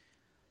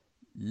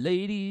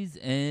Ladies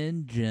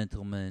and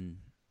gentlemen,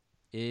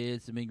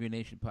 it's the Mean Green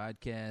Nation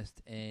podcast,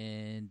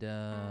 and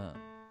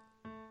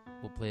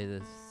we'll play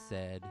this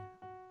sad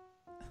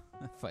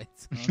fight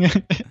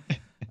song.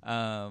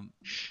 um,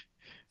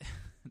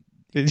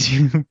 Did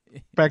you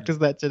practice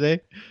that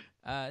today?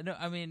 no,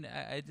 I mean,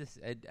 I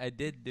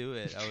did do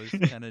it. I was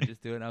kind of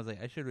just doing it. I was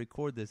like, I should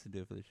record this and do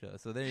it for the show.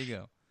 So there you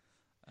go.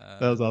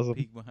 That was Little awesome.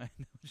 peek behind.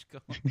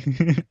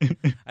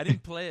 I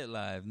didn't play it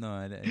live. No,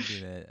 I didn't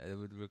do that. It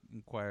would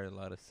require a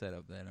lot of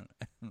setup that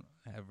I don't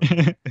have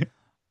right now.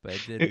 But I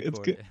did It's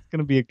record good. it. It's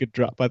gonna be a good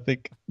drop, I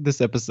think, this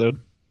episode.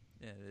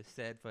 Yeah, the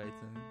sad fights.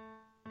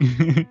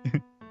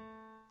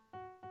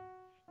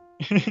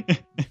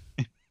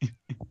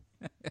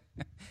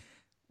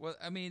 Well,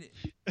 I mean,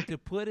 to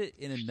put it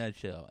in a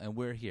nutshell, and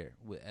we're here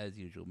as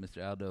usual,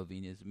 Mr. Aldo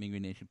Venus, Mean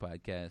Green Nation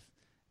podcast.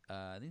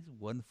 I think it's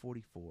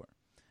 144.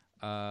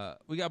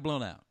 We got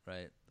blown out,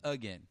 right?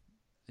 Again.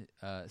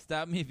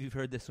 Stop me if you've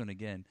heard this one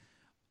again.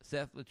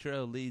 Seth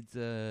Luttrell leads,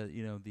 the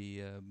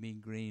Mean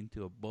Green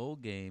to a bowl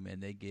game,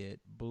 and they get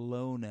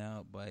blown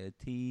out by a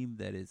team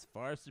that is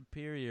far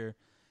superior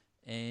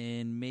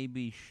and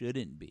maybe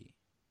shouldn't be.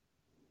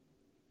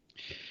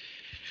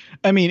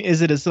 I mean,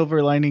 is it a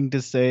silver lining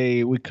to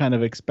say we kind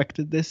of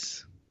expected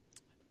this?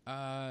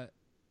 I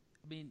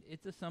mean,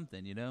 it's a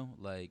something,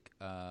 like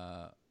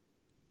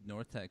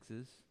North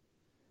Texas.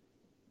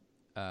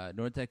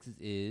 North Texas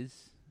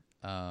is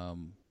not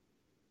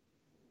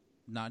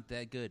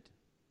that good.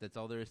 That's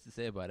all there is to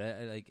say about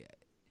it.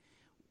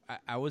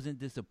 I wasn't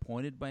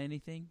disappointed by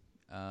anything.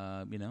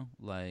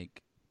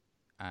 Like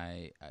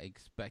I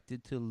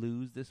expected to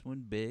lose this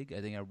one big. I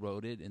think I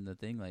wrote it in the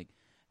thing like,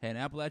 hey, an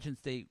Appalachian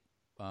State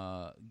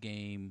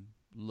game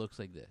looks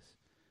like this.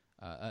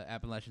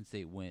 Appalachian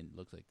State win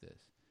looks like this.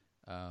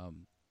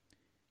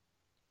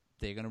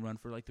 They're gonna run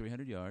for like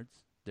 300 yards.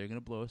 They're gonna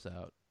blow us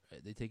out.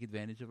 They take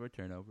advantage of our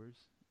turnovers,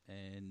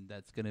 and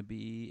that's gonna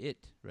be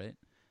it, right?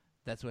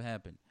 That's what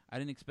happened. I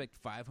didn't expect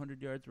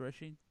 500 yards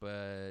rushing,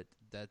 but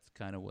that's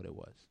kind of what it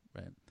was,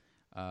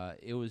 right?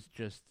 It was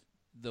just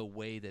the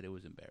way that it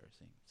was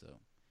embarrassing. So,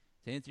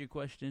 to answer your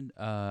question,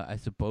 I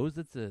suppose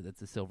that's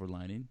a silver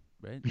lining,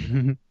 right?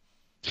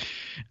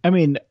 I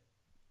mean,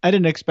 I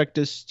didn't expect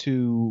us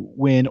to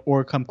win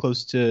or come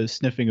close to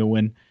sniffing a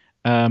win.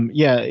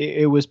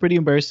 It was pretty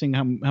embarrassing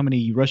how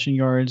many rushing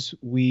yards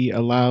we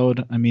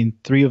allowed. I mean,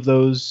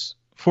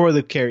 four of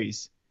the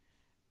carries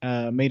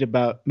made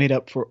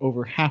up for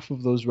over half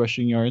of those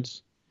rushing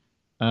yards.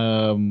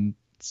 So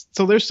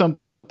there's something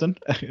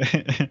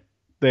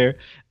there.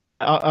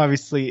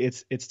 Obviously,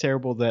 it's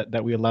terrible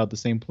that we allowed the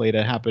same play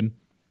to happen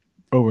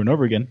over and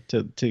over again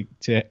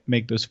to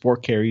make those four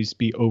carries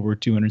be over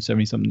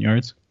 270 something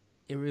yards.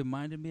 It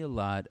reminded me a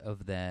lot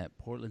of that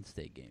Portland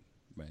State game,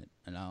 right?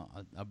 And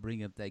I'll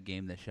bring up that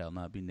game that shall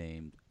not be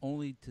named,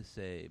 only to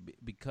say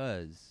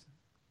because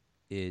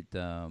it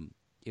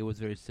was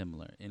very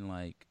similar in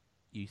like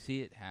you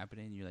see it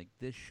happening, you're like,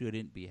 this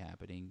shouldn't be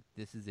happening.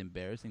 This is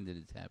embarrassing that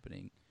it's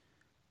happening,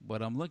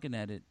 but I'm looking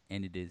at it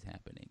and it is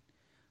happening.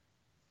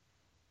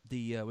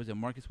 Was it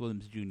Marcus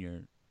Williams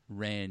Jr.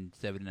 ran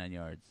 79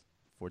 yards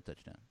for a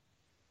touchdown,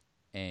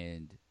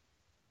 and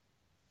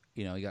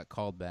he got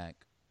called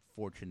back.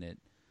 Fortunate.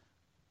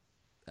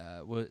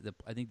 I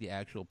think the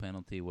actual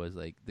penalty was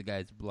like the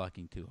guy's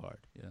blocking too hard.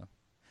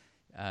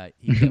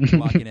 He kept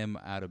blocking him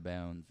out of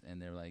bounds,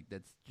 and they're like,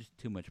 that's just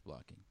too much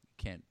blocking. You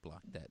can't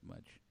block that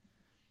much.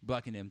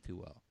 Blocking him too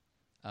well.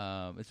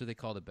 And so they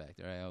called it back.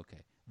 They're like,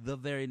 okay. The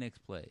very next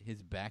play,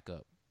 his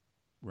backup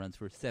runs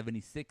for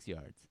 76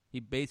 yards. He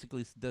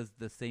basically does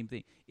the same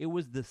thing. It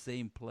was the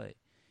same play.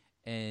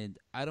 And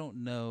I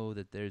don't know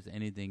that there's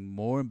anything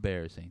more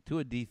embarrassing to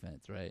a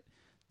defense, right,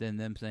 than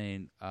them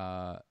saying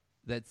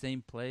that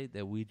same play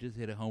that we just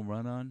hit a home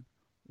run on,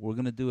 we're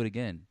going to do it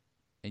again,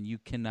 and you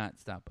cannot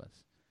stop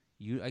us.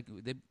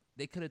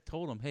 They could have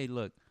told him, hey,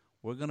 look,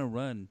 we're going to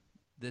run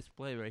this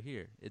play right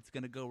here. It's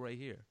going to go right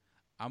here.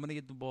 I'm going to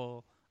get the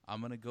ball. I'm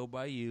going to go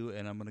by you,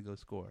 and I'm going to go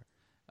score.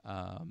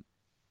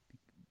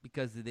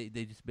 Because they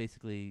just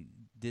basically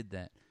did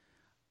that.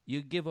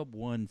 You give up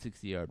one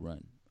 60-yard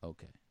run.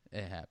 Okay,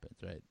 it happens,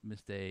 right?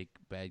 Mistake,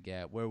 bad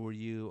gap. Where were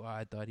you? Oh,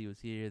 I thought he was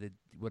here.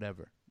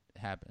 Whatever. It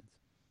happens.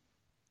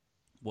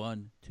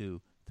 1,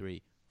 2,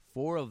 3,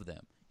 4 of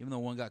them. Even though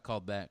one got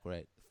called back,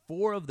 right?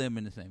 4 of them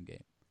in the same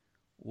game.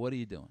 What are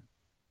you doing?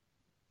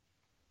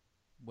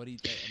 What do you?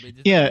 I mean,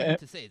 there's nothing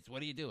to say. It's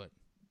what are you doing?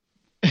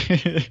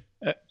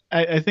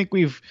 I think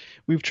we've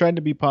tried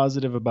to be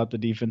positive about the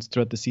defense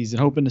throughout the season,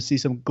 hoping to see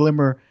some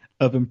glimmer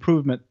of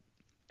improvement.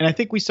 And I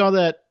think we saw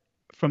that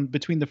from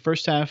between the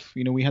first half,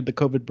 we had the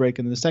COVID break,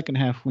 and in the second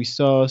half, we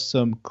saw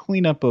some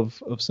cleanup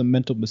of some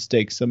mental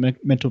mistakes, some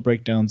mental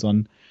breakdowns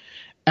on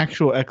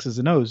actual X's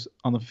and O's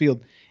on the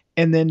field.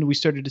 And then we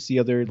started to see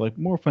other like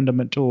more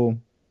fundamental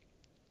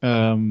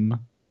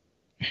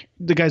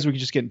the guys were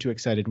just getting too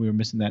excited. We were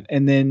missing that.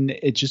 And then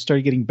it just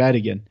started getting bad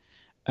again.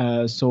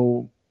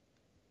 So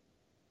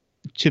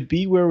to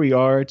be where we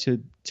are,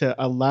 to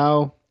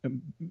allow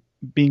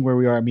being where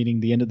we are, meaning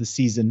the end of the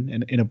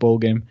season in a bowl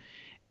game,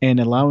 and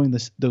allowing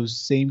those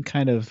same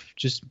kind of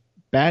just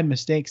bad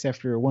mistakes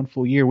after one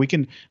full year. We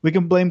can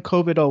blame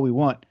COVID all we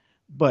want,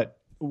 but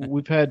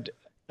we've had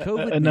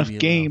COVID made enough me allow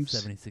games.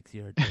 76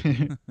 yards.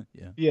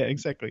 Yeah. Yeah,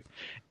 exactly.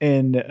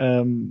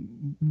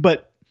 And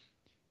but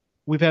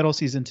we've had all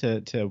season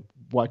to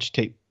watch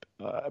tape,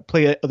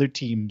 play other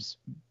teams,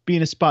 be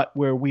in a spot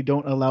where we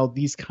don't allow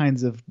these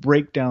kinds of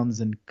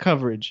breakdowns and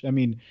coverage. I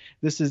mean,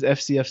 this is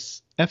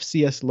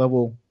FCS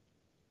level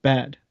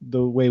bad,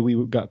 the way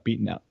we got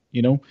beaten out.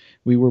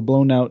 We were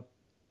blown out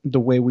the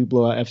way we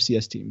blow out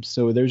FCS teams.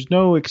 So there's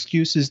no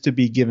excuses to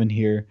be given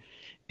here,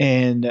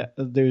 and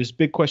there's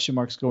big question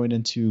marks going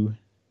into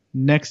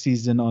next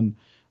season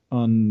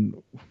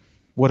on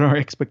what our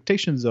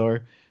expectations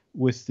are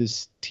with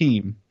this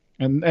team.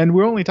 And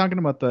we're only talking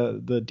about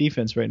the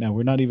defense right now.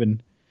 We're not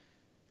even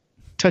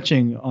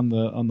touching on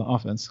the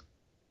offense.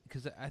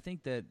 Because I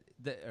think that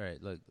all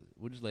right, look,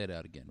 we'll just lay it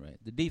out again, right?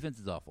 The defense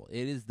is awful.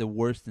 It is the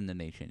worst in the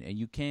nation, and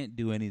you can't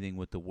do anything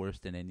with the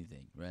worst in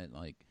anything, right?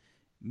 Like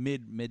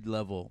mid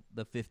level,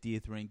 the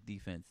 50th ranked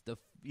defense, the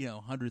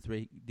 100th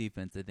ranked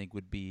defense, I think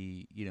would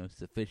be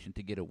sufficient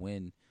to get a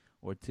win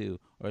or two,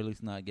 or at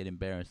least not get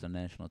embarrassed on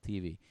national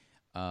TV,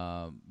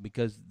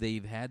 because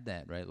they've had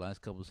that right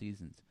last couple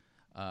seasons.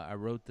 I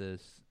wrote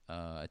this,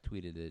 I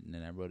tweeted it, and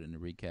then I wrote it in a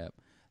recap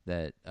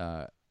that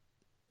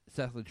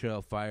Seth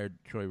Littrell fired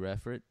Troy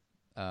Reffert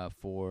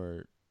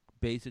for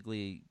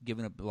basically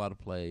giving up a lot of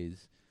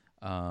plays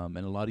and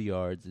a lot of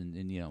yards and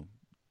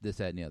this,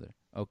 that, and the other.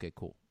 Okay,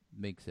 cool.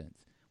 Makes sense.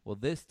 Well,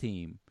 this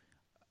team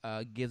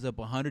gives up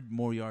 100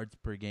 more yards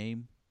per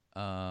game.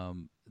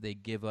 They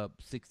give up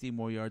 60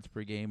 more yards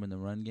per game in the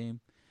run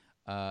game.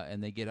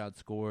 And they get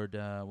outscored,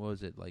 what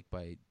was it, like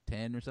by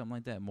 10 or something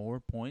like that, more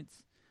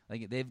points.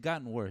 Like, they've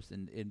gotten worse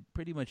in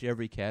pretty much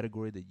every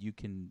category that you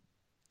can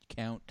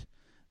count.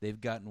 They've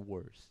gotten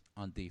worse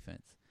on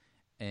defense.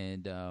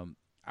 And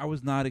I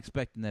was not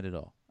expecting that at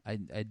all.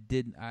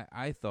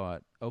 I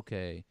thought,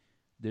 okay,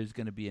 there's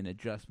going to be an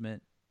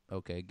adjustment,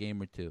 okay,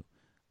 game or two.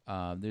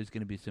 There's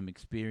going to be some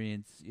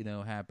experience,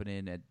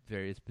 happening at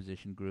various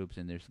position groups,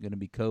 and there's going to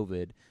be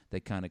COVID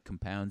that kind of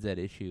compounds that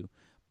issue.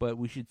 But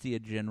we should see a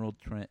general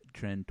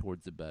trend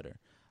towards the better.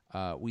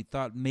 We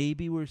thought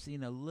maybe we're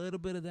seeing a little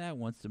bit of that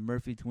once the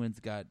Murphy twins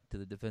got to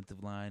the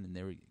defensive line and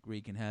they were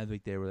wreaking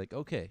havoc. They were like,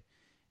 okay,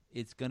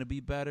 it's going to be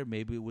better,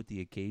 maybe with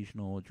the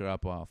occasional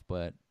drop-off.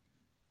 But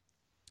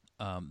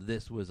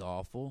this was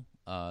awful.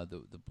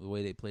 The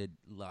way they played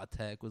La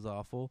Tech was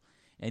awful.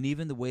 And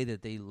even the way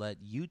that they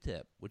let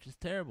UTEP, which is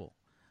terrible,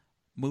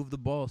 move the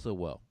ball so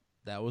well.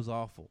 That was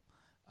awful.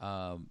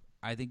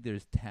 I think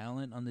there's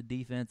talent on the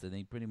defense. I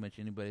think pretty much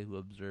anybody who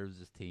observes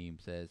this team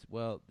says,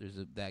 well, there's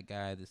that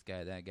guy, this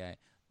guy, that guy.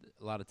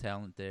 A lot of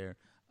talent there.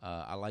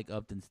 I like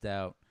Upton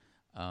Stout,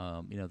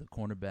 the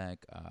cornerback.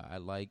 I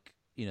like,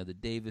 the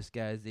Davis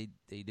guys. They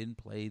didn't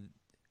play.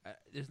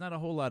 There's not a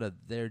whole lot of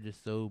they're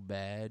just so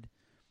bad.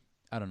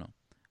 I don't know.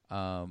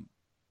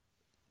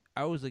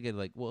 I always look at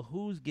like, well,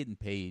 who's getting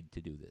paid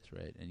to do this,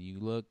 right? And you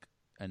look,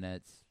 and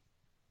that's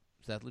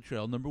Seth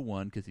Littrell, number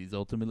one, because he's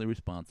ultimately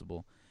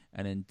responsible.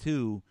 And then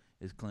two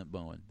is Clint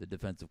Bowen, the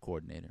defensive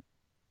coordinator.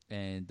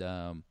 And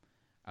I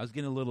was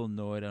getting a little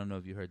annoyed. I don't know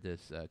if you heard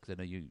this, because I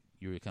know you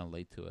were kind of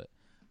late to it.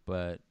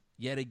 But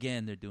yet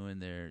again, they're doing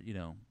their,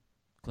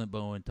 Clint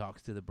Bowen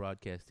talks to the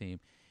broadcast team.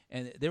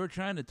 And they were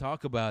trying to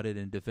talk about it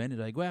and defend it.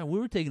 Like, wow, we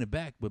were taken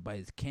aback, but by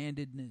his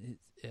candid,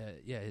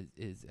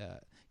 his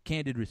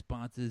candid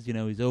responses.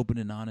 He's open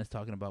and honest,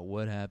 talking about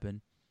what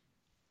happened.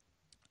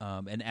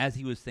 And as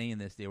he was saying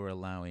this, they were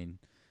allowing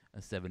a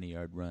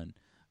 70-yard run.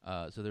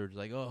 So they were just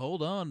like, "Oh,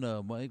 hold on,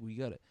 Mike, we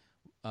got it."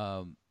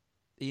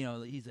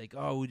 He's like,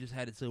 "Oh, we just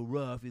had it so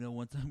rough.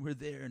 One time we're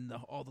there, and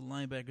all the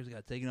linebackers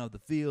got taken off the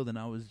field, and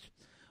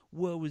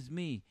woe was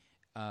me."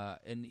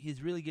 And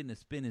he's really getting to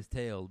spin his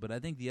tail. But I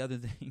think the other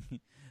thing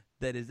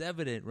that is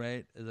evident,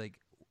 right, is like,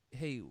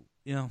 hey,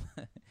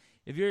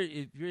 if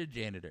you're a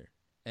janitor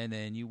and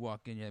then you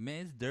walk in, you're like,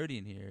 man, it's dirty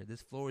in here.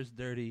 This floor is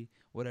dirty.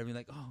 Whatever. You're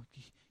like, oh,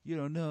 you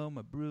don't know,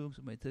 my broom,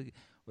 somebody took it.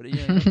 But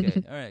you're like,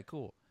 okay, all right,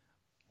 cool.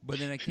 But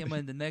then I came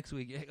in the next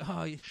week. You're like,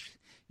 oh,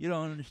 you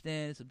don't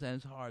understand.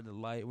 Sometimes it's hard, the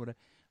light, whatever.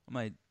 I'm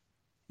like,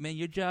 man,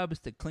 your job is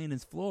to clean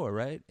this floor,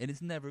 right? And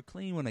it's never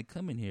clean when I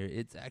come in here.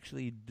 It's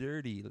actually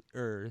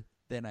dirtier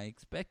than I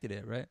expected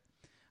it, right?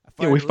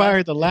 We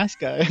fired the last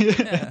guy.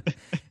 Yeah.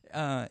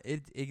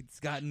 It's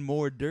gotten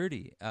more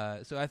dirty.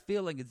 So I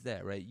feel like it's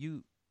that, right?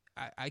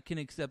 I can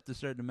accept a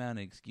certain amount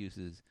of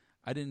excuses.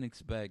 I didn't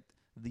expect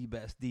the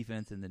best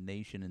defense in the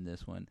nation in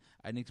this one.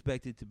 I didn't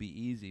expect it to be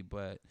easy,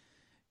 but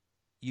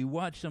you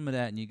watch some of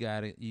that and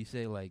you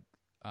say like,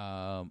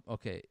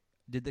 okay,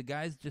 did the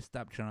guys just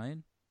stop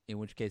trying? In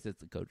which case,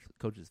 it's the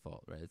coach's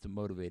fault, right? It's a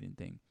motivating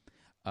thing.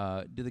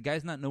 Do the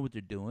guys not know what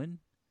they're doing?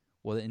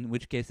 Well, in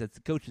which case, that's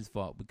the coach's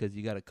fault because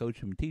you got to coach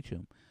them and teach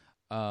them.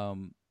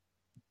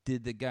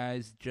 Did the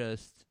guys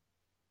just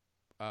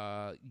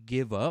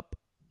give up?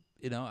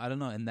 I don't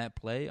know. In that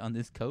play on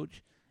this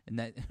coach, in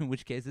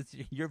which case, it's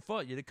your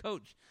fault. You're the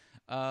coach.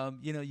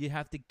 You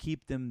have to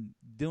keep them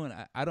doing.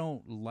 I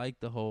don't like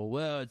the whole.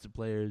 Well, it's the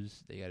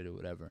players; they got to do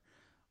whatever.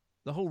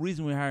 The whole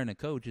reason we're hiring a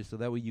coach is so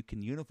that way you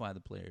can unify the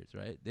players,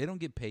 right? They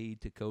don't get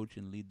paid to coach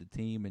and lead the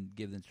team and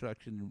give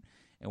instruction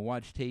and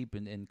watch tape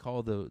and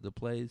call the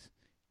plays.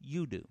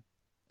 You do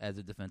as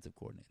a defensive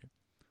coordinator.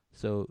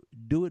 So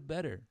do it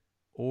better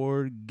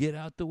or get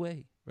out the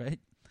way, right?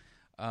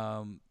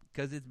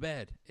 Because it's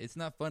bad. It's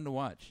not fun to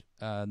watch.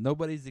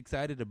 Nobody's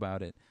excited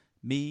about it.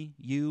 Me,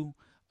 you,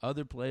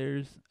 other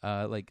players,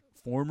 like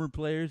former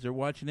players are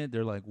watching it.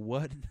 They're like,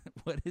 what?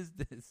 What is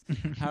this?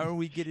 How are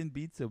we getting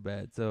beat so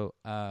bad? So,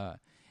 and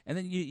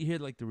then you hear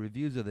like the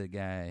reviews of the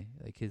guy,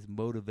 like his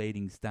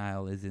motivating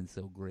style isn't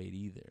so great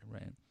either,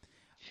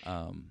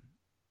 right?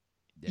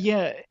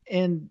 Yeah,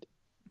 and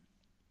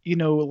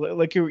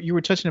like you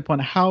were touching upon,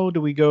 how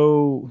do we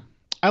go?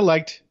 I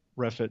liked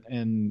Refit,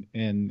 and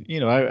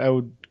I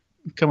would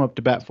come up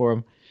to bat for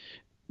him,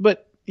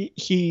 but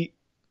he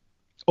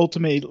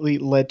ultimately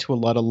led to a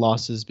lot of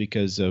losses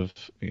because of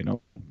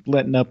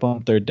letting up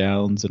on third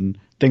downs and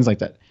things like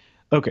that.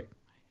 Okay,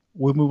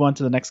 we'll move on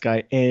to the next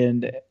guy,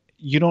 and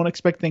you don't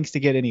expect things to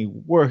get any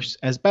worse.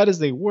 As bad as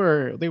they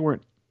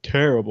weren't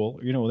terrible.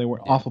 They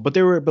weren't awful, but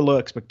they were below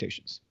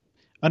expectations.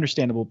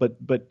 Understandable, but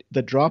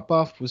the drop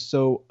off was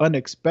so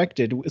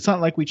unexpected. It's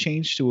not like we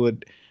changed to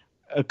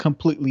a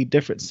completely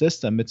different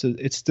system.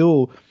 It's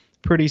still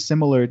pretty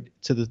similar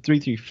to the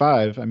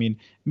 3-3-5. I mean,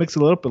 mix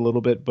it up a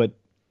little bit, but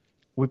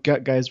we've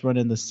got guys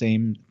running the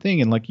same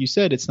thing. And like you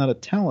said, it's not a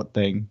talent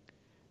thing.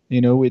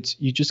 It's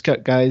you just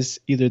got guys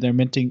either they're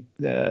making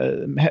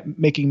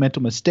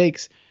mental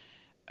mistakes,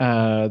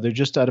 they're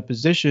just out of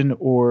position,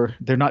 or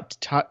they're not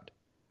taught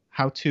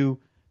how to,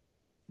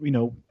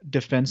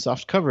 defend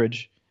soft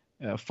coverage,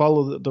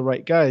 follow the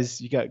right guys.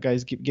 You got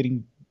guys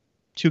getting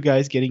two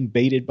guys getting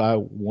baited by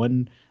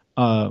one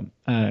guy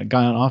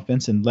on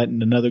offense and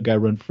letting another guy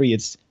run free.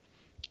 It's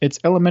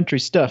elementary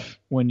stuff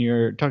when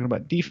you're talking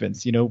about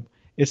defense.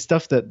 It's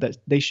stuff that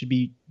they should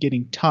be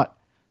getting taught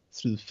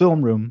through the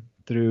film room,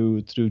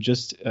 through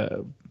just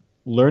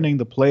learning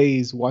the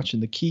plays, watching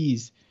the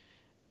keys.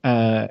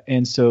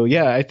 And so,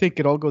 yeah, I think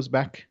it all goes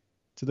back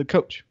to the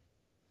coach.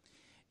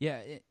 Yeah,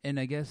 and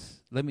I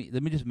guess let me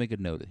just make a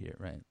note here,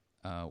 right?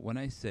 When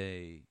I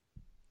say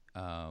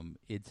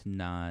it's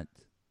not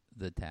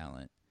the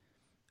talent,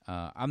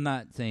 I'm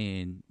not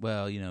saying,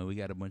 well, we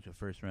got a bunch of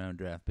first round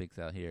draft picks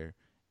out here,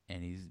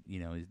 and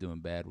he's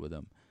doing bad with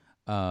them.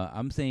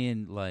 I'm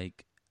saying,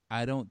 like,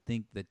 I don't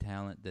think the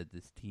talent that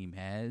this team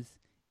has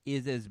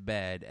is as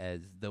bad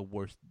as the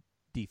worst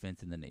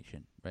defense in the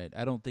nation, right?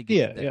 I don't think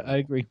it's that I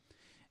agree.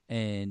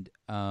 And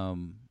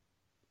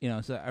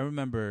so I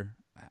remember,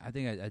 I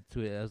think I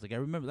tweeted, I was like, I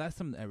remember last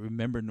time I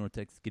remember North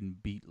Texas getting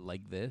beat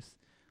like this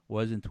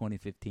was in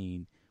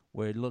 2015,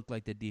 where it looked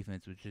like the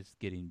defense was just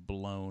getting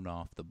blown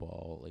off the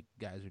ball. Like,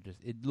 guys are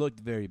it looked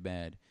very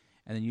bad.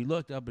 And then you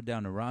looked up and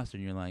down the roster,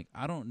 and you're like,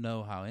 I don't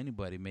know how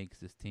anybody makes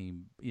this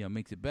team,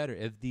 makes it better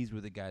if these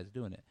were the guys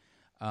doing it.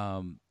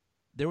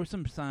 There were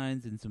some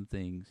signs and some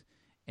things,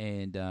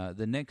 and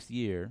the next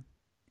year,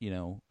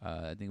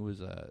 I think it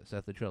was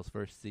Seth Luttrell's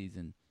first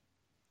season,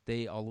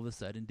 they all of a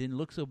sudden didn't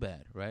look so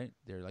bad, right?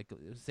 They're like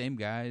the same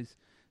guys,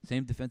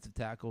 same defensive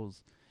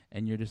tackles,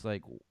 and you're just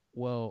like,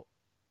 well,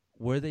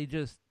 were they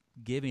just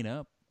giving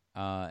up?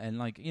 And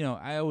like,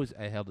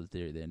 I held the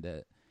theory then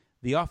that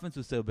the offense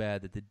was so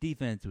bad that the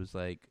defense was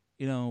like,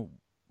 we're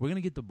going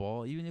to get the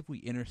ball. Even if we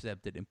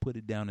intercept it and put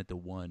it down at the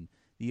 1,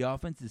 the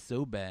offense is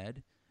so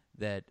bad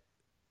that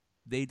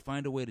they'd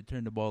find a way to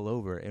turn the ball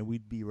over, and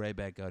we'd be right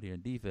back out here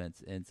in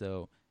defense. And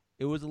so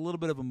it was a little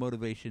bit of a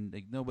motivation.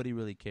 Like, nobody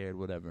really cared,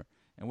 whatever.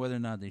 And whether or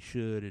not they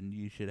should, and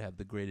you should have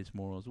the greatest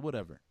morals,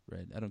 whatever,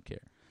 right? I don't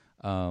care.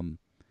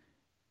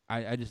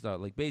 I just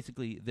thought, like,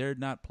 basically, they're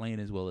not playing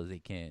as well as they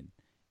can.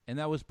 And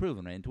that was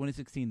proven, right? In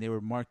 2016, they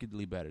were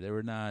markedly better. They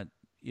were not,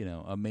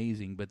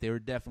 amazing, but they were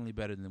definitely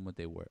better than what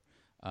they were.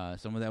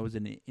 Some of that was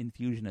an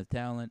infusion of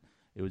talent.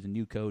 It was a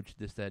new coach,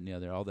 this, that, and the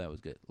other. All that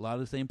was good. A lot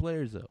of the same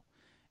players, though.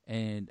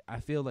 And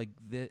I feel like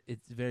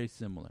it's very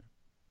similar.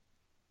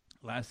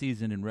 Last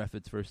season in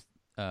Refit's first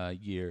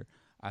year,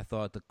 I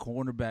thought the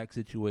cornerback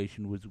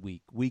situation was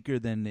weaker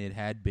than it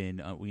had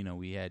been.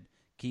 We had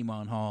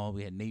Keemon Hall,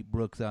 we had Nate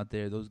Brooks out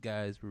there. Those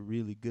guys were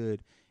really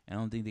good, and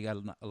I don't think they got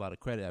a lot of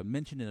credit. I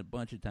mentioned it a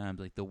bunch of times,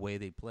 like the way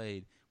they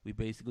played. We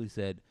basically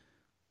said,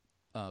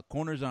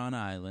 corners are on an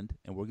island,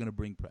 and we're going to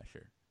bring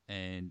pressure.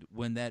 And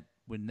when that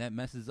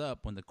messes up,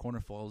 when the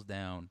corner falls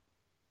down,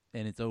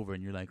 and it's over,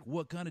 and you're like,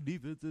 what kind of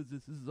defense is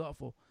this? This is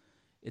awful.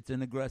 It's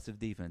an aggressive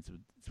defense.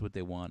 It's what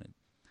they wanted.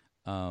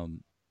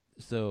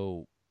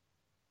 So,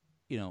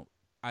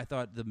 I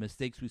thought the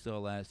mistakes we saw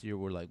last year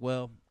were like,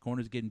 well,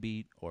 corner's getting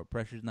beat or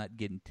pressure's not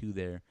getting to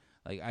there.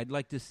 Like, I'd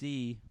like to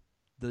see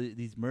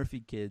these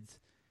Murphy kids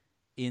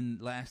in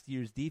last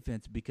year's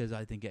defense, because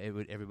I think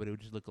everybody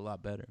would just look a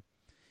lot better.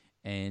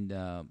 And,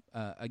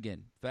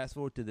 again, fast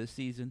forward to this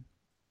season,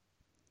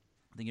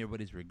 I think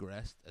everybody's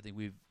regressed. I think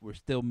we're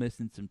still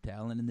missing some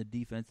talent in the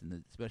defense,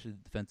 and especially the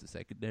defensive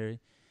secondary.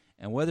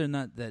 And whether or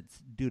not that's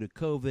due to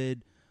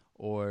COVID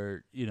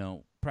or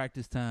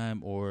practice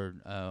time, or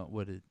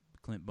what did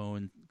Clint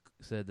Bowen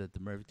said, that the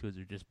Murphy Twins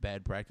are just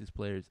bad practice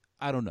players.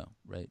 I don't know,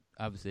 right?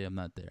 Obviously, I'm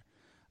not there.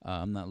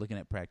 I'm not looking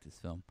at practice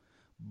film,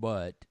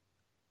 but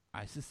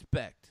I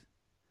suspect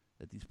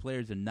that these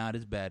players are not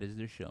as bad as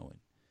they're showing,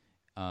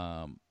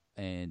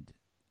 and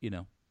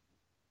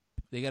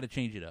they got to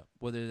change it up.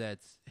 Whether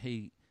that's,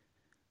 hey,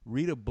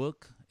 read a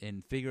book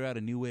and figure out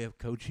a new way of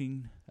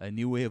coaching, a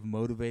new way of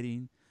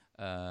motivating,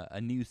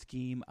 a new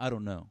scheme. I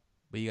don't know,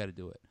 but you got to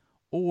do it.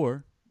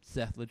 Or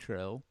Seth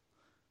Luttrell,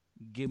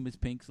 give him his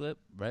pink slip,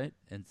 right,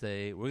 and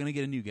say, we're going to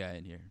get a new guy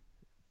in here,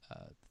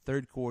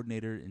 third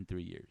coordinator in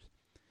 3 years.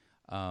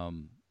 I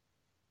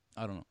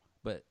don't know,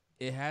 but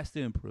it has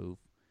to improve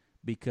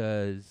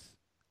because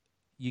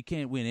you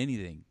can't win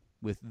anything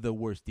with the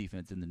worst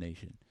defense in the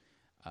nation.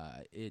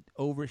 It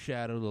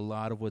overshadowed a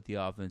lot of what the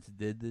offense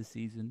did this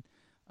season,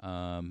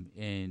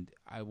 and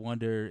I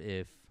wonder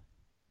if,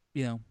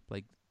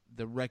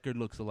 the record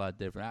looks a lot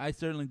different. I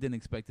certainly didn't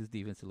expect this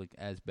defense to look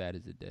as bad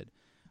as it did.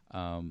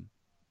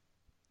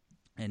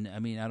 And, I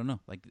mean, I don't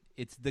know. Like,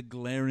 it's the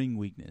glaring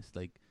weakness.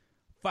 Like,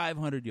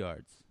 500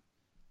 yards.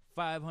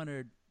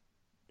 500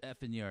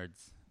 effing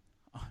yards.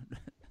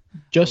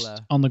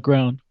 Just on the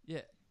ground.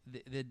 Yeah.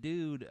 The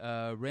dude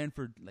ran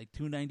for,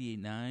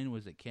 298.9.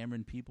 Was it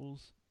Cameron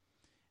Peoples?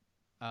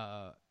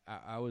 I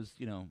was,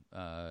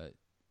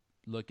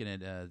 looking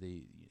at as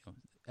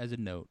a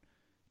note,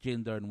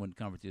 Jalen Darden won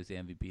Conference USA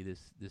MVP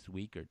this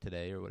week or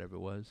today or whatever it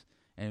was,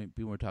 and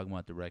people were talking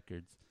about the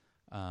records.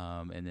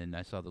 And then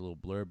I saw the little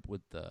blurb with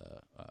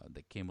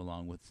that came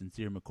along with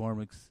Sincere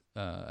McCormick's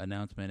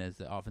announcement as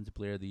the Offensive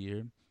Player of the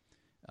Year,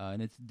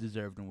 and it's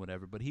deserved and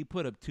whatever. But he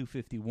put up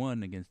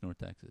 251 against North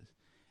Texas,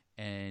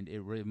 and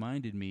it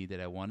reminded me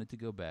that I wanted to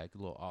go back, a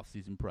little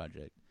off-season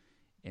project,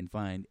 and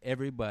find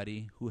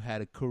everybody who had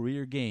a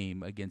career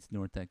game against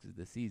North Texas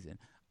this season.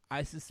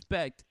 I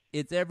suspect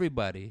it's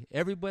everybody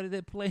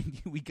that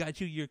played. We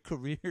got you your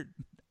career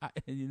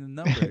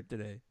number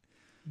today.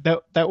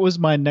 That was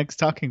my next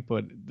talking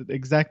point.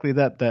 Exactly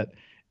that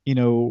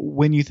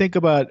when you think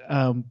about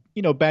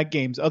bad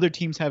games, other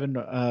teams having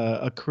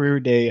a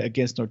career day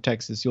against North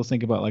Texas, you'll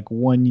think about like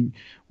one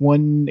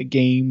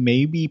game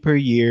maybe per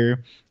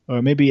year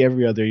or maybe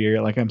every other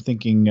year. Like I'm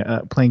thinking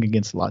playing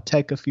against La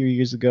Tech a few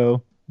years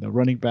ago, the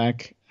running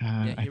back.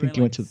 I think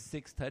he went to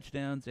 6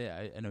 touchdowns. Yeah,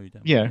 I know you're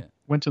talking about. Yeah,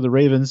 went to the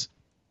Ravens.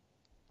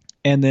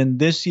 And then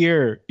this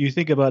year, you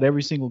think about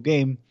every single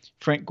game,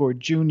 Frank Gore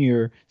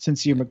Jr.,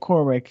 Sincere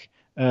McCormick,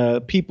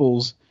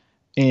 Peoples,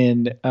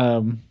 and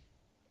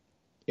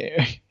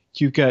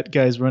you've got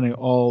guys running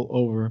all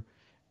over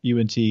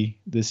UNT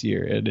this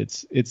year, and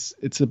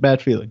it's a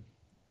bad feeling.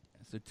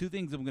 So 2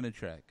 things I'm going to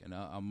track, and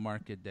I'll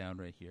mark it down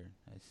right here.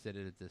 I set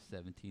it at the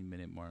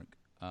 17-minute mark.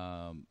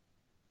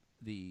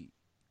 The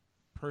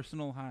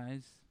personal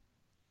highs.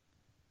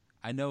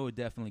 I know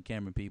definitely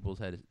Cameron Peoples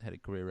had a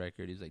career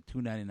record. He's like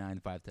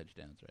 299, 5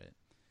 touchdowns,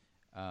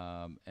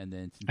 right? And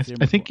then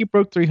I think he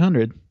broke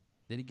 300.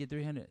 Did he get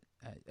 300?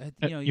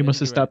 You must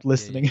have stopped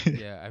listening.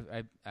 Yeah,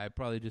 I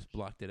probably just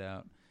blocked it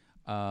out.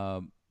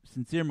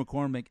 Sincere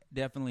McCormick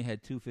definitely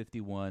had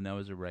 251. That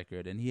was a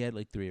record, and he had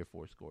like 3 or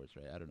 4 scores,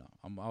 right? I don't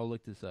know. I'll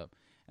look this up,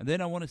 and then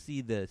I want to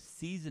see the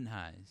season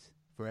highs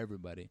for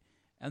everybody,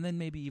 and then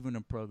maybe even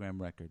a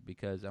program record,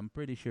 because I'm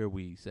pretty sure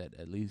we set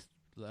at least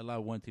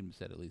allowed one team to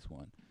set at least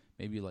one,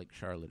 maybe like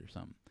Charlotte or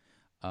something.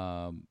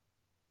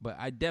 But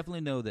I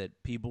definitely know that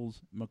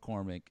Peoples,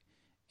 McCormick,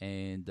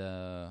 and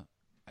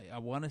I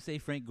want to say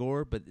Frank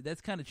Gore, but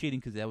that's kind of cheating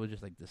because that was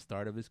just like the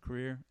start of his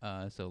career.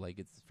 So like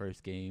it's his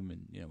first game,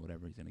 and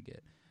whatever he's gonna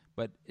get.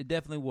 But it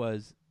definitely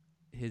was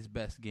his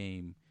best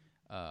game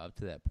up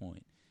to that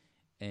point.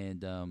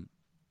 And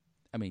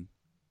I mean,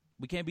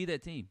 we can't be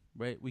that team,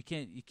 right? You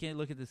can't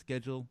look at the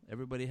schedule.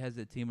 Everybody has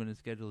that team on the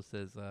schedule that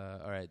says,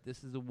 all right,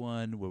 this is the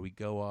one where we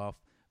go off.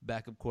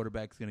 Backup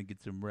quarterback's gonna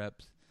get some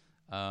reps.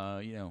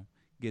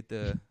 Get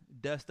the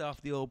dust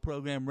off the old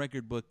program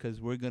record book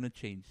because we're gonna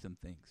change some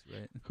things,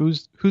 right?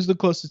 Who's the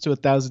closest to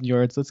 1,000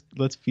 yards?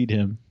 Let's feed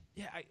him.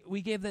 Yeah,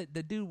 we gave the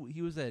dude.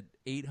 He was at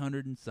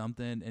 800 and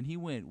something, and he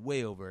went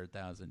way over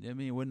 1,000. I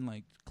mean, it wasn't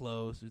like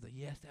close. It was like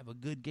he has to have a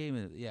good game.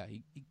 And yeah,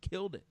 he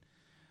killed it.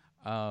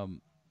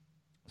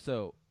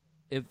 So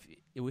if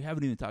we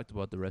haven't even talked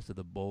about the rest of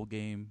the bowl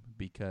game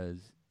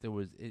because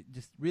it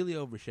just really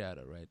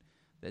overshadowed, right?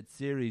 That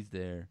series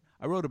there.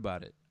 I wrote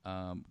about it.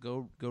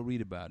 Go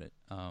read about it.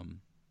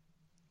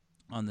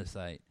 On the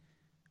site,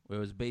 where it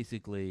was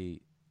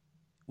basically,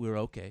 we're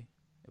okay.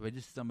 If I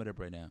just sum it up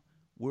right now,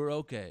 we're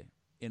okay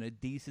in a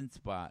decent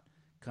spot,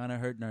 kind of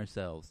hurting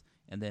ourselves,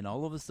 and then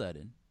all of a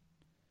sudden,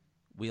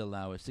 we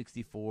allow a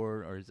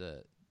 64 or is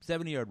a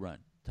 70-yard run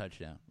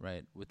touchdown,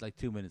 right, with like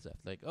 2 minutes left.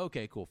 Like,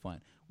 okay, cool,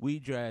 fine. We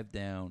drive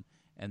down,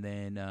 and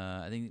then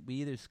I think we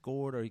either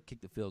scored or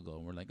kicked the field goal,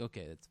 and we're like,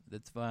 okay,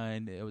 that's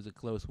fine. It was a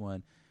close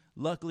one.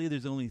 Luckily,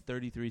 there's only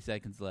 33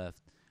 seconds left.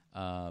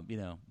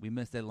 We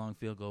missed that long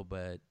field goal,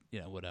 but,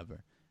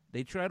 whatever.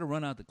 They try to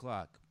run out the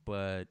clock,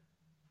 but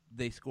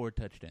they scored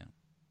touchdown.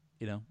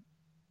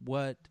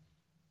 What?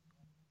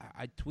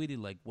 I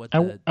tweeted like, what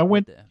I, the I what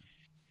went the.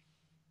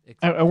 Ex-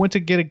 I went to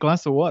get a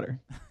glass of water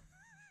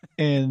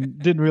and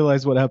didn't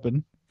realize what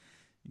happened.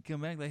 you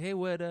come back like, hey,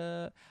 what?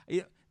 The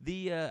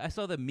I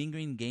saw the Mean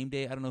Green Game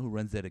Day. I don't know who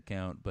runs that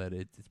account, but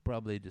it's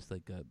probably just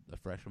like a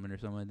freshman or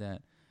something like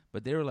that.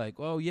 But they were like,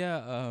 oh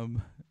yeah,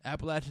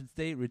 Appalachian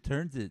State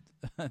returns it,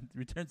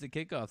 returns the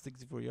kickoff,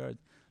 64 yards.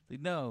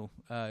 Like, no,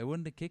 it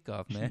wasn't a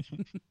kickoff, man.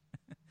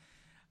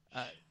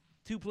 uh,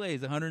 2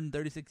 plays,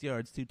 136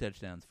 yards, 2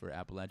 touchdowns for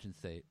Appalachian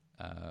State.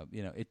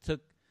 It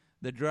took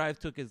the drive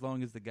took as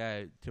long as the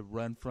guy to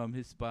run from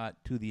his spot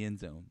to the end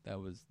zone. That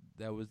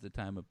was the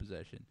time of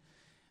possession.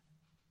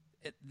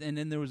 And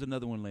then there was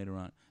another one later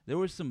on. There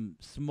were some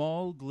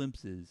small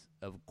glimpses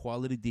of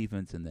quality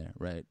defense in there,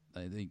 right?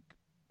 I think,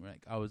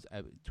 right. I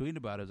tweeting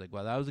about it. I was like,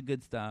 "Wow, that was a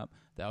good stop.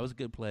 That was a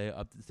good play.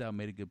 Up to the south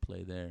made a good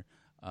play there.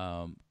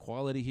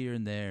 Quality here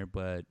and there,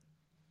 but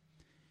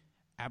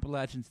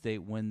Appalachian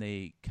State, when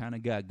they kind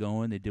of got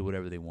going, they did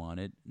whatever they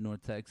wanted.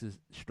 North Texas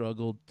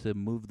struggled to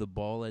move the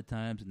ball at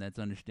times, and that's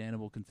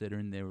understandable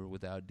considering they were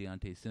without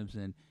Deontay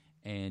Simpson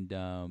and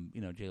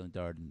Jalen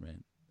Darden,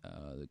 right?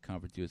 The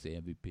Conference USA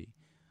MVP.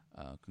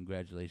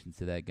 Congratulations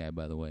to that guy,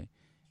 by the way.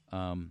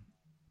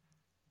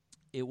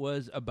 It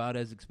was about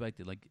as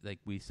expected, like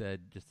we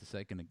said just a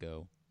second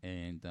ago.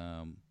 And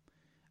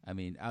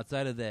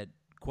outside of that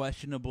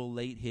questionable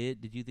late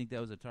hit, did you think that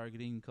was a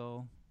targeting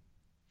call?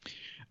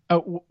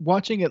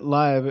 Watching it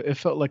live, it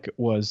felt like it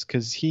was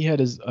because he had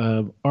his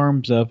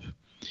arms up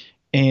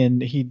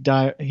and he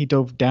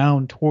dove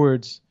down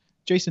towards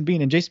Jason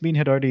Bean, and Jason Bean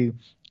had already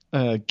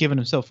given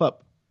himself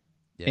up.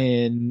 Yeah.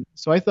 And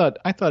so I thought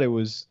it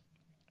was.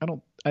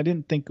 I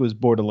didn't think it was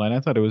borderline. I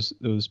thought it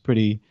was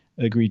pretty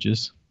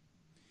egregious.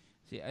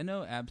 See, I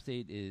know App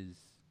State is,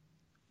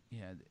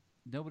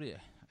 nobody.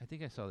 I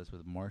think I saw this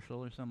with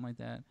Marshall or something like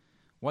that.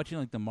 Watching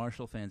like the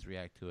Marshall fans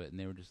react to it, and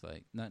they were just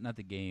like, not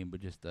the game, but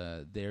just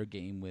their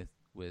game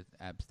with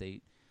App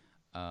State,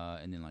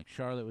 and then like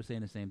Charlotte was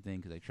saying the same thing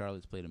because like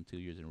Charlotte's played them 2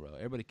 years in a row.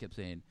 Everybody kept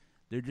saying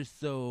they're just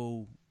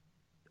so,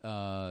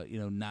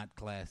 not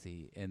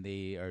classy, and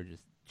they are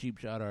just cheap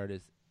shot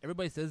artists.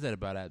 Everybody says that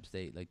about App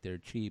State, like they're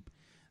cheap.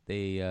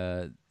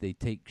 They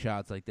take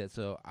shots like that.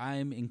 So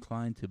I'm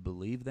inclined to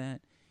believe that.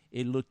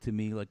 It looked to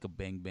me like a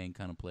bang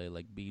kind of play,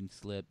 like Bean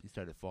slipped, he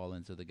started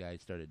falling, so the guy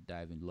started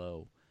diving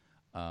low.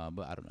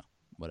 But I don't know,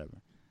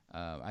 whatever.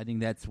 I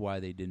think that's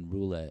why they didn't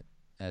rule it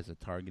as a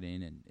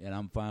targeting, and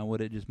I'm fine with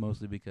it, just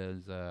mostly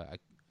because I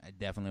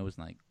definitely was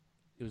like,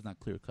 it was not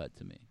clear cut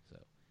to me. So,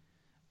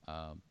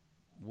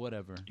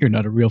 whatever. You're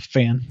not a real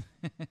fan.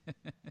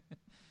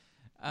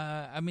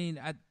 I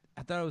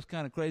thought it was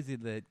kind of crazy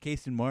that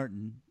Casey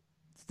Martin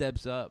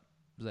steps up,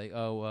 was like,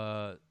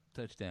 oh,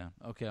 touchdown.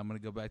 Okay, I'm gonna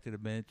go back to the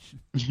bench.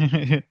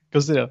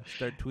 Because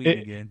start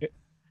tweeting again.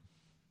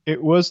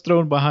 It was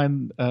thrown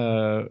behind.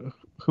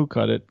 Who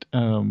caught it?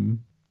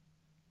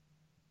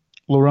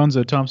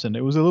 Lorenzo Thompson.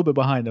 It was a little bit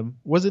behind him.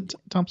 Was it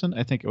Thompson?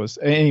 I think it was.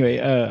 Anyway,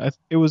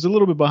 it was a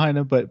little bit behind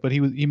him, but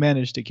he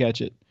managed to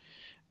catch it.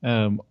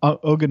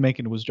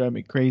 Ogunmakin was driving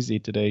me crazy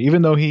today,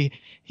 even though he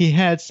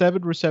had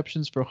 7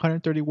 receptions for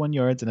 131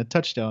 yards and a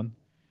touchdown.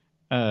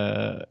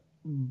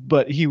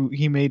 But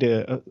he made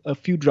a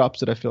few drops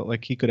that I felt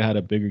like he could have had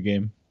a bigger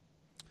game.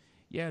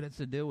 Yeah, that's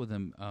the deal with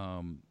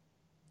him.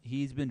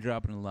 He's been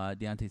dropping a lot.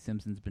 Deontay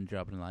Simpson's been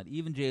dropping a lot.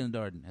 Even Jalen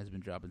Darden has been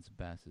dropping some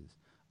passes.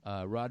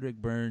 Roderick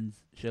Burns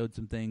showed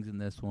some things in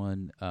this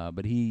one,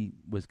 but he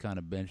was kind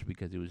of benched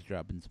because he was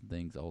dropping some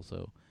things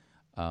also.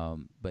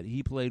 But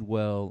he played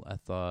well. I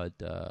thought,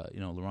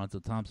 Lorenzo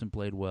Thompson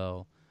played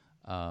well.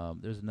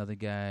 There's another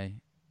guy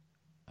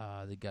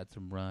that got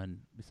some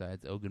run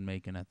besides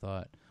Ogunmakin, I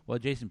thought. Well,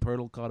 Jason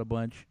Pirtle caught a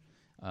bunch.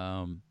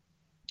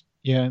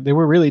 Yeah, they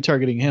were really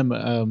targeting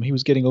him. He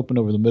was getting open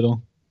over the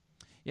middle.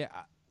 Yeah,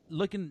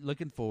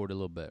 looking forward a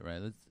little bit,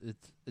 right?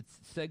 Let's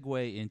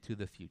segue into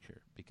the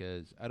future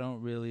because I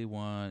don't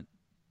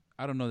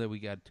know that we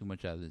got too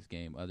much out of this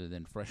game other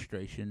than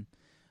frustration.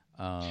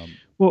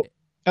 Well,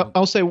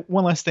 I'll say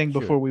one last thing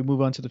before we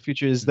move on to the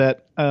future is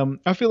that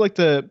I feel like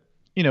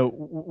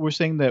we're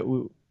saying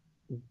that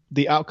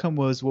the outcome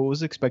was what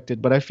was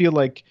expected, but I feel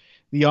like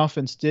the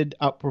offense did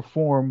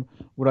outperform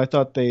what I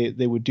thought they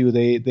would do.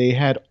 They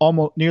had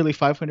almost nearly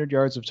 500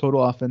 yards of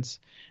total offense.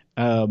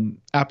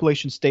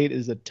 Appalachian State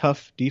is a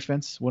tough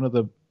defense, one of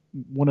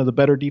the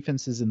better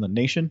defenses in the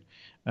nation,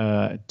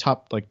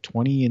 top like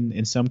 20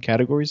 in some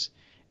categories,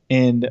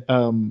 and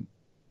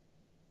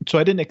so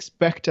I didn't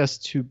expect us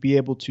to be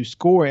able to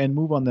score and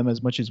move on them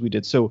as much as we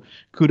did. So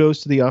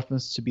kudos to the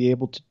offense to be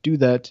able to do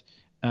that,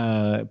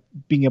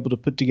 being able to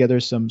put together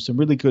some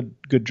really good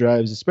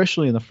drives,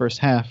 especially in the first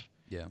half.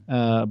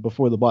 Yeah.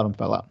 Before the bottom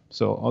fell out.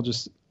 So I'll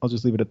just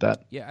leave it at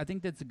that. Yeah, I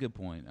think that's a good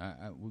point.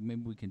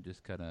 Maybe we can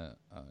just kind of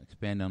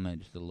expand on that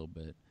just a little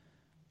bit.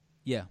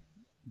 Yeah,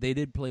 they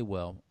did play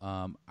well.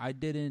 I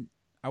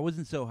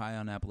wasn't so high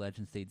on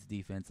Appalachian State's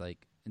defense,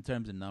 like in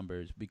terms of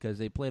numbers, because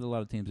they played a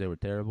lot of teams that were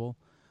terrible.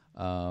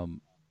 I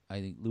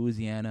think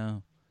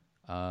Louisiana.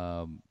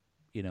 Who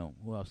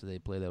else did they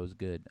play that was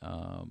good?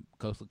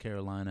 Coastal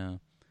Carolina.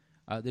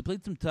 They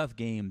played some tough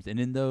games, and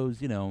in those,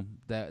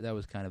 that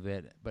was kind of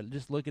it. But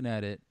just looking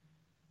at it,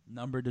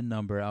 number to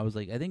number, I was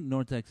like, I think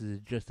North Texas is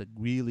just a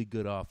really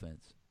good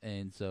offense,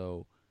 and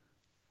so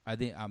I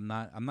think I'm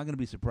not going to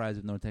be surprised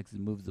if North Texas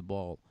moves the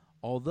ball.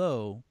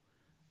 Although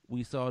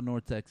we saw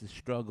North Texas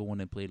struggle when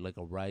they played like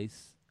a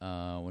Rice,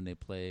 when they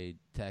played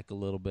Tech a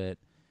little bit,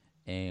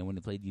 and when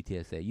they played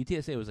UTSA.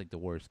 UTSA was like the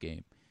worst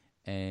game,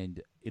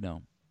 and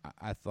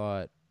I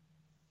thought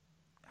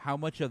how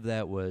much of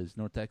that was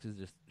North Texas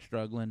just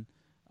struggling,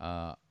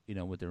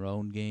 with their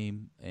own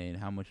game, and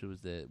how much it was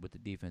what the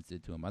defense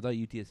did to them. I thought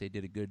UTSA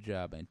did a good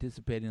job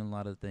anticipating a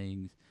lot of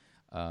things.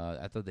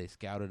 I thought they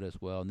scouted us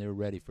well, and they were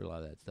ready for a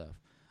lot of that stuff.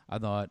 I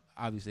thought,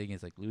 obviously,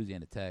 against like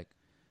Louisiana Tech,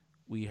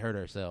 we hurt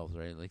ourselves,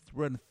 right? Like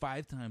running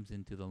 5 times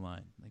into the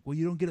line. Like, well,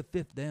 you don't get a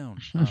 5th down,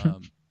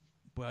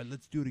 but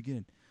let's do it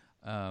again.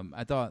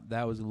 I thought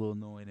that was a little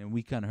annoying, and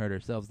we kind of hurt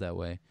ourselves that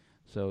way.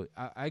 So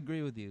I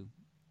agree with you.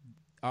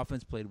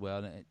 Offense played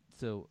well.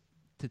 So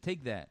to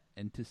take that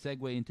and to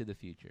segue into the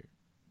future,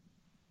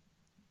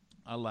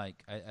 I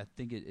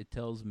think it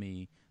tells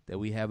me that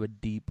we have a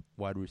deep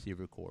wide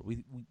receiver core.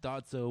 We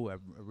thought so.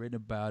 I've written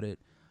about it.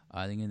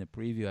 I think in the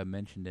preview I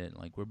mentioned it.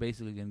 Like, we're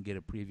basically going to get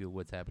a preview of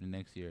what's happening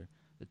next year.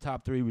 The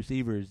top 3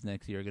 receivers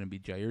next year are going to be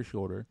Jair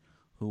Shorter,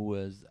 who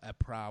was a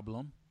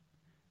problem,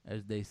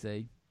 as they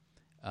say.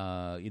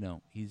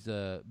 He's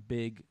a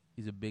big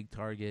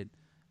target.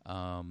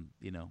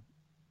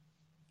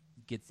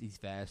 He's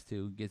fast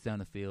too. Gets down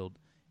the field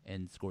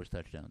and scores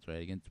touchdowns.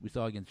 Right, we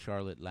saw against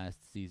Charlotte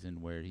last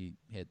season where he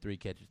had 3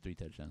 catches, 3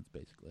 touchdowns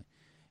basically.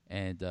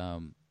 And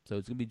so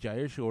it's gonna be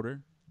Jair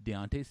Shorter,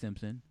 Deontay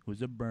Simpson,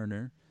 who's a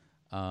burner,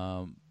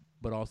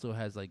 but also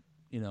has a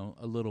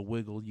little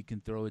wiggle. You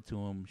can throw it to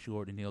him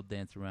short, and he'll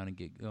dance around and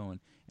get going.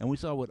 And we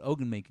saw what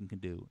Ogunmakin can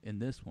do in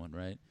this one,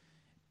 right?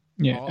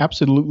 Yeah,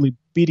 absolutely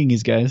beating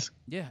these guys.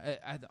 Yeah,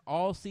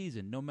 all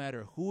season, no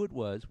matter who it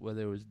was,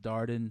 whether it was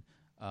Darden,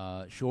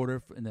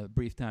 Shorter in the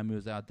brief time he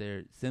was out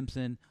there,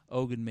 Simpson,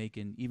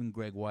 Ogunmakin, even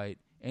Greg White,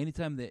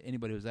 anytime that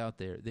anybody was out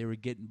there, they were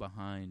getting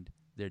behind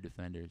their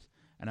defenders.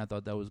 And I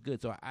thought that was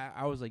good. So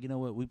I was like, you know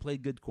what, we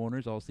played good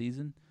corners all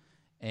season,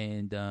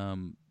 and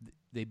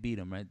they beat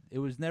them, right? It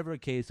was never a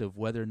case of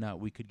whether or not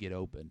we could get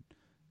open.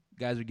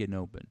 Guys were getting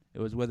open. It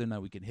was whether or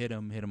not we could hit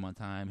them on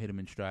time, hit them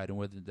in stride, and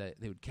whether that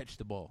they would catch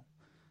the ball.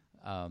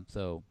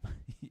 So,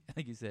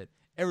 like you said,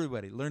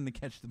 everybody learn to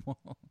catch the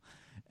ball,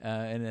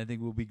 and I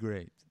think we'll be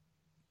great.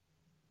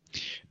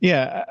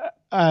 Yeah,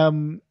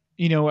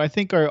 I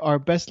think our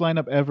best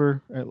lineup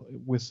ever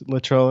with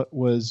Latrell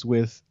was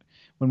with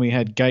when we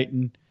had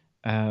Guyton,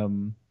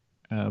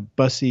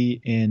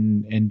 Bussey,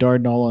 and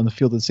Darden all on the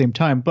field at the same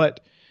time.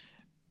 But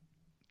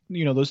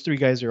those 3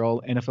 guys are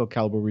all NFL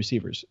caliber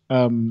receivers.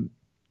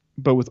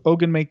 But with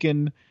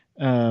Ogunmakin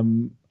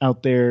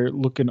out there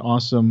looking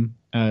awesome,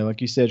 like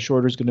you said,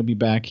 Shorter's going to be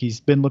back. He's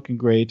been looking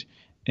great,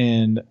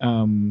 and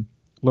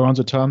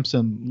Lorenzo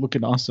Thompson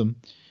looking awesome.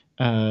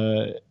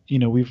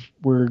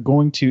 We're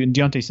going to, and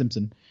Deontay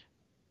Simpson,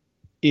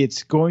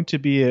 it's going to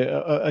be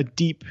a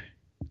deep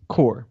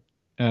core.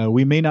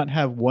 We may not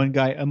have one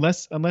guy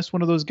unless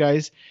one of those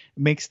guys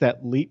makes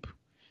that leap.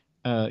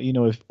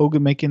 If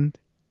Ogunmakin,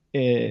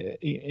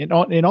 in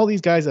all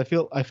these guys, I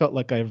felt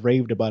like I've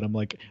raved about him.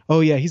 Like, oh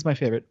yeah, he's my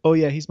favorite. Oh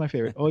yeah, he's my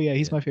favorite. Oh yeah,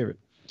 he's my favorite.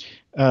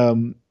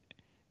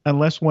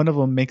 Unless one of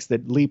them makes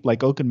that leap like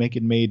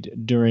Ogunmakin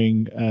made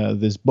during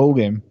this bowl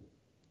game,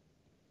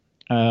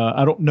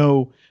 I don't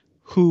know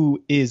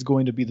who is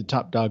going to be the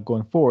top dog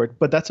going forward,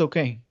 but that's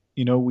okay.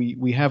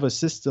 We have a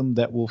system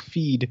that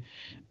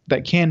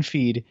can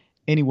feed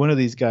any one of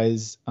these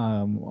guys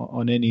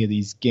on any of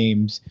these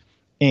games.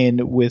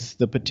 And with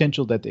the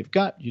potential that they've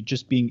got, you're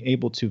just being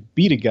able to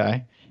beat a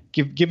guy,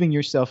 giving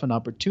yourself an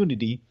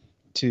opportunity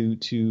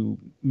to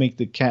make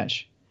the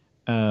catch.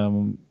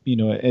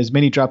 As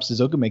many drops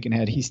as Ogunmakin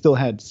had, he still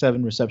had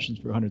 7 receptions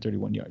for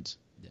 131 yards.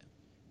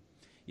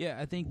 Yeah.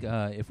 I think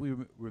if we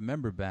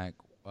remember back,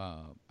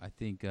 I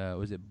think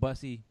was it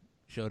Bussey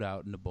showed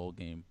out in the bowl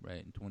game,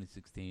 right, in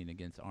 2016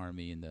 against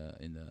Army in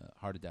the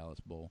Heart of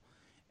Dallas Bowl.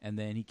 And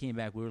then he came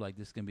back. We were like,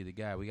 this is going to be the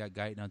guy. We got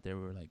Guyton out there.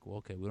 We were like, well,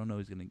 okay, we don't know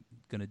what he's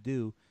gonna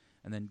do.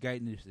 And then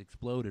Guyton just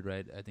exploded,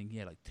 right? I think he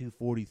had like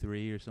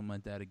 243 or something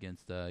like that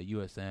against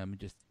USM.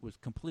 Just was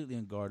completely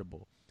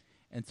unguardable.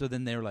 And so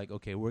then they were like,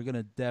 okay, we're going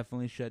to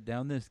definitely shut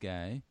down this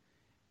guy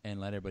and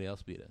let everybody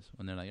else beat us.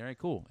 And they're like, all right,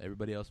 cool.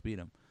 Everybody else beat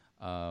him.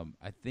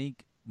 I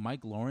think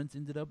Mike Lawrence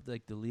ended up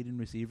like the leading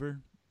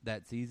receiver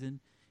that season.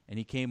 And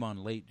he came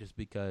on late just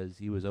because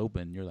he was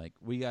open. You're like,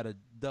 we got a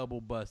double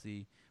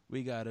Bussey.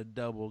 We got a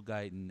double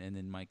Guyton, and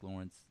then Mike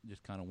Lawrence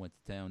just kind of went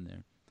to town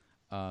there.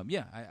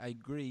 I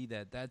agree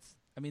that's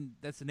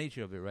the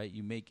nature of it, right?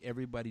 You make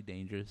everybody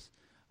dangerous.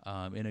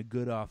 In a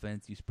good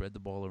offense, you spread the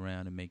ball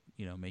around and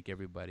make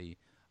everybody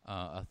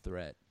a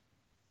threat.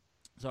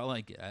 So I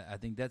like it. I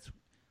think that's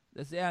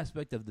the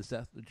aspect of the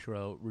Seth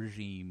Littrell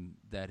regime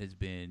that has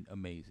been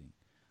amazing.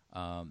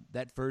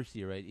 That first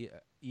year, right?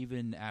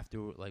 Even after,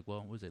 like,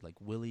 well, what was it like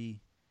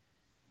Willie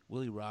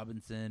Willie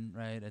Robinson,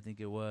 right? I think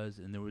it was,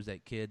 and there was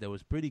that kid that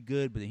was pretty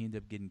good, but he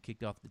ended up getting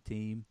kicked off the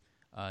team.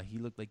 He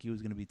looked like he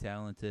was going to be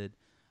talented.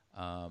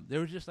 There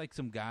was just like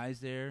some guys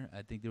there.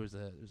 I think there was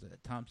a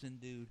Thompson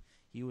dude.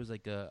 He was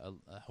like a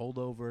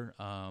holdover.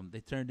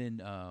 They turned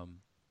in I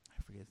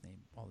forget his name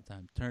all the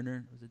time.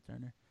 Turner, was it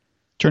Turner?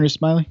 Turner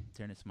Smiley.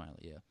 Turner Smiley,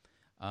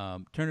 yeah.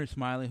 Turner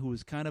Smiley, who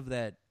was kind of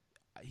that.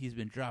 He's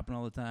been dropping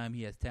all the time.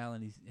 He has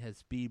talent. He has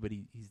speed, but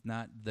he's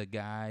not the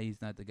guy.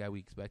 He's not the guy we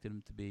expected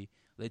him to be.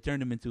 They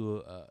turned him into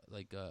a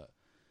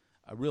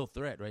real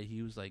threat, right?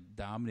 He was like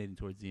dominating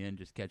towards the end,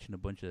 just catching a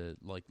bunch of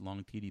like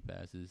long TD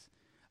passes.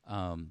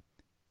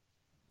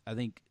 I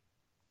think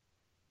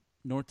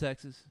North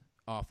Texas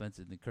offense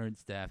and the current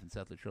staff and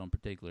South Latrell in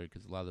particular,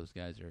 because a lot of those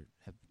guys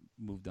have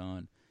moved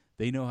on.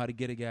 They know how to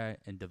get a guy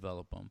and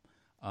develop him.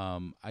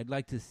 I'd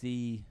like to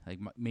see like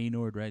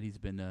Maynard, right? He's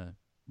been a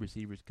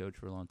receivers coach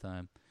for a long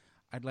time.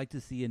 I'd like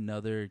to see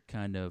another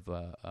kind of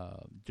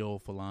Joel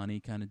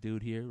Falani kind of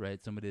dude here,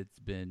 right? Somebody that's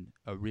been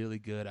a really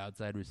good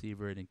outside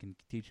receiver and can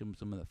teach him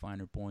some of the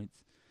finer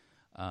points.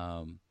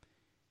 I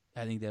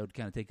think that would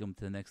kind of take him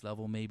to the next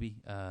level, maybe.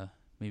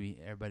 Maybe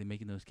everybody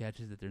making those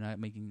catches that they're not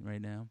making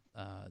right now.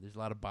 There's a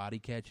lot of body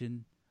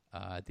catching.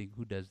 I think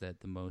who does that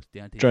the most?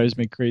 Deontay Drives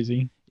Simpson. me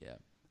crazy.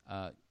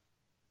 Yeah.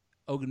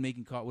 Ogun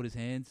Macon caught with his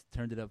hands,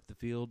 turned it up the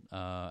field.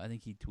 I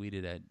think he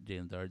tweeted at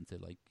Jalen Dart and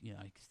said, like,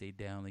 I stayed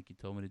down like you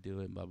told me to do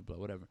it, and blah, blah, blah,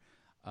 whatever.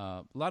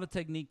 A lot of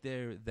technique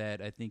there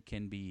that I think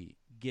can be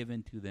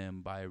given to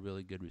them by a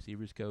really good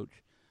receivers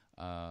coach.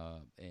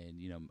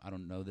 And, I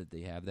don't know that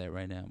they have that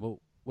right now. Well,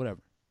 whatever.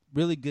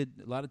 Really good,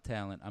 a lot of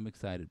talent. I'm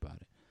excited about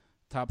it.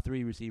 Top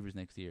 3 receivers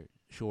next year.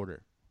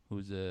 Shorter,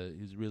 who's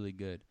really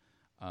good.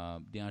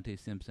 Deontay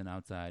Simpson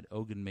outside.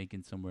 Ogun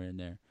Macon somewhere in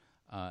there.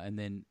 And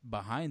then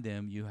behind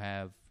them you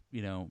have,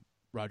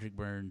 Roderick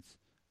Burns,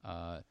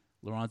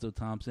 Lorenzo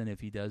Thompson, if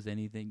he does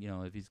anything,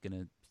 if he's going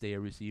to stay a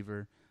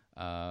receiver.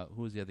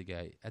 Who's the other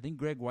guy? I think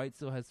Greg White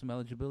still has some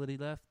eligibility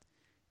left,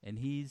 and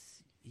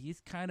he's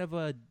kind of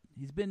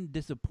he's been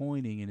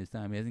disappointing in his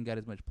time. He hasn't got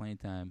as much playing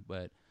time,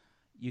 but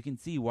you can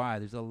see why.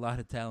 There's a lot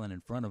of talent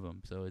in front of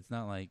him, so it's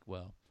not like,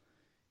 well,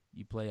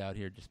 you play out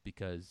here just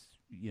because,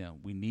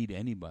 we need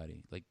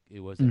anybody, like it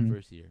was that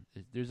first year.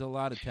 There's a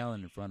lot of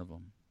talent in front of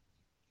him.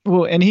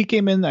 Well, and he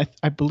came in,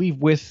 I believe,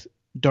 with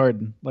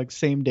Darden, like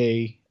same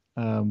day,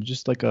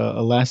 just like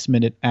a last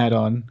minute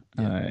add-on.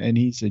 Yeah. And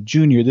he's a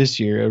junior this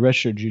year, a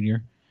redshirt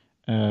junior,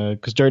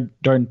 because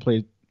Darden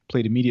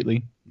played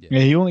immediately. Yeah. Yeah,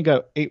 he only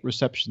got 8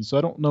 receptions, so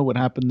I don't know what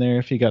happened there,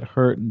 if he got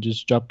hurt and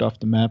just dropped off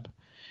the map.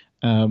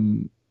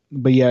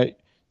 But yeah,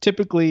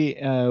 typically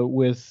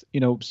with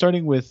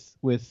starting with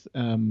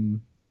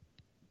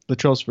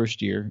Latrell's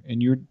first year,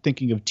 and you're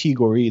thinking of T.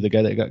 Goree, the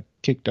guy that got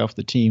kicked off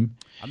the team.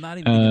 I'm not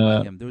even thinking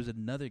about him. There was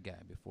another guy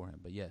before him,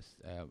 but yes,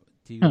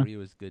 T. Goree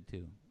was good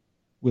too.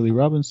 Willie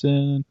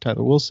Robinson,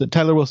 Tyler Wilson.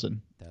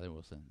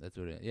 That's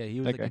what it is. Yeah,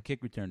 he was like a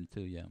kick returner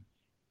too. Yeah.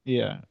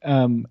 Yeah.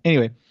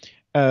 Anyway,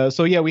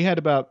 so yeah, we had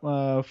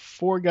about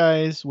 4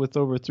 guys with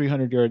over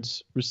 300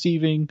 yards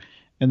receiving,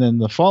 and then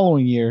the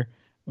following year,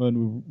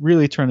 when we're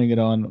really turning it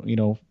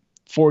on,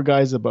 4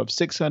 guys above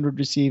 600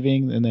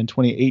 receiving, and then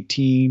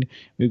 2018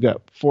 we've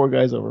got 4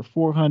 guys over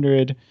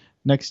 400.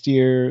 Next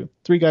year,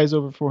 3 guys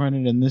over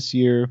 400, and this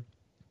year,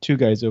 2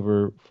 guys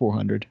over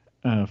 400,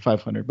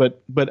 500.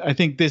 But I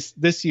think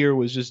this year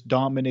was just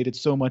dominated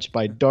so much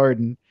by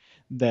Darden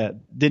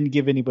that didn't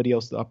give anybody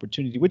else the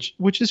opportunity,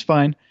 which is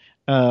fine.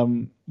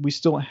 We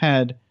still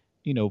had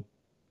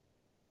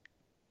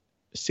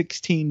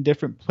 16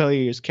 different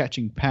players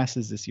catching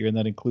passes this year, and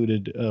that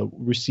included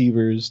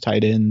receivers,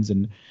 tight ends,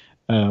 and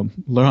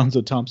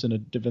Lorenzo Thompson, a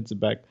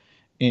defensive back,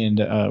 and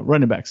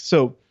running backs.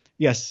 So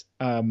yes,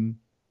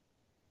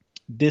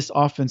 this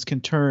offense can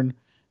turn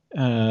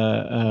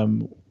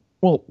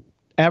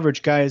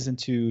average guys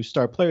into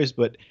star players,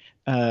 but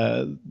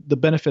the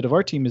benefit of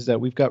our team is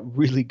that we've got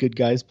really good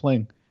guys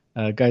playing,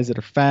 guys that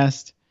are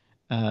fast,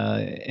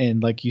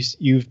 and like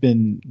you've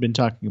been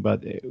talking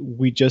about,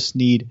 we just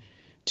need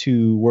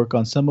to work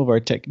on some of our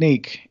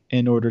technique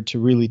in order to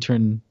really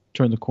turn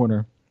the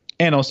corner,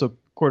 and also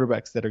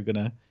quarterbacks that are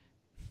gonna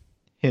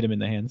hit him in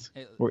the hands,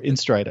 or in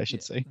stride, I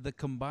should say. The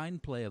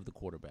combined play of the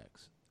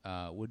quarterbacks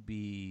would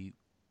be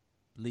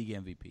league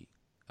MVP,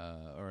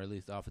 or at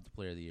least offensive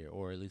player of the year,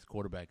 or at least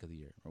quarterback of the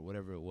year, or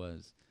whatever it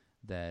was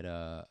that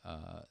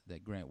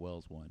Grant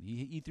Wells won.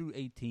 He threw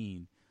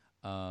 18.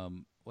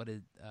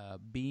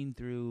 Bean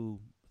threw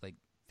like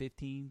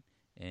 15,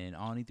 and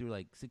Ani threw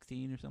like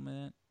 16 or something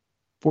like that.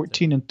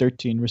 14 and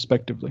 13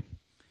 respectively.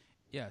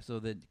 Yeah, so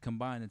that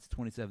combined it's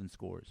 27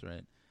 scores,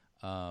 right?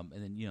 And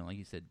then like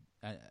you said,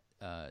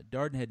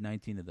 Darden had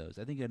 19 of those.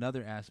 I think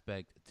another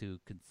aspect to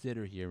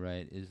consider here,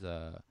 right, is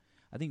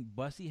I think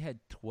Bussey had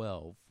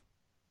 12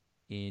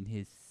 in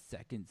his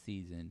second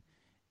season,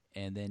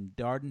 and then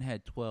Darden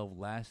had 12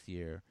 last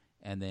year,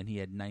 and then he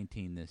had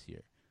 19 this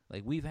year.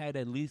 Like, we've had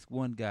at least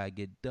one guy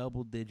get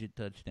double-digit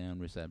touchdown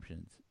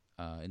receptions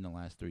in the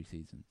last 3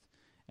 seasons.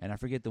 And I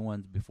forget the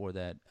ones before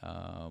that.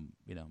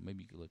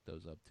 Maybe you could look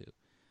those up too.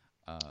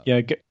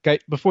 Yeah,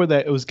 before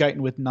that it was Guyton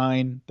with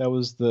 9. That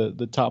was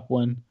the top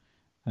one.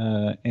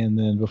 And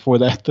then before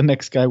that, the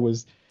next guy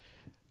was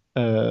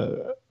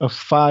a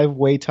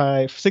 5-way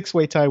tie,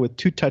 6-way tie with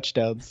 2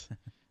 touchdowns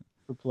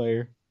per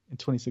player in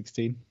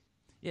 2016.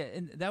 Yeah,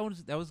 and that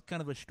was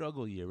kind of a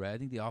struggle year, right? I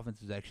think the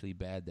offense was actually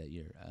bad that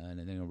year,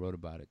 and I think I wrote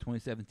about it.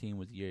 2017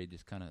 was the year it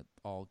just kind of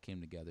all came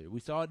together. We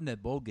saw it in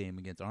that bowl game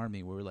against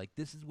Army, where we're like,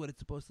 "This is what it's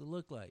supposed to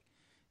look like,"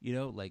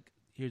 like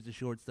here's the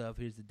short stuff,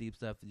 here's the deep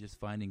stuff, and just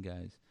finding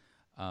guys.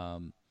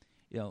 Um,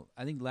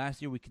 I think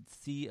last year we could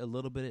see a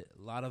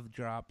lot of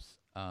drops.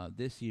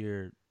 This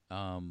year,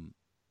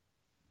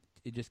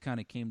 it just kind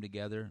of came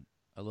together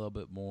a little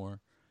bit more,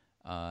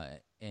 uh,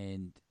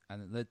 and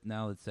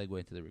now let's segue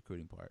into the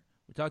recruiting part.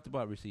 We talked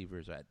about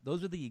receivers, right?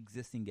 Those are the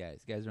existing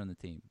guys. Guys are on the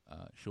team.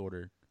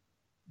 Shorter,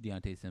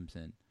 Deontay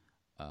Simpson,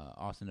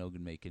 Austin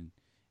Ogunmakin,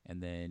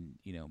 and then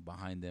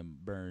behind them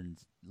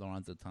Burns,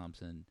 Lorenzo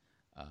Thompson,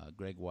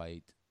 Greg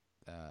White.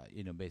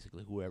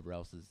 Basically whoever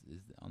else is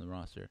on the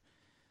roster.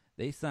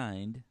 They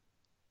signed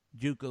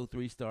JUCO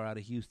 3-star out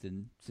of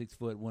Houston, 6',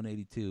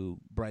 182,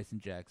 Bryson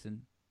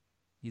Jackson.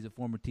 He's a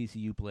former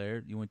TCU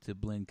player. He went to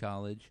Blinn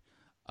College.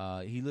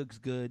 He looks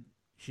good.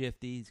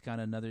 Shifty. He's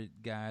kind of another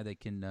guy that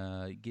can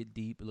get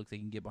deep. It looks like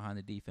he can get behind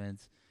the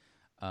defense.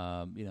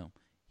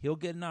 He'll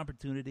get an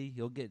opportunity.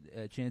 He'll get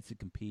a chance to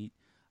compete.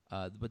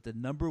 But the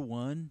number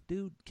one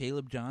dude,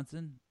 Caleb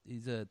Johnson,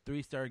 he's a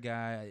 3-star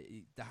guy,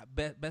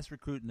 the best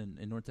recruit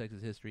in North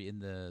Texas history in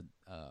the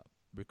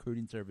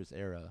recruiting service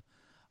era.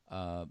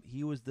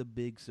 He was the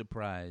big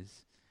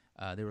surprise.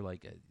 They were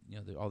like,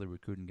 all the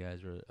recruiting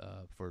guys were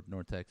for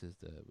North Texas.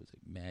 Was it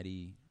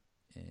Maddie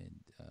and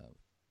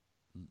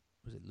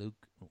was it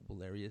Luke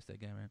Valerius,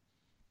 that guy, right?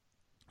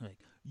 Like,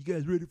 you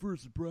guys ready for a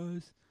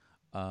surprise?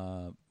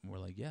 We're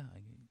like, yeah,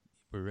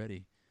 we're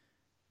ready.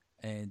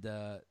 And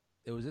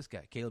it was this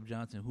guy, Caleb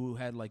Johnson, who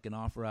had like an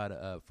offer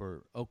out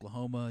for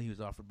Oklahoma. He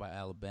was offered by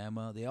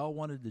Alabama. They all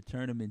wanted to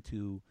turn him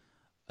into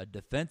a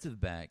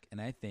defensive back,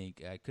 and I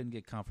think I couldn't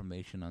get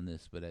confirmation on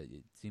this, but it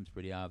seems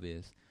pretty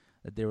obvious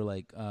that they were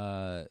like,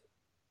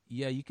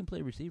 yeah, you can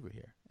play receiver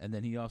here. And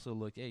then he also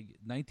looked, hey,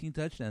 19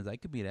 touchdowns, I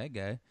could be that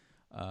guy.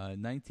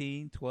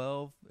 19,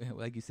 12,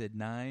 like you said,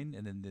 9,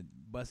 and then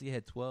Bussy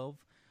had 12.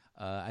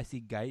 I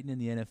see Guyton in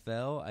the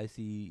NFL. I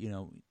see,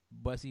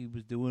 Bussy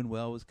was doing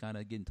well, was kind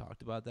of getting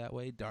talked about that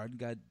way.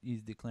 Darden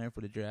he's declaring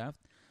for the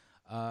draft.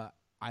 I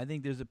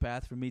think there's a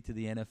path for me to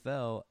the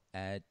NFL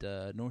at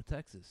North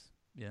Texas.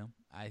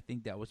 I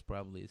think that was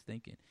probably his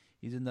thinking.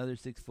 He's another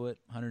 6 foot,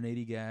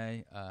 180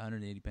 guy,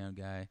 180-pound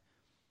guy.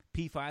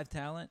 P5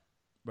 talent,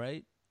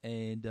 right?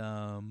 And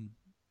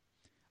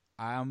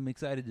I'm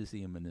excited to see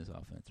him in this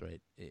offense,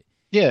 right?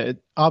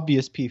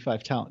 Obvious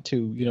P5 talent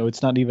too.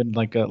 It's not even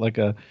like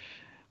a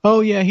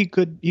oh yeah, he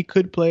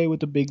could play with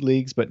the big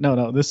leagues, but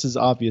no, this is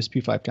obvious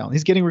P5 talent.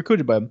 He's getting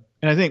recruited by him,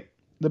 and I think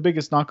the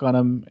biggest knock on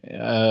him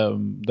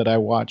that I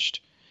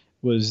watched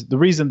was the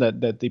reason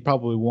that they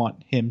probably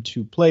want him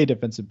to play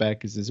defensive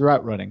back is his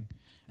route running.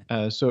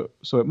 So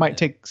it might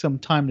take some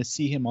time to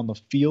see him on the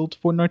field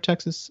for North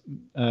Texas,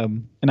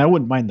 and I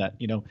wouldn't mind that.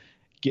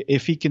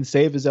 If he can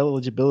save his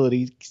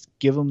eligibility,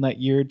 give him that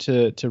year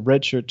to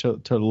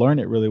redshirt to learn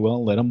it really well,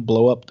 and let him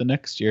blow up the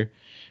next year.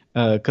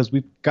 Because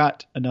we've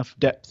got enough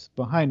depth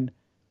behind,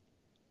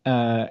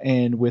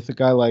 and with a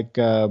guy like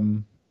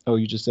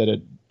you just said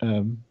it,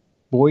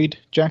 Boyd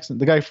Jackson,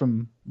 the guy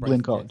from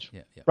Blinn College,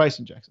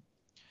 Bryson Jackson.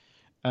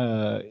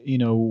 A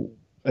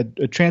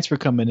transfer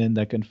coming in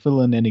that can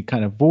fill in any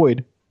kind of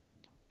void,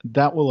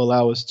 that will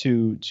allow us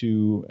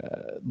to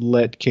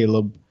let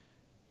Caleb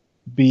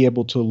be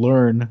able to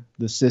learn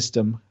the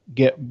system,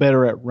 get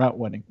better at route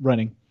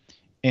running.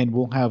 And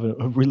we'll have a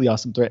really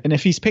awesome threat. And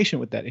if he's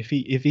patient with that, if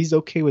he's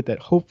okay with that,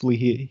 hopefully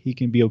he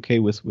can be okay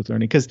with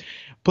learning. Because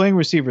playing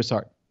receiver is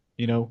hard,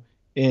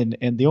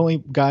 And the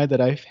only guy that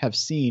I have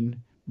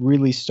seen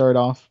really start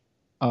off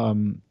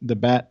the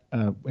bat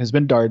has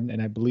been Darden,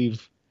 and I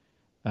believe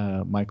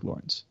Mike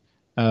Lawrence.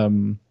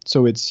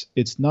 So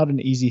it's not an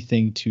easy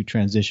thing to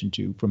transition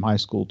to from high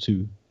school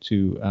to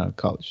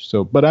college.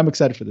 So, but I'm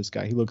excited for this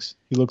guy. He looks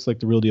like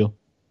the real deal.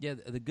 Yeah,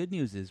 the good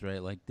news is,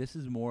 right, like this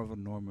is more of a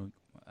normal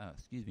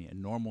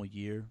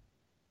year.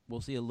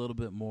 We'll see a little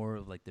bit more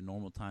of like the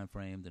normal time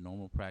frame, the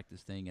normal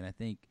practice thing, and I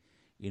think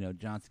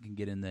Johnson can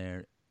get in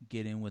there,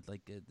 get in with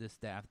like this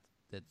staff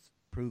that's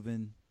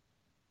proven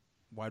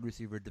wide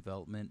receiver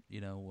development,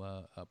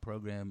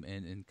 program,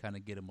 and kind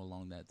of get him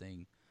along that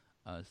thing.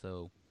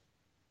 So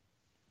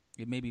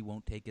it maybe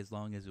won't take as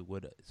long as it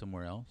would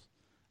somewhere else.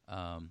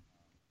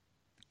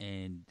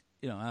 And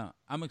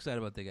I'm excited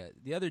about the guy.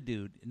 The other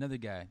dude, another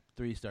guy,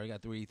 3-star.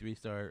 Got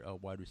 3-star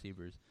wide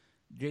receivers.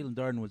 Jalen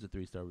Darden was a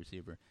 3-star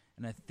receiver,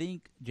 and I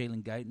think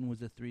Jalen Guyton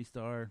was a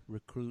 3-star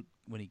recruit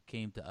when he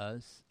came to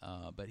us.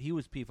 But he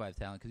was P5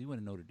 talent because he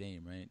went to Notre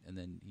Dame, right? And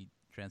then he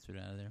transferred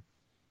out of there.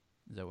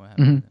 Is that what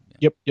happened? Mm-hmm.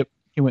 Yeah. Yep.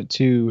 He went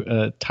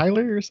to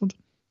Tyler or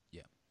something.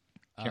 Yeah.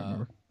 Can't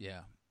remember. Yeah.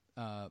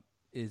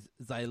 Is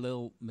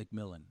Zylil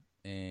McMillan,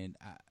 and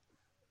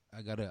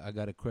I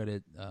gotta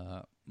credit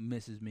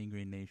Mrs. Mean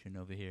Green Nation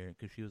over here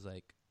because she was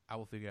like, I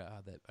will figure out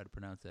how to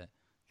pronounce that.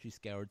 She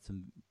scoured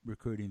some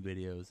recruiting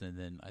videos, and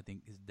then I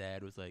think his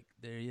dad was like,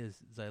 "There he is,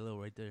 Zylo,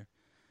 right there."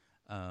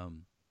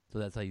 So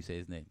that's how you say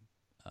his name,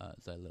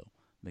 Zylo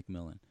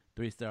McMillan,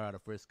 3-star out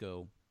of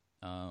Frisco.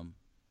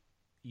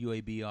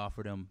 UAB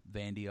offered him,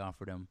 Vandy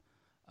offered him.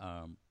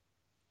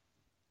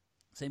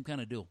 Same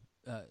kind of deal,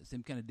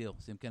 same kind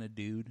of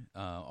dude.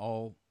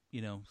 All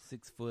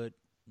 6 foot,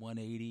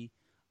 180,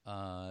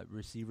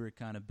 receiver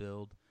kind of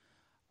build.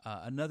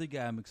 Another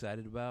guy I'm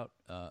excited about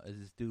is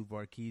this dude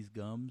Varkey's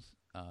Gums.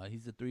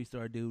 He's a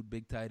 3-star dude,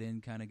 big tight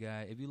end kind of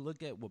guy. If you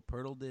look at what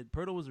Pirtle did,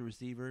 Pirtle was a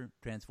receiver,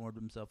 transformed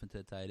himself into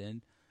a tight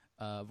end.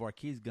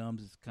 Varkey's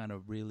Gums is kind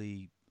of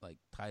really like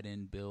tight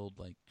end build,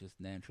 like just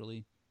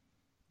naturally.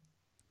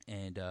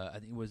 And I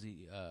think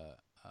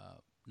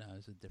no, it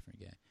was a different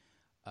guy.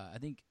 I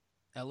think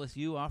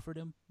LSU offered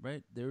him,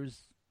 right? There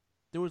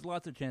was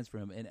lots of chance for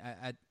him, and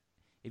I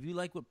if you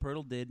like what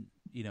Pirtle did,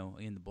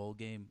 in the bowl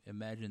game,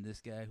 imagine this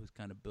guy who's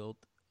kind of built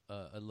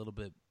a little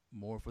bit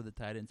more for the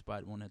tight end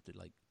spot, won't have to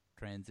like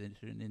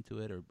transition into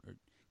it or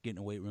get in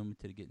a weight room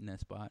to get in that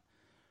spot.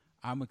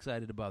 I'm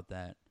excited about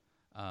that.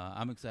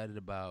 I'm excited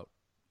about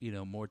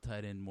more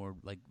tight end, more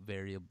like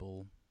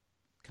variable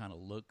kind of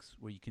looks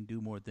where you can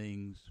do more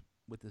things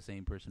with the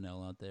same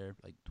personnel out there,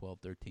 like 12,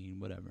 13,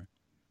 whatever.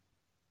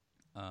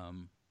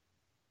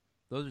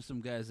 Those are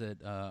some guys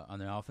that on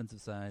the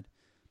offensive side.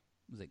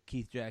 It was like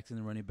Keith Jackson,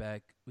 the running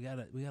back. We got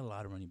a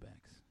lot of running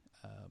backs.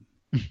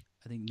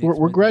 I think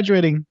we're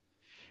graduating.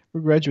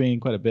 We're graduating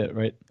quite a bit,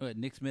 right?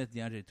 Nick Smith,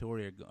 DeAndre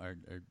Torrey are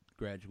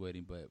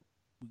graduating, but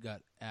we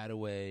got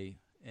Attaway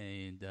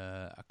and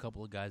a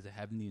couple of guys that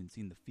haven't even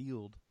seen the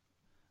field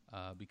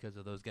because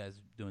of those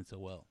guys doing so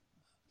well.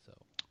 So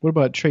what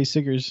about Trey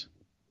Siggers?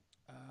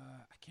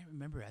 I can't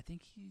remember. I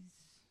think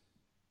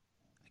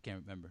I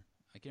can't remember.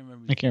 I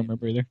can't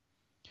remember either.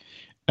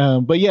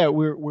 But yeah,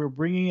 we're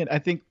bringing it. I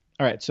think.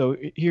 All right. So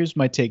here's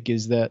my take: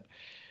 is that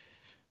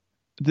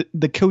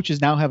the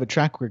coaches now have a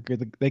track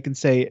record. They can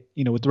say,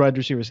 with the wide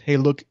receivers, hey,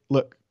 look,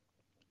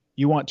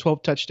 you want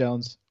 12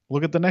 touchdowns.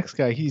 Look at the next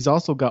guy. He's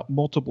also got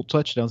multiple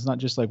touchdowns, not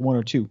just like 1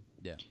 or 2.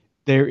 Yeah.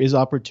 There is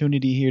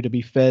opportunity here to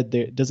be fed.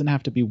 There doesn't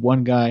have to be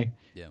one guy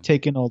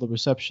taking all the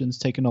receptions,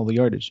 taking all the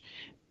yardage.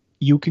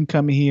 You can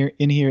come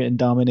in here and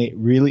dominate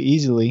really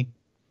easily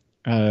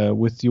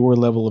with your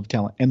level of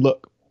talent. And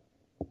look,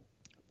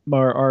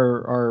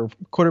 our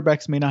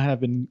quarterbacks may not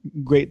have been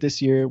great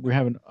this year. We're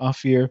having an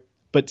off year,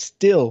 but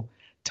still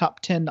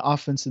top 10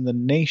 offense in the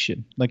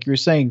nation. Like you're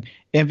saying,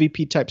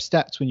 MVP type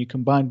stats when you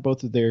combine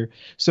both of their.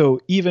 So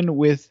even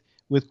with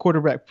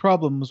quarterback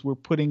problems, we're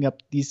putting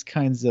up these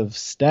kinds of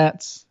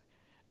stats.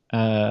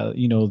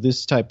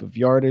 This type of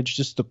yardage,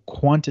 just the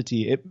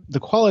quantity. The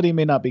quality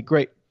may not be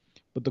great,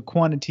 but the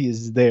quantity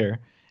is there,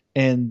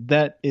 and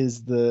that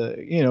is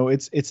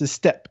it's a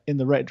step in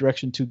the right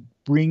direction to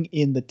bring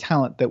in the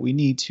talent that we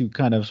need to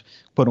kind of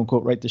quote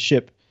unquote right the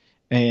ship,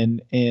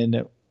 and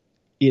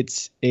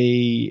it's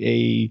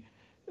the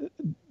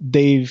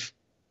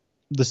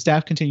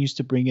staff continues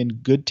to bring in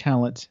good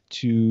talent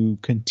to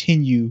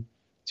continue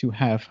to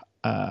have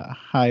a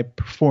high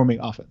performing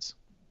offense.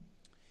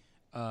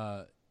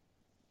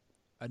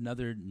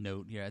 Another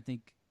note here, I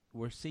think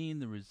we're seeing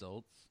the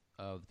results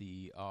of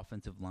the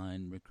offensive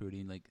line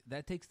recruiting. Like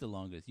that takes the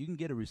longest. You can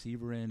get a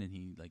receiver in and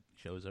he like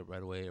shows up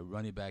right away. A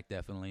running back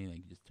definitely,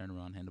 like just turn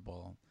around, hand the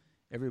ball.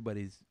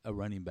 Everybody's a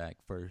running back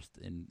first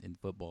in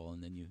football,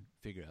 and then you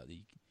figure out that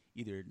you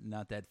either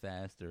not that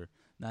fast or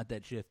not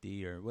that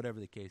shifty or whatever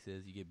the case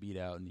is. You get beat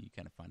out and you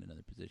kind of find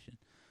another position.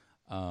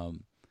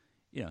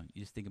 You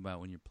just think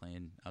about when you're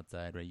playing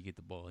outside, right? You get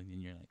the ball and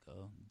then you're like,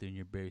 oh, doing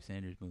your Barry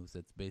Sanders moves.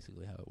 That's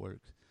basically how it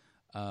works.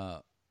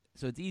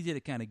 So it's easy to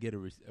kind of get a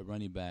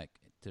running back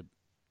to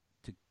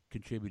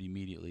contribute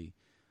immediately.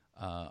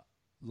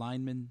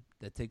 Linemen,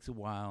 that takes a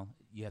while.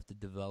 You have to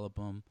develop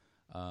them.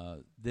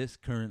 This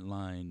current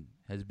line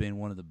has been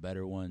one of the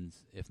better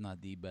ones, if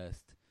not the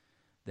best,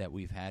 that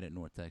we've had at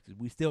North Texas.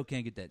 We still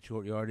can't get that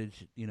short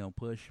yardage,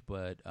 push,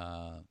 but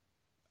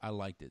I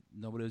liked it.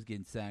 Nobody was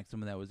getting sacked.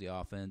 Some of that was the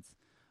offense.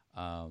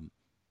 A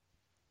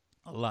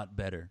lot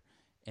better.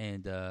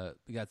 And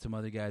we got some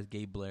other guys.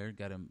 Gabe Blair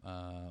got him.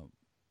 I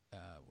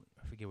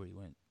forget where he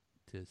went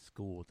to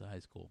high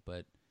school,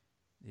 but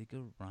they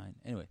go Ryan.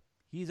 Anyway,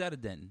 he's out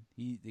of Denton.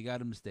 They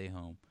got him to stay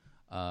home.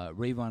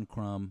 Rayvon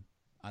Crum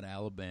out of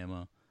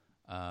Alabama.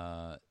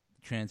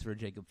 Transfer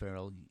Jacob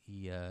Farrell.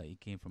 He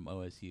came from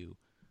OSU.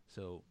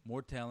 So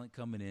more talent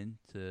coming in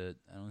to,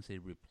 I don't want to say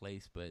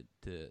replace, but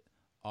to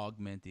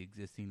augment the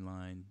existing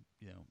line,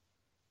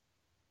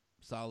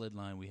 solid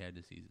line we had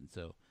this season.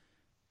 So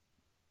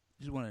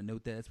just want to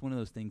note that. It's one of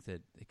those things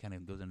that it kind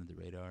of goes under the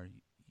radar.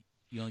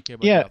 You only care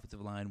about the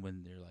offensive line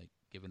when they're like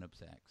giving up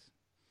sacks.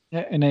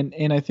 Yeah,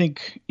 and I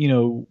think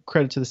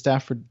credit to the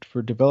staff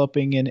for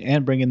developing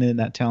and bringing in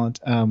that talent.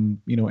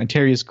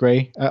 Antarius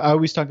Gray. I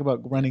always talk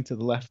about running to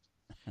the left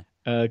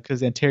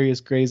because Antarius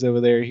Gray's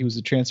over there. He was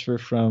a transfer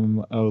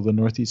from the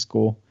Northeast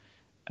school.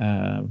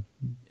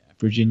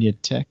 Virginia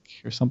Tech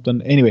or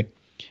something. Anyway,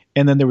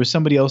 and then there was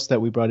somebody else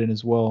that we brought in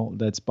as well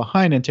that's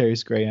behind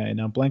Antarius Gray,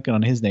 and I'm blanking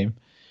on his name.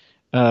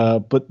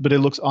 But it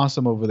looks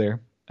awesome over there.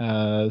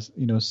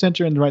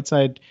 Center and the right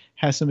side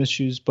has some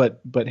issues, but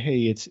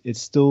hey,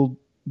 it's still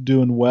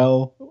doing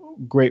well.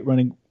 Great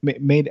running,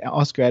 made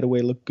Oscar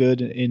Adaway look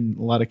good in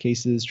a lot of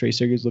cases. Trey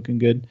Serger's looking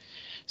good.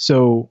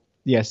 So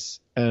yes,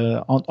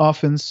 on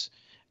offense,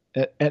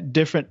 at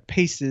different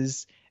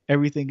paces,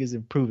 everything is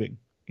improving.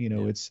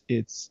 Yeah.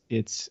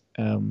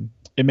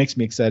 It makes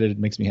me excited. It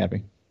makes me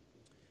happy.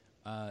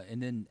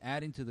 And then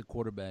adding to the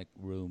quarterback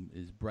room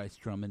is Bryce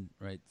Drummond,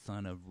 right,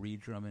 son of Reed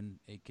Drummond,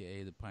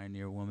 aka the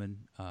Pioneer Woman.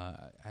 I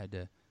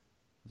was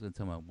gonna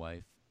tell my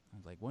wife, I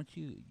was like, "Why don't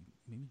you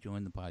maybe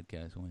join the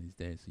podcast one of these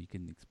days so you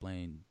can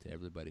explain to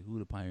everybody who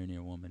the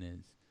Pioneer Woman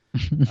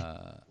is?"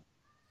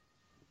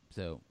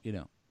 So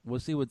we'll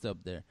see what's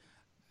up there.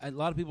 A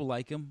lot of people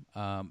like him.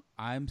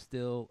 I'm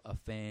still a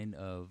fan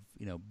of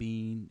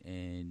Bean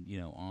and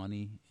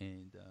Ani,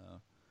 and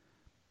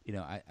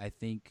I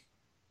think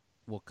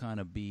will kind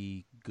of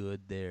be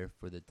good there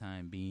for the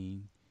time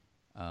being.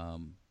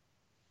 Um,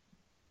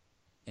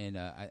 and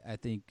I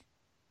think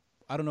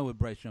I don't know what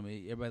Bryce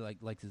Drummond. Everybody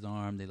likes his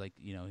arm. They like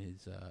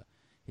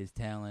his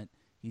talent.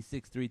 He's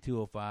 6'3",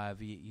 205.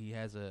 He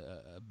has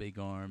a big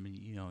arm.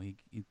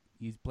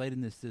 He's played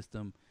in this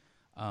system.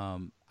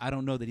 I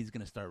don't know that he's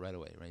going to start right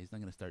away. Right, he's not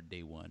going to start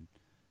day one.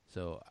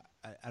 So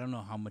I don't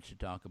know how much to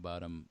talk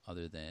about him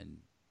other than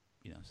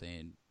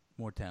saying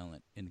more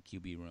talent in the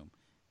QB room.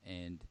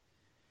 And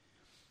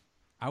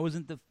I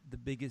wasn't the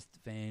biggest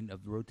fan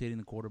of rotating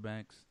the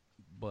quarterbacks,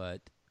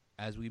 but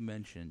as we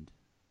mentioned,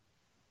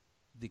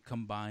 the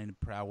combined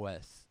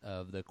prowess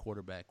of the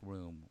quarterback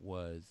room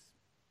was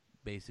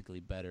basically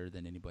better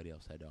than anybody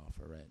else had to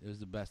offer. Right, it was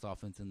the best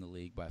offense in the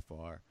league by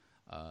far.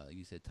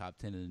 You said top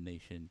 10 in the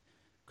nation.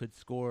 Could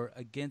score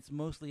against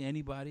mostly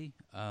anybody,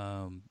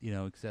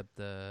 except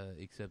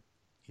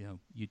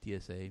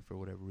UTSA for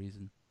whatever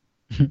reason.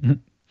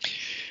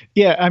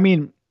 Yeah, I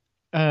mean,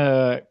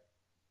 I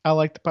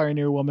like the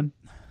Pioneer Woman.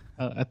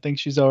 I think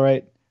she's all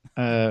right.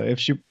 If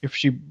she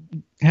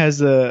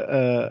has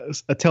a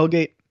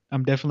tailgate,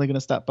 I'm definitely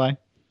gonna stop by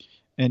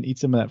and eat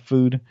some of that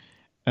food.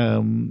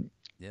 Um,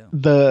 Yeah,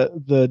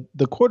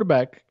 the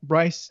quarterback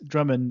Bryce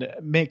Drummond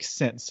makes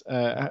sense.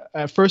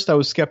 At first, I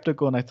was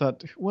skeptical and I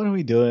thought, what are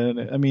we doing?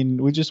 I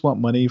mean, we just want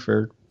money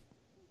for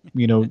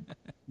you know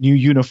new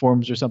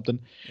uniforms or something.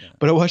 yeah,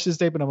 But I watched this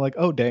tape and I'm like,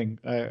 oh dang,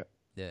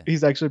 yeah.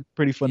 he's actually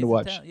pretty fun to He's a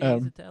watch. talent. Yeah,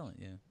 he's a talent.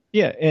 Yeah,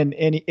 Yeah, and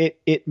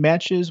it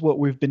matches what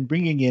we've been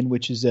bringing in,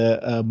 which is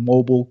a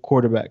mobile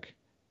quarterback.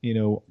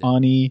 yeah,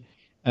 Ani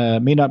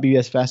may not be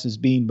as fast as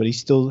Bean, but he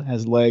still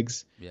has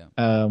legs, yeah,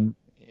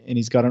 and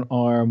he's got an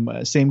arm.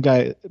 Same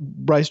guy,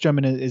 Bryce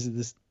Drummond is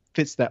this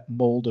fits that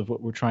mold of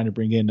what we're trying to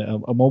bring in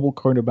a mobile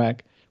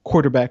quarterback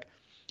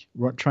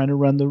trying to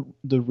run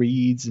the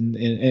reads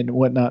and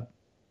whatnot.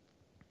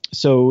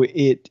 So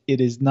it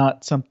is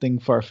not something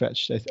far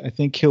fetched. I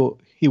think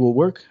he will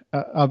work.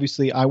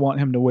 Obviously, I want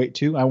him to wait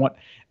too. I want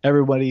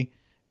everybody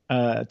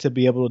to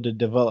be able to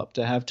develop,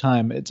 to have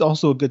time. It's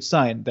also a good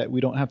sign that we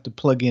don't have to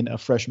plug in a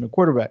freshman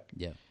quarterback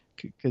yeah.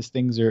 because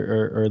things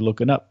are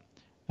looking up.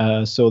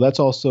 So that's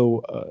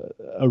also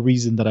a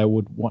reason that I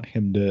would want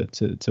him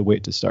to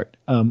wait to start.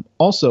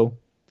 Also,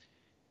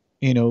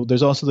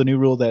 there's also the new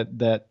rule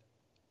that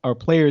our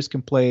players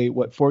can play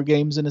 4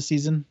 games in a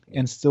season Yeah.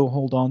 and still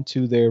hold on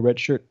to their red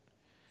shirt.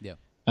 Yeah.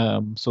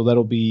 So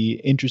that'll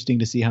be interesting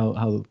to see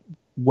how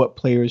what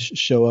players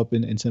show up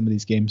in some of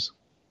these games.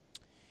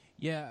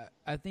 Yeah,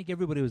 I think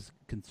everybody was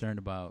concerned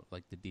about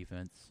like the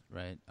defense,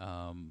 right?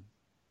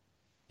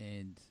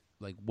 And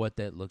like what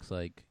that looks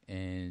like.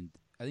 And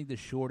I think the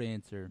short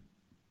answer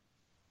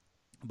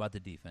about the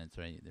defense,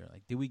 right? They're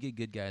like, did we get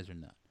good guys or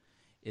not?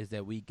 Is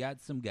that we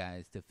got some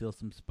guys to fill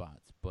some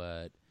spots,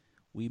 but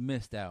we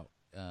missed out.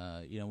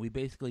 We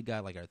basically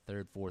got like our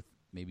third, fourth,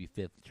 maybe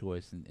fifth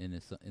choice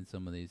in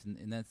some of these,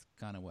 and that's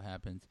kind of what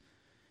happens.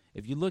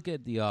 If you look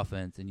at the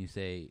offense and you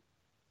say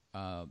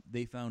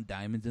they found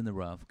diamonds in the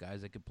rough,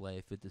 guys that could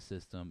play, fit the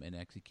system, and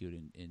execute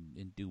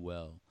and do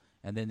well,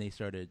 and then they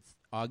started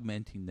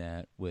augmenting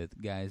that with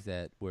guys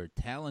that were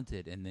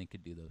talented and then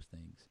could do those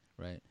things,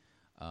 right?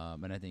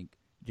 And I think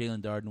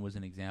Jalen Darden was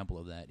an example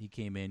of that. He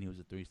came in, he was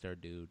a 3-star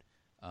dude.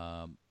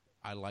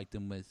 I liked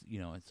him as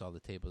I saw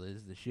the tape.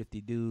 This is a shifty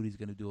dude. He's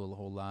going to do a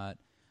whole lot.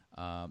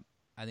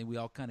 I think we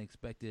all kind of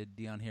expected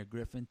Deion Hare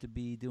Griffin to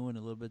be doing a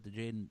little bit the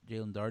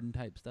Jalen Darden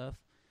type stuff,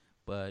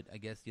 but I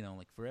guess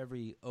like for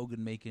every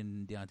Ogun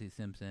Macon, Deontay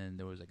Simpson,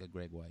 there was like a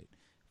Greg White.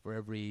 For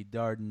every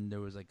Darden, there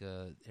was like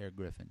a Hare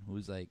Griffin,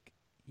 who's like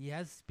he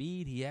has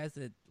speed, he has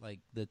it like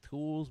the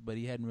tools, but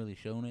he hadn't really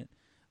shown it.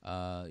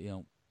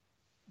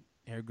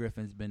 Hare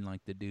Griffin's been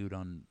like the dude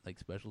on like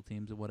special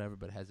teams or whatever,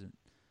 but hasn't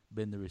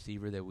been the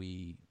receiver that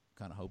we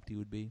kind of hoped he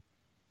would be.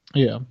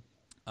 Yeah.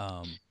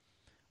 Um,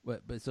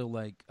 but so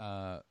like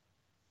but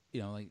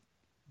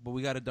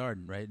we got a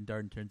Darden, right? And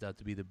Darden turns out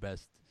to be the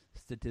best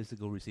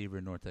statistical receiver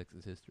in North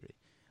Texas history.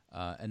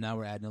 And now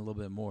we're adding a little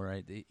bit more,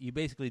 right? You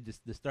basically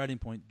just the starting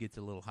point gets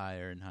a little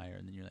higher and higher,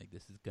 and then you're like,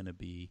 this is gonna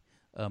be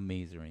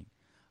amazing.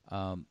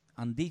 On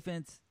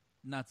defense,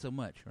 not so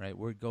much, right?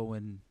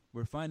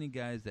 We're finding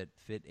guys that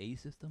fit a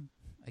system,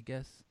 I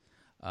guess.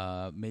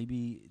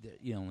 Maybe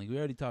like we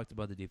already talked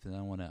about the defense. I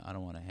don't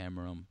want to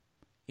hammer them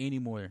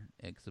anymore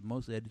because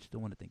mostly I just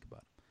don't want to think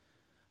about them.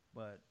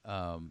 But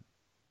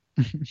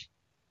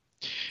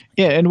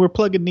Yeah, and we're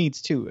plugging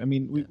needs too. I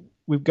mean, yeah.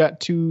 we've got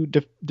two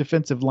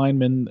defensive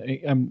linemen.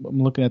 I'm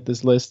looking at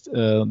this list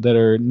that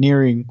are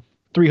nearing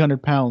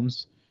 300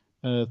 pounds.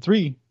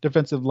 Three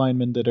defensive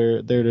linemen that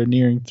are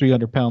nearing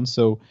 300 pounds.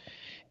 So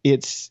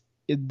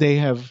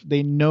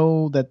they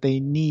know that they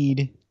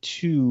need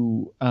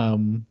to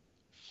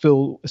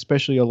fill,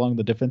 especially along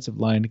the defensive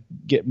line,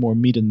 get more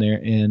meat in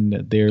there,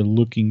 and they're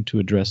looking to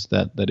address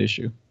that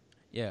issue.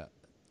 Yeah,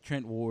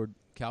 Trent Ward,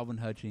 Calvin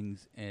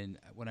Hutchings, and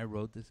when I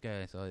wrote this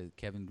guy, I saw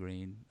Kevin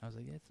Green. I was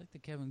like, yeah, it's like the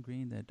Kevin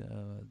Green that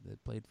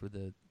played for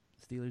the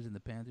Steelers and the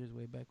Panthers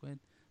way back when.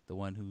 The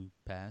one who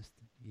passed.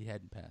 He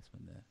hadn't passed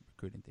when the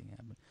recruiting thing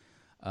happened.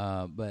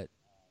 But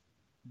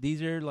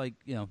these are like,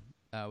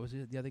 was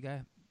it the other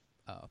guy?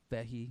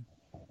 Fehi,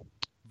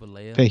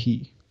 Valea.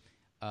 Fahey.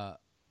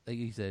 Like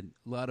you said,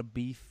 a lot of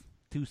beef.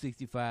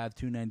 265,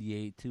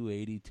 298,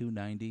 280,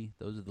 290.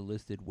 Those are the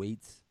listed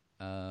weights.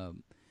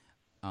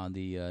 On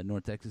the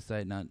North Texas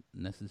side, not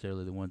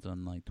necessarily the ones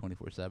on like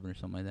 24/7 or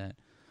something like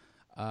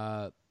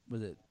that.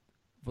 Was it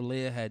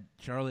Valea had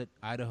Charlotte,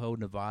 Idaho,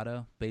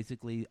 Nevada,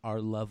 basically our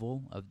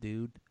level of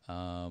dude.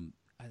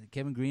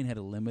 Kevin Green had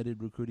a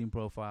limited recruiting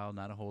profile,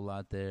 not a whole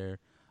lot there.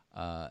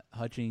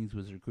 Hutchings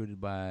was recruited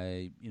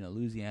by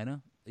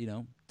Louisiana,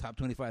 top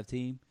 25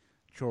 team.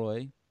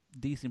 Troy,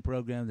 decent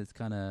program that's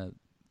kind of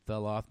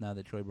fell off now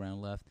that Troy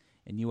Brown left,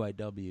 and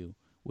UIW,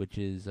 which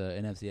is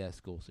an FCS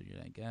school. So you're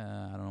like,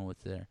 I don't know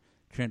what's there.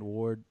 Trent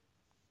Ward,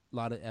 a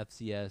lot of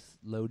FCS,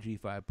 low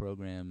G5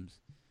 programs.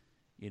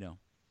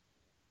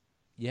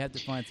 You have to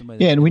find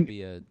somebody that's going to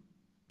be a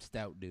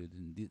stout dude,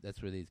 and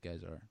that's where these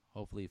guys are.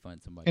 Hopefully you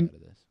find somebody out of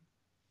this.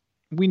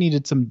 We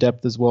needed some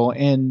depth as well.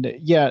 And,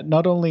 yeah,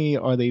 not only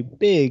are they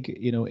big,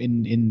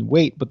 in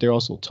weight, but they're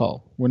also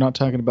tall. We're not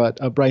talking about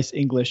a Bryce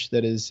English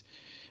that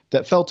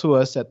fell to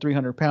us at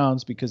 300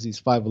 pounds because he's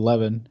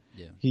 5'11".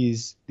 Yeah.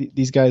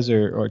 These guys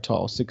are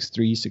tall,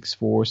 6'3",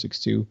 6'4",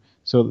 6'2".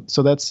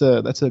 So that's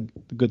a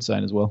good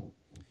sign as well.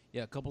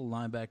 Yeah, a couple of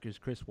linebackers,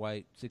 Chris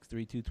White,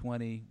 6'3",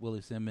 220,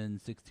 Willie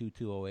Simmons, 6'2",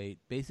 208.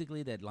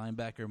 Basically that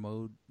linebacker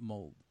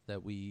mold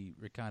that we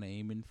were kind of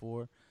aiming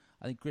for.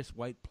 I think Chris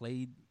White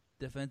played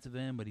defensive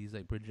end, but he's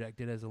like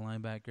projected as a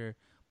linebacker.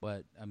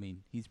 But, I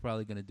mean, he's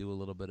probably going to do a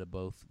little bit of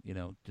both,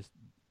 just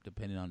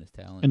depending on his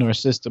talent. In our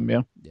system,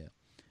 yeah. Yeah.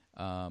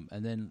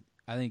 And then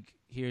I think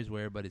here's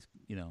where everybody's,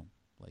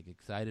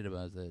 excited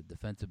about the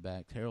defensive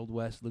backs. Harold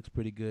West looks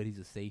pretty good. He's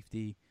a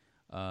safety,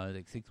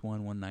 like 6'1",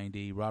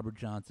 190. Robert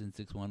Johnson,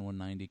 6'1",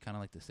 190, kind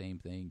of like the same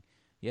thing.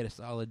 He had a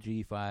solid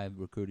G5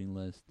 recruiting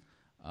list.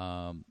 We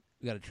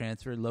got a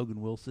transfer,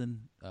 Logan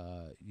Wilson.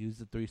 He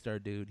was a 3-star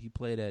dude. He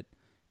played at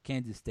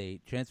Kansas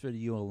State, transferred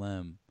to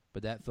ULM,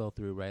 but that fell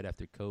through right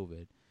after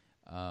COVID.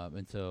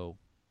 And so,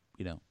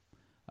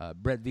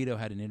 Brett Vito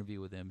had an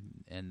interview with him,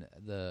 and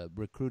the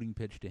recruiting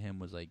pitch to him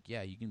was like,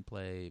 yeah, you can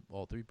play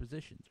all three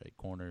positions, right?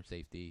 Corner,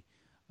 safety,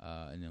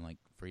 and then,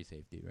 free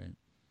safety, right?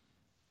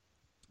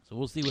 So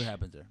we'll see what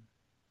happens there.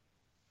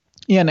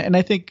 Yeah, and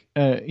I think,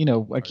 I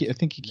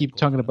think you keep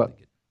talking about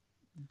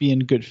being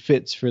good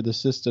fits for the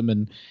system.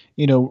 And,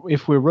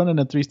 if we're running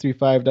a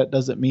 3-3-5, that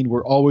doesn't mean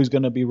we're always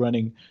going to be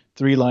running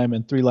 3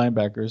 linemen, 3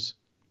 linebackers,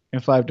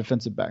 and 5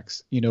 defensive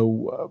backs.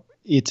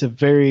 It's a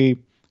very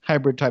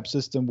hybrid type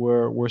system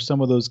where some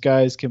of those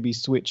guys can be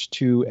switched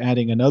to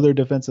adding another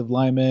defensive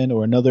lineman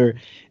or another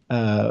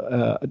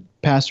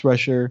pass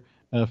rusher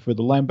for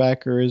the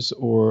linebackers,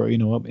 or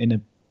in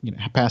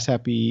a pass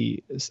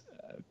happy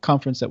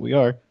conference that we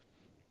are,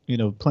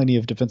 plenty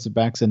of defensive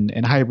backs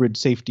and hybrid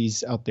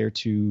safeties out there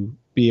to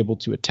be able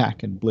to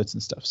attack and blitz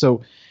and stuff.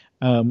 So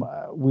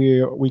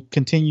we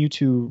continue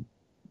to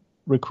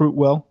recruit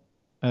well.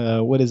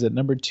 What is it?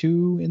 Number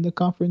 2 in the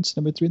conference?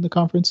 Number 3 in the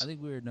conference? I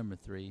think we were number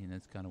 3, and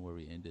that's kind of where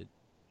we ended.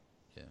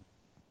 Yeah.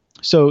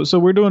 So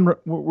we're doing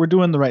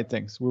the right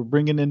things. We're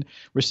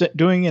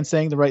doing and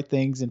saying the right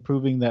things, and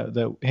proving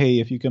that hey,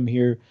 if you come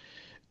here,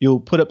 you'll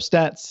put up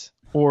stats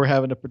or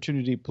have an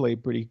opportunity to play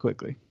pretty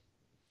quickly.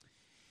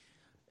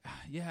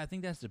 Yeah, I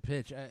think that's the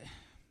pitch.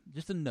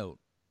 Just a note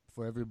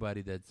for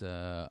everybody that's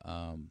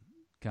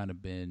kind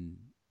of been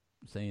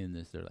saying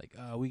this. They're like,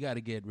 we got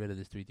to get rid of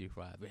this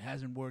 3-3-5. It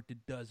hasn't worked.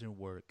 It doesn't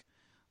work.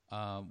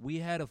 We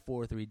had a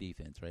 4-3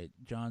 defense, right?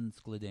 John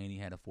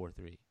Skladany had a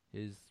 4-3.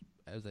 It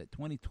was at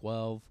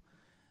 2012.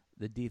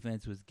 The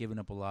defense was giving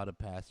up a lot of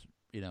pass.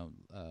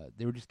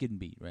 They were just getting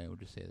beat, right? We'll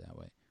just say it that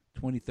way.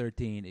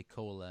 2013, it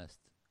coalesced.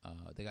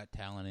 They got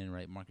talent in,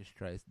 right? Marcus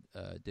Trice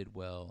did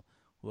well.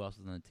 Who else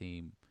was on the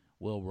team?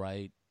 Will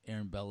Wright,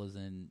 Aaron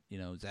Bellison,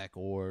 Zach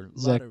Orr.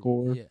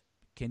 Yeah,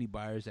 Kenny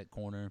Byers at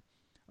corner.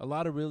 A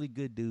lot of really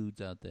good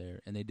dudes out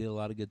there, and they did a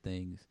lot of good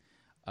things.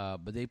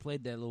 But they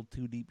played that little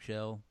too deep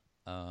shell.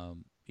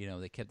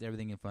 They kept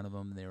everything in front of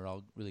them. And they were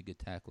all really good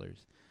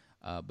tacklers.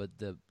 But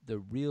the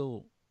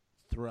real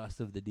thrust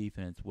of the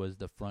defense was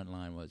the front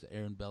line. Was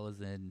Aaron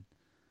Bellazin?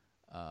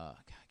 I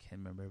can't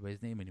remember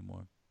everybody's name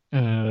anymore.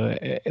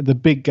 The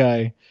big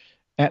guy,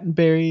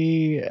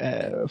 Attenberry,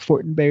 Yeah,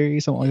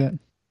 Fortenberry, something yeah, like that.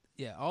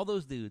 yeah. All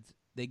those dudes.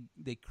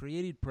 They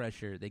created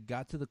pressure. They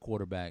got to the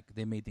quarterback.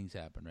 They made things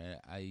happen. Right.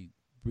 I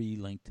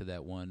re-linked to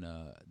that one,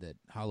 that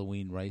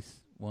Halloween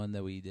Rice one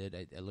that we did.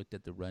 I looked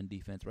at the run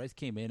defense. Rice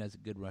came in as a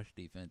good rush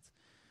defense,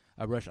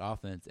 a rush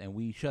offense, and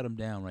we shut them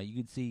down. Right. You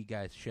could see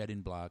guys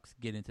shedding blocks,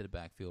 get into the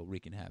backfield,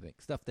 wreaking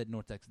havoc. Stuff that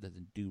North Texas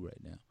doesn't do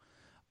right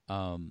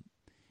now.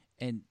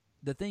 And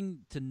the thing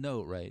to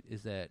note, right,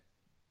 is that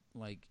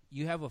like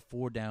you have a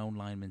 4-down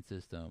lineman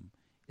system.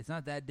 It's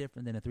not that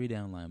different than a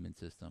 3-down lineman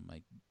system.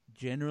 Like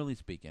generally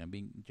speaking, I'm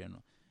being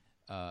general.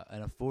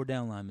 In a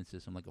 4-down lineman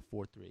system, like a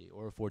 4-3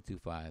 or a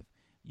 4-2-5,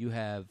 you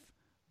have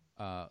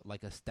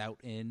like a stout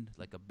end,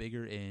 like a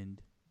bigger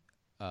end,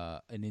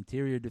 an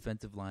interior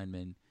defensive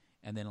lineman,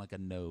 and then like a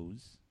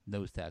nose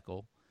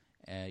tackle.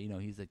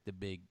 He's like the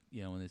big,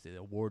 when they say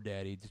the war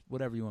daddy, just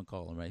whatever you want to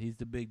call him, right? He's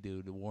the big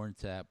dude, the Warren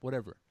Sapp,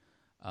 whatever.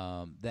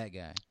 That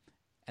guy.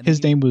 And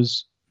His name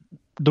was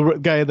the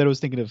guy that I was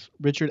thinking of,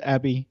 Richard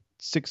Abbey,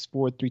 6'4",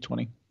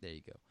 320. There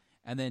you go.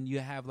 And then you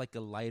have like a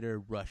lighter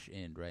rush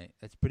end, right?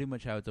 That's pretty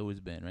much how it's always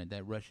been, right?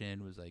 That rush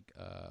end was like,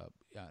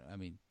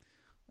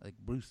 like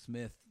Bruce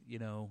Smith,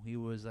 he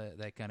was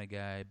that kind of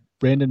guy.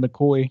 Brandon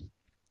McCoy,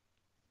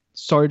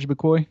 Sarge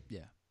McCoy.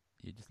 Yeah,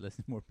 you just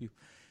listen to more people.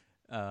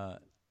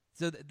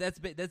 So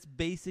that's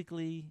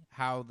basically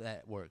how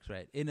that works,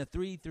 right? In a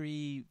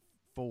 3-3-4,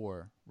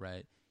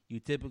 right? You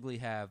typically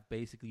have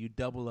you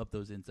double up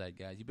those inside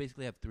guys. You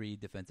basically have 3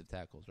 defensive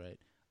tackles, right?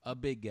 A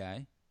big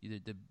guy, either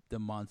the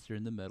monster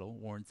in the middle,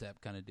 Warren Sapp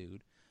kind of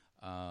dude.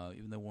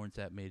 Even though Warren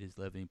Sapp made his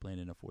living playing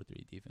in a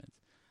 4-3 defense.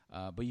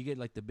 But you get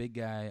like the big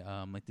guy,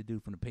 like the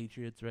dude from the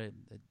Patriots, right?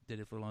 That did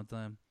it for a long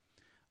time.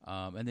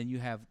 And then you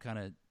have kind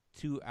of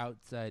 2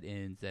 outside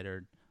ends that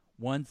are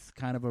one's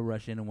kind of a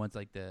rush in and one's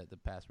like the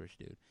pass rush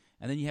dude.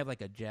 And then you have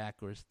like a jack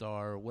or a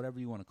star or whatever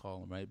you want to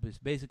call him, right? But it's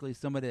basically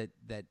somebody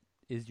that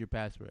is your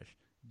pass rush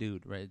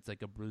dude, right? It's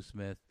like a Bruce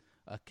Smith,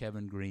 a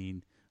Kevin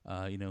Green,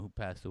 who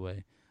passed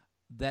away.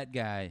 That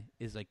guy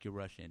is like your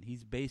rush in.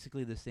 He's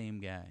basically the same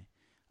guy.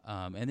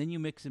 And then you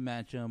mix and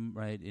match them,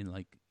 right? In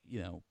like,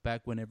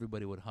 back when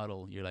everybody would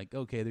huddle, you're like,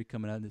 okay, they're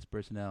coming out in this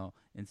personnel.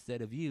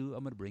 Instead of you,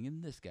 I'm going to bring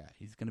in this guy.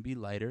 He's going to be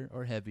lighter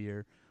or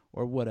heavier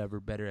or whatever,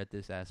 better at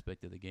this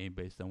aspect of the game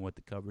based on what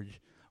the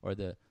coverage or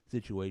the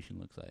situation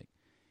looks like.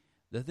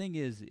 The thing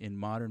is, in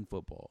modern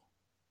football,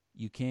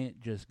 you can't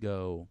just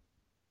go,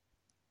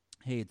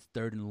 hey, it's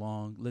 3rd and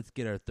long. Let's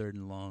get our 3rd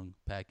and long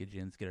package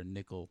in. Let's get our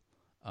nickel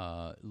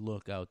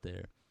look out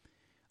there.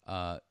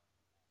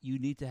 You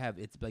need to have,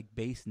 it's like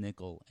base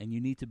nickel, and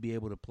you need to be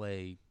able to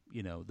play,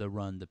 the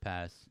run, the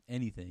pass,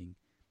 anything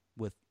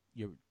with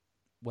your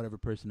whatever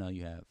personnel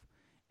you have.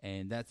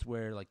 And that's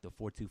where like the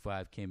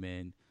 4-2-5 came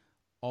in.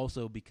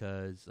 Also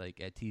because like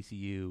at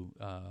TCU,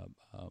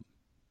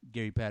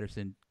 Gary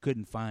Patterson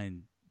couldn't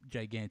find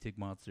gigantic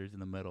monsters in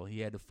the middle. He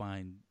had to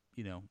find,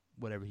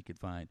 whatever he could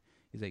find.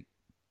 He's like,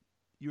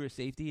 you were a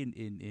safety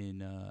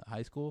in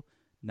high school.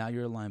 Now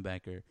you're a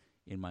linebacker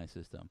in my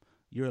system.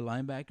 You're a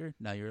linebacker.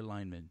 Now you're a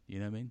lineman. You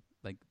know what I mean?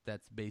 Like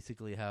that's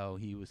basically how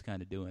he was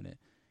kind of doing it.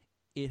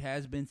 It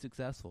has been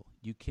successful.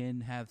 You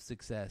can have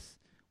success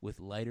with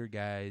lighter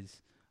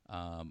guys,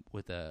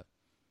 with a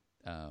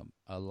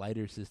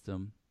lighter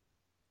system.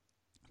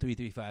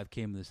 3-3-5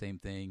 came the same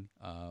thing.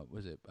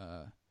 Was it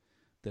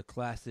the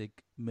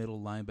classic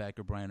middle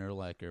linebacker Brian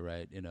Urlacher,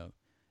 right? In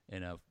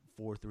a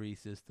 4-3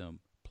 system,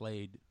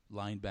 played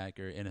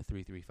linebacker in a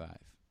 3-3-5,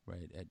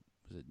 right?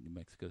 Was it New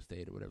Mexico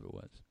State or whatever it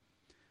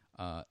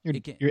was?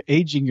 You're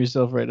aging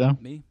yourself right now.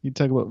 Me? You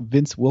talk about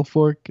Vince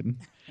Wilfork and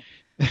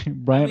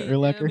Brian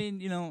Urlacher. I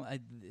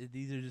mean,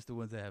 these are just the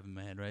ones I have in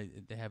my head, right?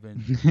 They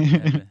haven't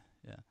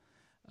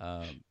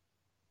yeah.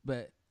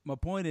 But my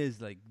point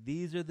is, like,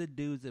 these are the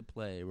dudes that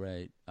play,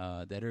 right?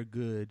 That are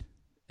good,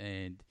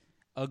 and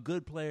a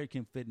good player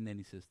can fit in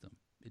any system.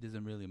 It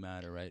doesn't really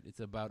matter, right? It's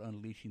about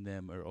unleashing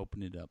them or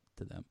opening it up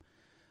to them.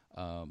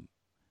 And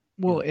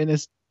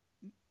it's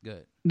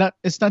good.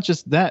 It's not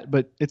just that,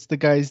 but it's the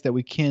guys that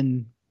we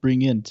can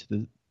bring in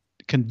to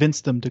convince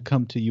them to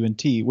come to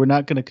UNT. We're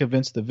not going to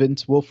convince the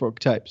Vince Wilfork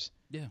types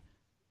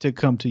to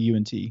come to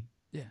UNT.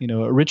 Yeah.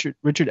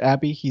 Richard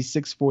Abbey, he's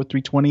 6'4",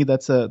 320.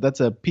 That's a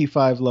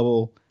P5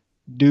 level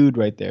dude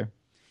right there.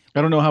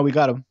 I don't know how we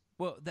got him.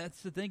 Well,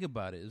 that's the thing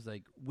about it is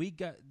like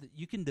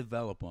you can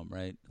develop them,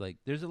 right? Like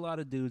there's a lot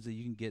of dudes that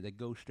you can get that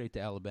go straight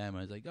to Alabama.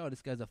 It's like, oh,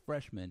 this guy's a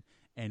freshman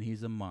and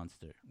he's a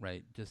monster,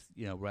 right? Just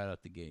right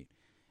out the gate.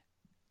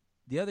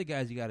 The other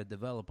guys you got to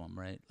develop them,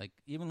 right? Like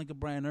even like a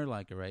Brian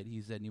Urlacher, right?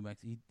 He's at New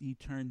Mexico. He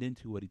turned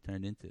into what he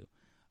turned into.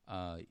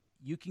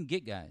 You can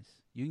get guys.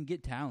 You can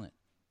get talent.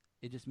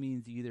 It just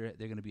means either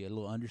they're going to be a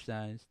little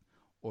undersized,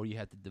 or you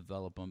have to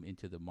develop them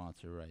into the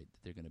monster, right?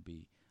 That they're going to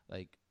be.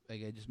 Like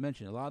I just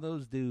mentioned, a lot of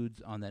those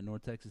dudes on that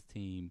North Texas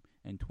team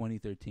in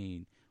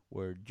 2013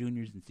 were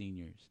juniors and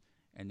seniors,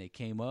 and they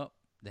came up.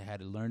 They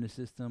had to learn the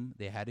system.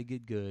 They had to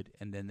get good,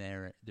 and then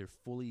they're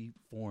fully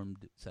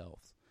formed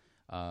selves.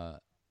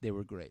 They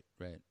were great,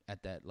 right,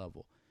 at that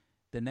level.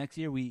 The next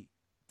year we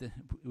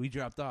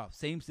dropped off.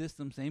 Same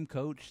system, same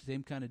coach,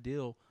 same kind of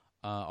deal.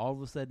 All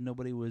of a sudden,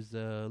 nobody was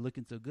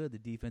looking so good. The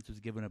defense was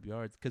giving up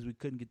yards because we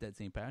couldn't get that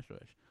same pass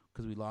rush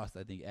because we lost,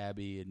 I think,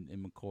 Abby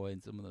and McCoy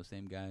and some of those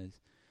same guys.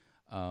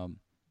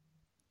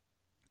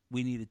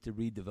 We needed to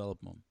redevelop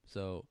them.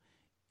 So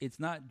it's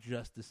not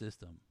just the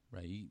system,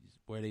 right,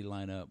 where they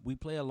line up. We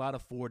play a lot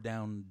of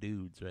four-down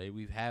dudes, right?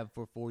 We've had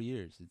for 4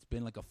 years. It's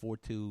been like a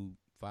 4-2-5,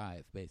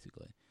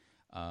 basically.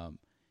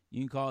 You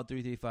can call it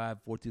 3-3-5,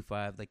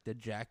 4-2-5, like the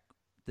Jack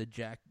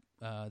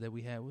that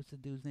we had. What's the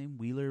dude's name?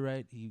 Wheeler,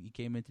 right? He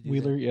came in to do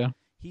Wheeler, that. yeah.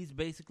 He's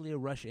basically a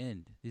rush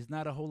end. There's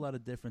not a whole lot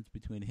of difference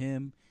between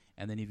him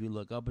and then if you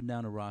look up and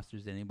down the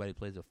rosters, anybody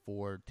plays a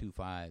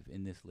 4-2-5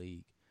 in this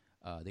league.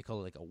 They call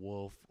it like a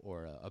wolf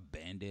or a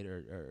bandit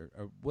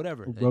or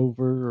whatever. A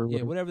rover or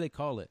yeah, whatever they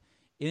call it.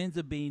 It ends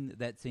up being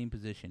that same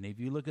position. If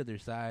you look at their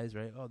size,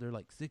 right? Oh, they're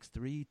like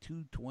 6'3",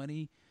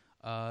 220.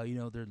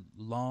 They're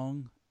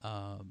long.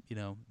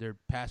 They're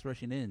pass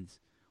rushing ends.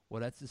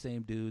 Well, that's the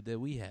same dude that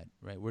we had,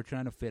 right? We're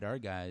trying to fit our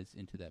guys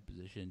into that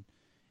position,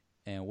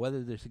 and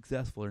whether they're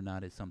successful or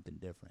not is something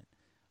different.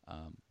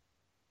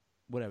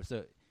 Whatever.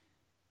 So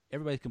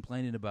everybody's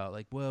complaining about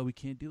like, well, we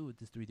can't do it with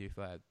this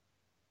 3-3-5.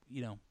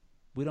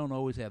 We don't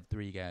always have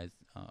three guys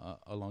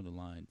along the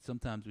line.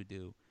 Sometimes we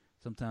do.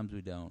 Sometimes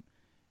we don't.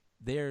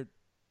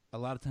 A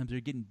lot of times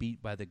they're getting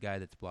beat by the guy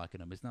that's blocking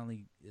them. It's not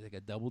like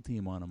a double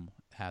team on them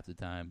half the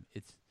time.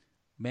 It's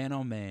man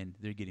on man.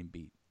 They're getting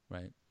beat,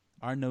 right?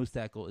 Our nose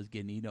tackle is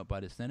getting eaten up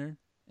by the center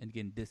and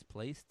getting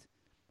displaced.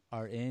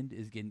 Our end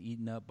is getting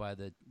eaten up by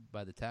the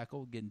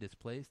tackle, getting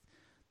displaced.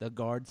 The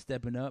guard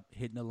stepping up,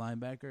 hitting the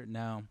linebacker.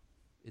 Now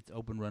it's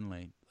open run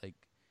lane. Like,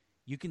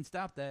 you can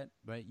stop that,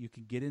 right? You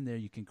can get in there.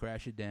 You can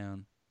crash it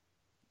down.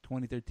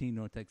 2013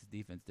 North Texas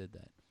defense did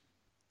that.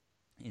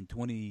 In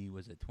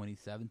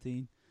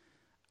 2017,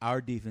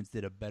 our defense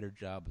did a better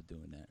job of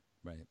doing that,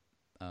 right?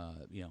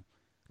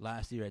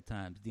 Last year at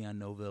times, Deion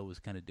Noville was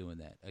kind of doing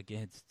that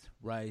against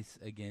Rice,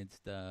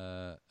 against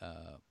who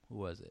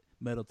was it?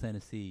 Middle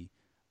Tennessee.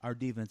 Our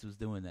defense was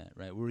doing that,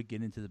 right? We were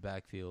getting into the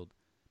backfield,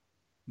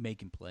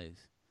 making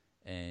plays,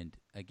 and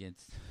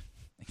against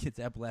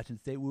Appalachian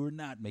State, we were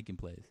not making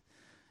plays.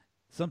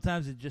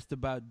 Sometimes it's just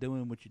about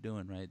doing what you're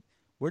doing, right?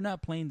 We're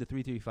not playing the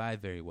 3-3-5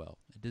 very well.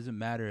 It doesn't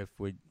matter if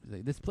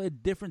let's play a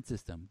different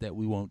system that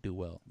we won't do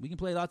well. We can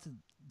play lots of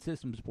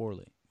systems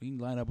poorly. We can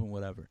line up in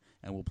whatever,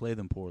 and we'll play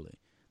them poorly.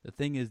 The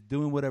thing is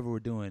doing whatever we're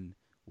doing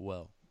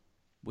well.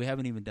 We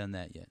haven't even done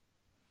that yet.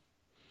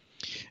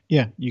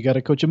 Yeah, you got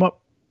to coach them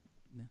up.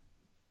 Yeah.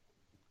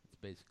 That's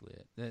basically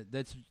it.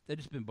 That's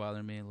just been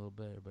bothering me a little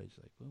bit. Everybody's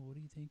like, well, what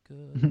do you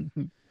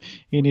think?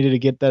 You needed to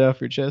get that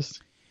off your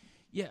chest.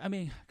 Yeah, I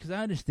mean, because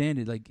I understand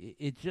it. Like,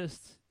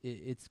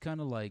 it's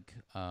kind of like,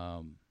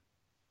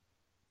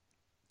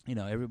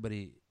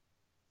 everybody.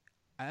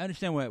 I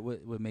understand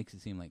what makes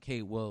it seem like,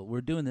 hey, well,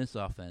 we're doing this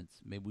offense.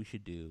 Maybe we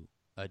should do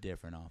a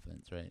different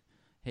offense, right?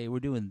 Hey,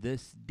 we're doing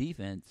this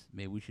defense.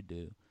 Maybe we should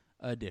do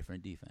a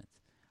different defense.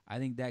 I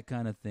think that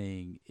kind of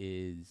thing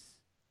is,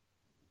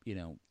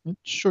 it's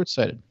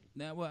short-sighted.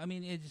 Now, well, I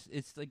mean,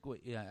 it's like what?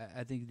 Yeah,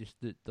 I think just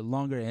the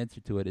longer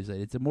answer to it is that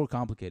it's more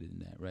complicated than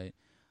that, right?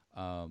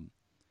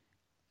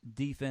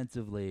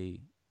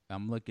 Defensively,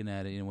 I'm looking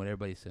at it, what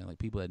everybody's saying, like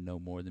people that know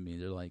more than me,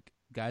 they're like,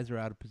 guys are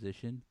out of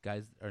position.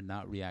 Guys are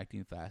not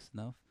reacting fast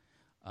enough.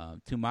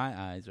 To my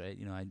eyes, right?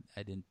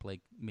 I didn't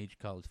play major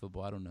college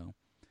football. I don't know.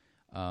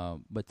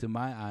 But to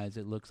my eyes,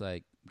 it looks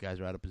like guys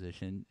are out of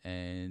position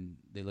and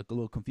they look a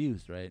little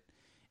confused, right?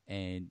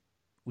 And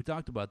we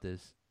talked about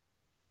this.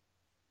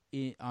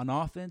 On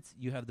offense,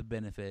 you have the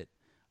benefit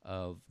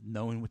of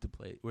knowing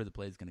where the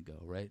play is going to go,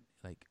 right?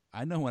 Like,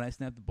 I know when I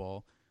snap the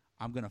ball,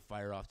 I'm going to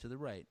fire off to the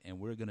right, and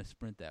we're going to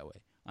sprint that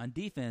way. On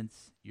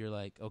defense, you're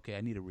like, okay,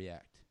 I need to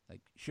react.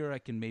 Like, sure, I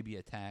can maybe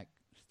attack,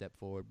 step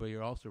forward, but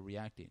you're also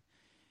reacting.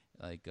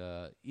 Like,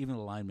 even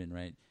a lineman,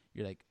 right?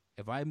 You're like,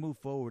 if I move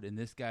forward and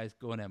this guy's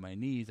going at my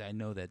knees, I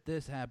know that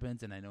this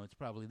happens, and I know it's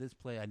probably this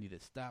play. I need to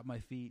stop my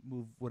feet,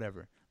 move,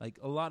 whatever. Like,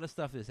 a lot of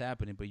stuff is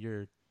happening, but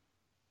you're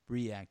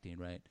reacting,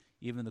 right?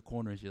 Even the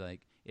corners, you're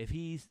like, if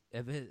his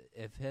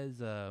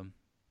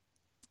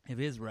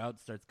route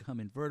starts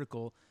coming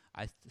vertical,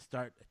 I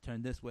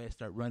turn this way, I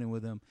start running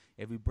with him.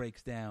 If he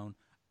breaks down,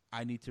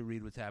 I need to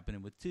read what's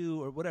happening with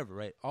two or whatever,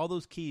 right? All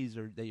those keys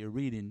that you're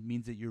reading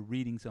means that you're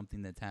reading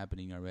something that's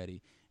happening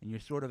already, and you're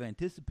sort of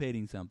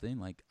anticipating something,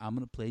 like, I'm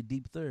going to play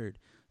deep third,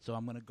 so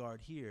I'm going to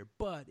guard here,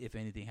 but if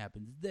anything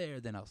happens there,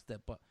 then I'll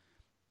step up.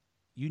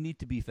 You need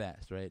to be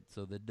fast, right?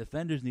 So the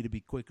defenders need to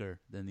be quicker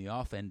than the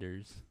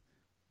offenders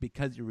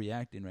because you're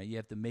reacting, right? You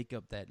have to make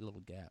up that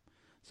little gap.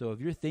 So if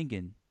you're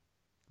thinking,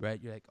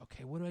 right, you're like,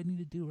 okay, what do I need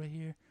to do right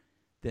here?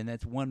 Then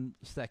that's 1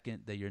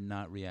 second that you're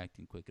not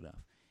reacting quick enough.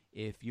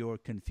 If you're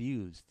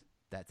confused,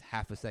 that's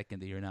half a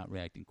second that you're not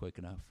reacting quick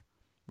enough,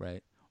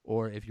 right?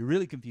 Or if you're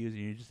really confused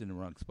and you're just in the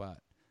wrong spot,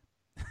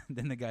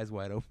 then the guy's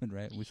wide open,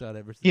 right? We saw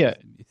that versus Yeah,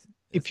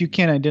 if you SMU.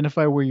 can't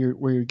identify where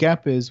your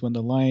gap is when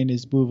the line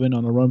is moving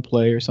on a run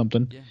play or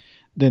something, Yeah,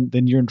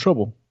 then you're in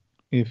trouble.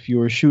 If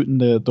you're shooting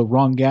the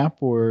wrong gap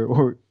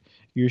or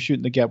you're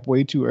shooting the gap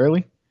way too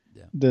early,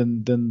 yeah,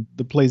 then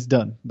the play's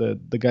done.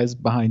 The guy's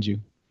behind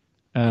you.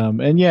 yeah,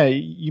 And yeah,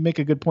 you make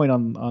a good point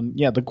on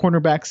yeah, the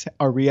cornerbacks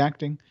are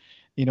reacting.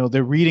 You know,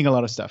 they're reading a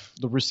lot of stuff.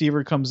 The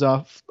receiver comes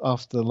off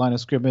the line of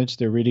scrimmage.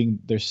 They're reading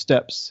their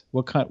steps.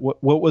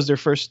 What was their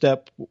first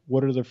step?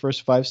 What are their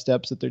first 5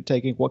 steps that they're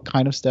taking? What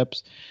kind of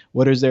steps?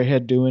 What is their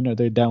head doing? Are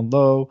they down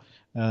low?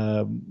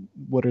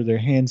 What are their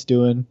hands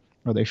doing?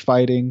 Are they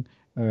fighting?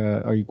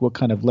 What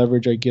kind of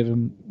leverage are you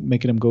giving,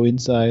 making them go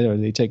inside? Are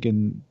they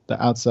taking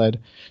the outside?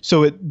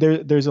 So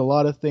there's a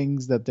lot of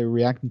things that they're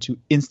reacting to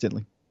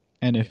instantly,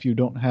 and yeah. if you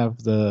don't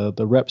have the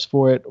reps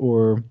for it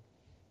or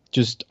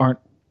just aren't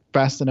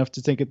fast enough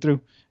to take it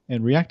through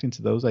and reacting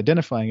to those,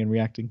 identifying and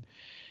reacting,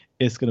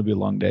 it's going to be a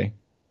long day.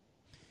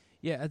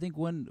 Yeah, I think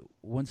one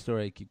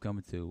story I keep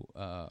coming to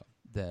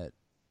that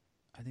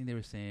I think they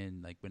were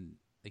saying like when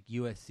like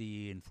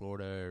USC and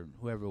Florida or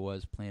whoever it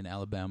was playing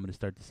Alabama to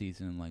start the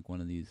season, like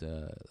one of these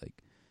like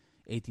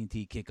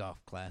AT&T kickoff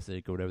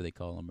classic or whatever they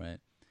call them, right?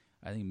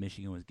 I think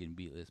Michigan was getting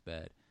beat this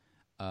bad.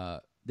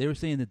 They were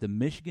saying that the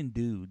Michigan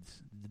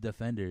dudes, the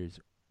defenders,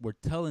 were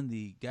telling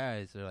the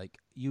guys, they're like,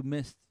 "You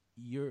missed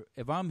your.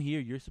 If I'm here,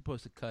 you're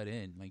supposed to cut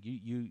in. Like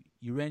you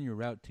ran your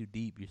route too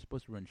deep. You're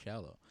supposed to run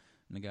shallow."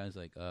 And the guy's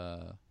like,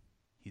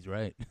 he's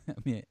right. I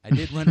mean, I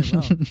did run it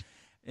wrong."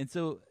 And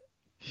so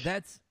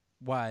that's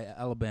why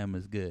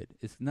Alabama's good.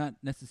 It's not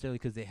necessarily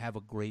because they have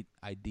a great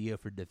idea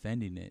for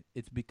defending it.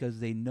 It's because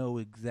they know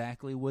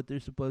exactly what they're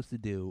supposed to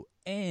do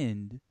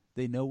and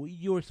they know what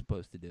you're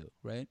supposed to do,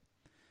 right?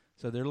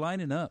 So they're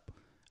lining up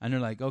and they're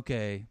like,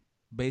 okay,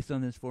 based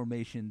on this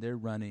formation, they're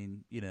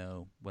running,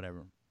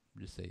 whatever.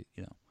 Just say,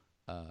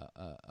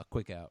 a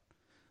quick out.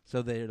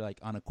 So they're like,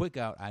 on a quick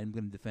out, I'm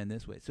going to defend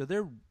this way. So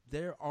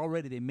they're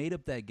already, they made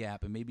up that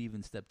gap and maybe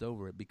even stepped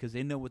over it because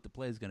they know what the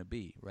play is going to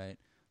be, right?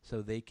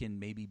 So they can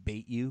maybe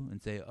bait you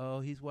and say,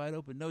 oh, he's wide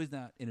open. No, he's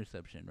not.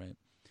 Interception,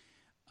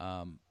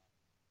 right?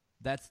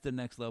 That's the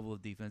next level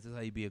of defense. That's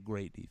how you be a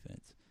great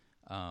defense.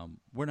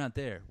 We're not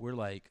there. We're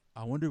like,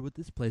 I wonder what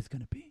this play is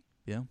going to be.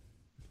 Yeah.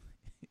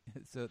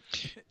 So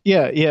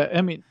Yeah.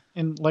 I mean,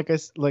 and like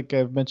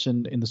I've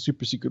mentioned in the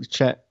super secret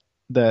chat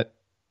that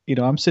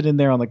I'm sitting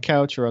there on the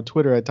couch or on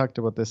Twitter. I talked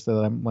about this that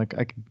I'm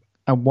like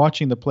I'm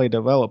watching the play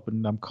develop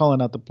and I'm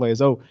calling out the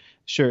plays. Oh,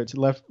 sure, to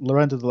left,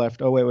 run to the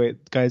left. Oh,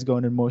 wait, the guy's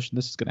going in motion.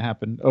 This is going to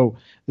happen. Oh,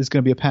 this is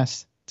going to be a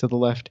pass to the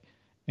left,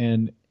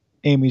 and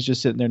Amy's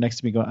just sitting there next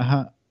to me going,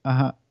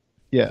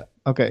 yeah,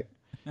 okay,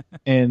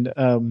 and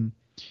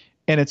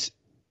it's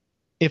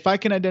if I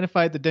can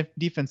identify it, the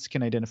defense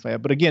can identify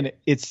it. But again,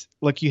 it's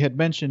like you had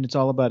mentioned, it's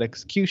all about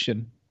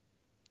execution.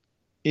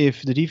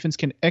 If the defense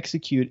can't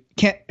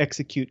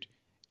execute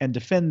and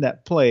defend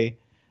that play,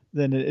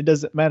 then it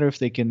doesn't matter if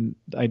they can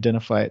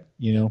identify it,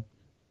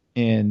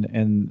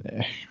 and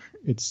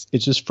it's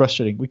just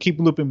frustrating. We keep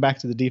looping back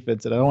to the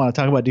defense, and I don't want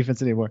to talk about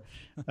defense anymore.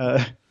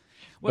 well,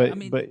 I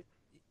mean, but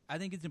I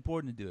think it's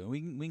important to do it.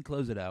 We can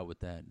close it out with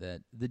that.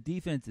 That the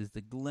defense is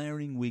the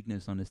glaring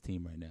weakness on this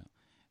team right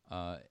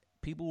now.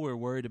 People were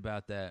worried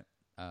about that,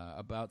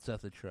 about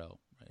Seth Luttrell,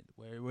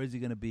 right? Where is he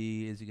going to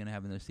be? Is he going to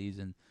have another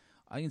season?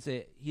 I can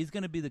say he's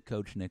going to be the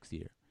coach next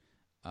year.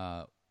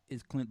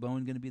 Is Clint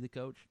Bowen going to be the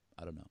coach?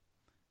 I don't know.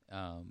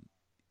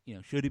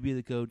 Should he be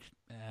the coach?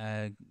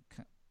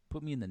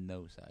 Put me in the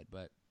no side,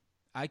 but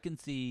I can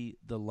see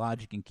the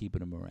logic in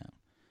keeping him around.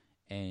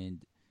 And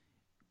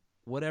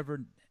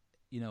whatever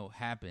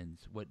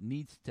happens, what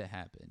needs to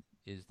happen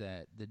is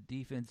that the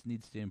defense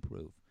needs to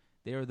improve.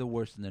 They are the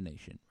worst in the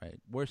nation, right?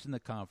 Worst in the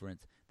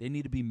conference. They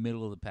need to be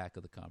middle of the pack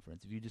of the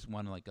conference. If you just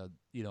want like a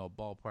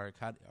ballpark,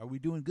 are we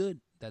doing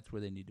good? That's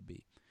where they need to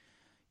be.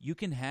 You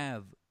can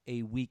have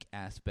a weak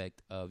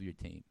aspect of your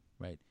team,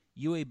 right?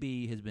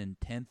 UAB has been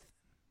 10th,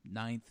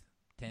 9th,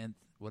 10th,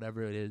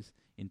 whatever it is,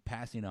 in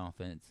passing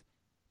offense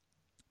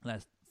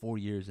last 4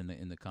 years in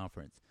the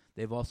conference.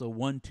 They've also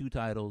won 2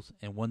 titles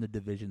and won the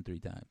division 3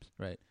 times,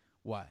 right?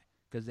 Why?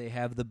 Because they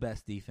have the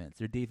best defense.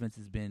 Their defense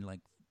has been like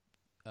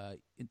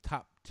in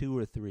top 2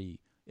 or 3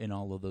 in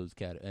all of those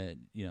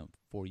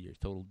 4 years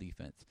total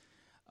defense.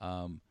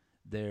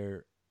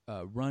 Their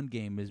run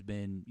game has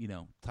been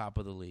top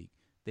of the league.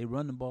 They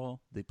run the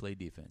ball, they play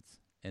defense,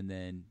 and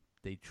then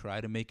they try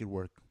to make it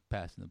work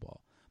passing the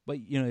ball. But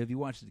if you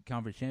watch the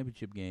conference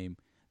championship game,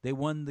 they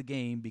won the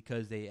game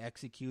because they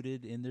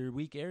executed in their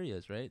weak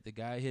areas, right? The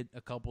guy hit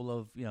a couple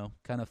of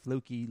kind of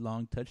fluky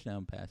long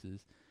touchdown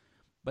passes,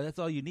 but that's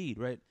all you need,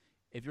 right?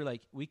 If you're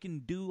like, we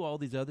can do all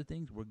these other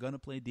things, we're going to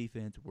play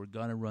defense, we're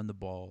going to run the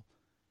ball,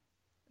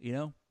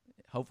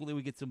 hopefully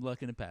we get some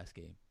luck in the pass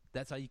game.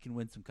 That's how you can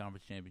win some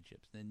conference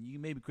championships. Then you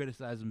maybe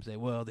criticize them and say,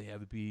 well, they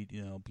have a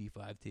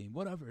P5 team.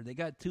 Whatever. They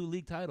got 2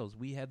 league titles.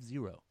 We have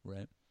 0,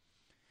 right?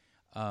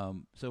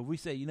 So if we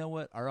say, you know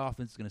what, our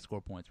offense is going to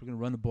score points. We're going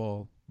to run the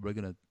ball. We're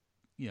going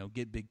to,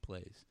 get big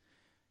plays.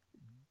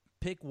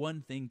 Pick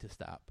one thing to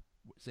stop.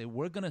 say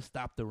we're gonna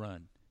stop the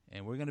run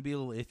and we're gonna be a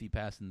little iffy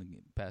passing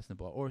the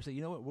ball, or say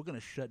you know what, we're gonna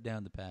shut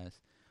down the pass,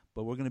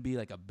 but we're gonna be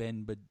like a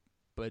bend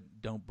but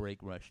don't break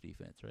rush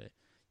defense, right?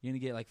 You're gonna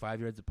get like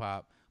 5 yards a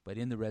pop, but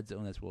in the red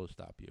zone that's where we'll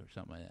stop you or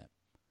something like that.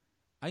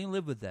 I can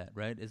live with that,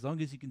 right? As long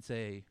as you can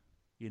say,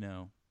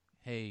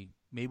 hey,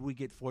 maybe we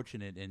get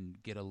fortunate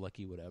and get a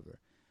lucky whatever.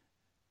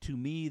 To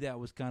me, that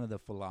was kind of the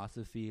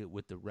philosophy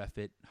with the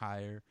Refit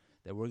hire,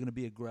 that we're going to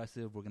be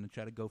aggressive, we're going to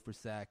try to go for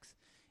sacks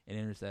and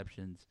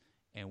interceptions.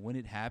 And when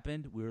it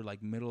happened, we were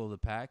like middle of the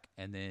pack,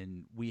 and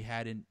then we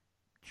hadn't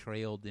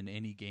trailed in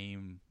any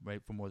game,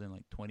 right, for more than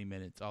like 20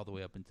 minutes, all the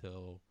way up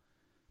until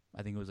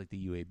I think it was like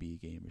the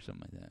UAB game or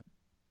something like that.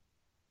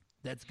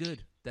 That's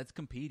good. That's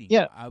competing.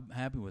 Yeah. I'm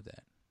happy with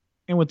that.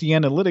 And with the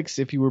analytics,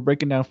 if you were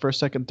breaking down first,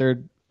 second,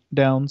 third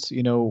downs,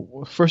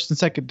 first and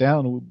second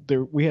down,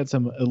 we had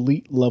some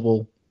elite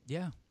level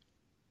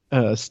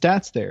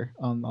stats there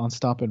on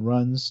stop and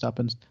runs,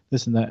 stopping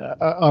this and that.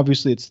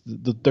 Obviously, it's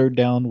the third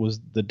down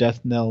was the death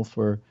knell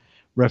for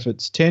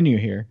Refit's tenure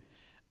here.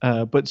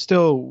 But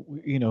still,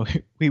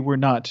 we were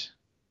not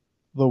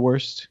the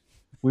worst.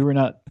 We were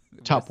not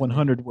top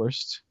 100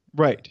 worst.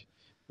 Right.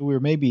 We were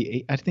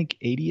maybe, I think,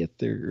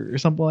 80th or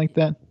something like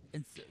that.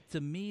 And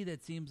to me,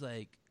 that seems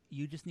like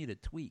you just need a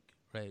tweak,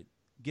 right?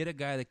 Get a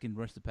guy that can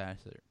rush the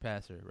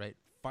passer, right?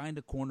 Find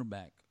a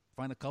cornerback.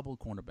 Find a couple of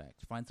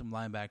cornerbacks. Find some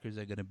linebackers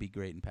that are going to be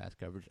great in pass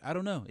coverage. I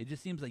don't know. It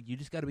just seems like you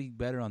just got to be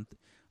better on,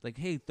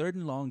 hey, third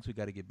and longs, we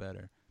got to get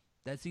better.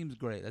 That seems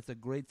great. That's a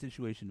great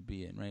situation to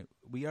be in, right?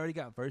 We already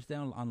got first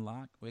down on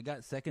lock. We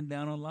got second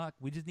down on lock.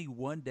 We just need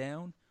one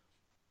down.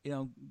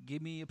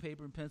 Give me a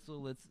paper and pencil.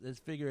 Let's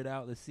figure it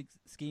out. Let's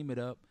scheme it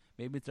up.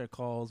 Maybe it's our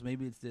calls.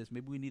 Maybe it's this.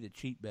 Maybe we need to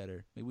cheat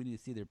better. Maybe we need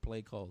to see their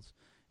play calls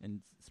and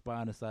spy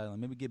on the sideline.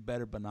 Maybe get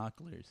better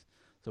binoculars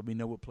so we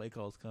know what play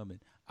call's coming.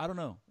 I don't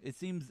know. It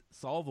seems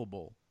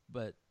solvable,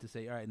 but to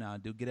say, all right, now,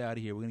 dude, get out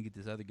of here. We're going to get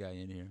this other guy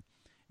in here.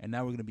 And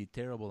now we're going to be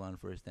terrible on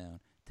first down,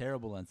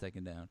 terrible on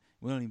second down.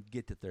 We don't even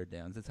get to third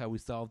downs. That's how we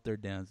solve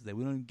third downs. That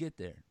we don't even get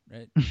there,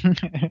 right?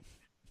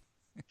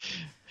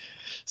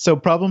 So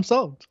problem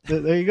solved.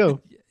 There you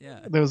go. Yeah.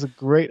 That was a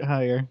great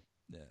hire.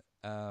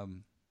 Yeah.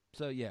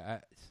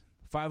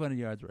 500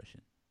 yards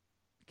rushing.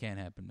 Can't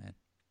happen, man.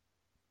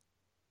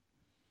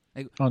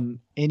 On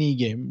any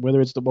game,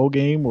 whether it's the bowl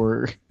game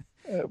or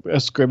a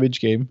scrimmage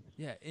game.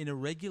 Yeah, in a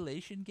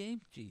regulation game,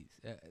 jeez.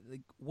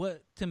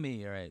 What to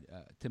me? All right,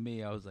 to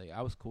me, I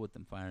was cool with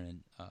them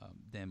firing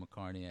Dan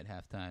McCarney at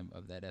halftime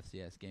of that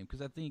FCS game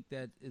because I think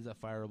that is a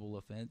fireable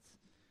offense.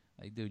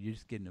 Like, dude, you're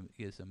just getting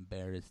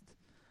embarrassed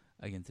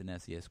against an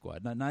FCS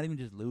squad. Not even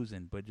just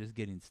losing, but just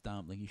getting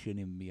stomped. Like you shouldn't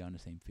even be on the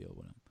same field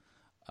with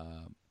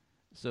them.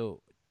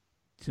 So,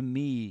 to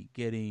me,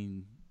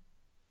 getting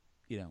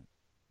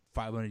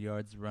 500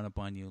 yards run up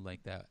on you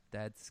like that,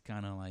 that's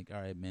kind of like,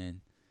 all right,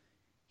 man,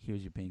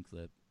 here's your pink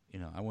slip.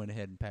 I went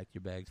ahead and packed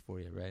your bags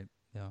for you, right?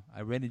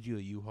 I rented you a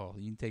U-Haul.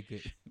 You can take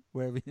it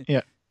wherever.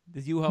 Yeah.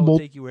 This U-Haul will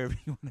take you wherever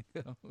you want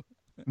to go.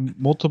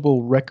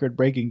 Multiple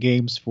record-breaking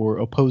games for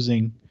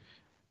opposing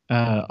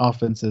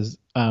offenses.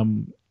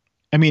 And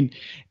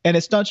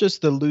it's not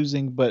just the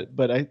losing,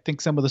 but I think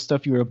some of the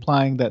stuff you were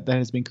implying that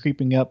has been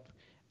creeping up,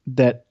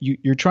 that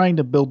you're trying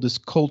to build this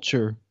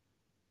culture.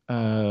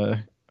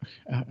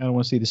 I don't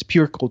want to say this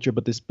pure culture,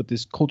 but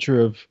this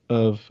culture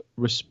of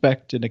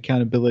respect and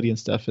accountability and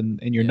stuff, and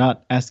you're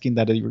not asking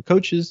that of your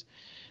coaches,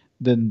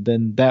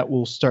 then that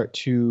will start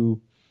to,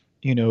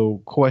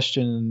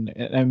 question.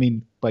 I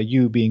mean, by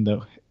you being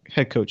the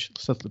head coach,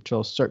 Seth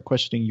Littrell, start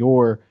questioning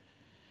your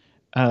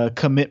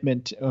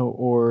commitment,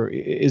 or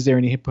is there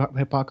any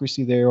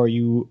hypocrisy there? Are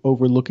you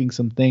overlooking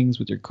some things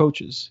with your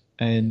coaches,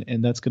 and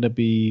that's going to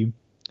be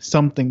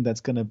something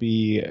that's going to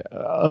be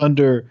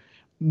under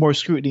more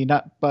scrutiny,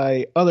 not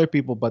by other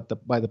people,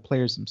 but by the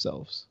players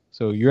themselves.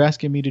 So you're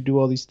asking me to do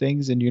all these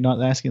things, and you're not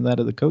asking that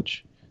of the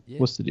coach? Yeah.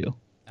 What's the deal?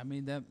 I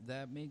mean,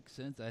 that makes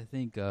sense. I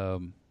think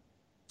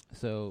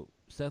so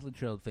Seth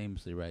Littrell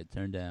famously, right,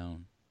 turned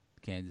down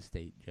the Kansas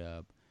State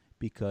job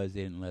because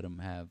they didn't let him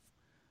have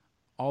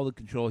all the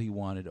control he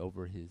wanted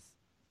over his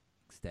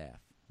staff,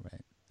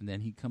 right? And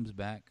then he comes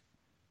back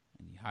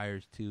and he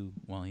hires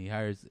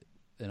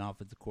an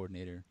offensive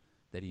coordinator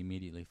that he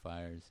immediately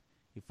fires.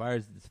 He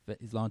fires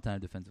his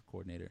longtime defensive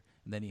coordinator,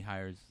 and then he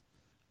hires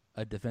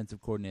a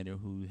defensive coordinator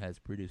who has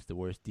produced the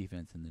worst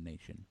defense in the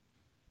nation.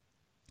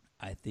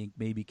 I think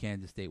maybe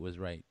Kansas State was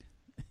right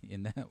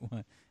in that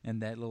one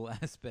and that little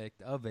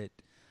aspect of it,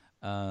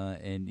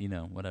 and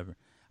whatever.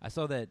 I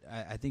saw that.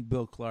 I think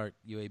Bill Clark,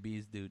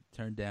 UAB's dude,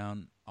 turned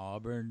down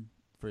Auburn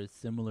for a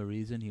similar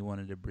reason. He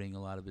wanted to bring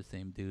a lot of the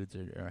same dudes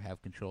or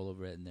have control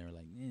over it, and they were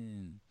like,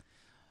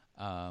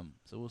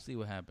 so we'll see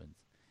what happens.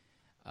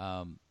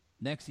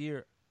 Next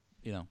year,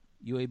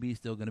 UAB is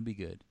still going to be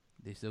good.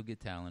 They still get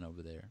talent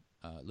over there.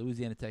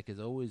 Louisiana Tech is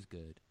always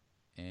good,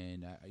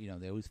 and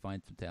they always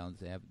find some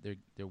talent.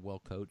 They're well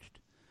coached.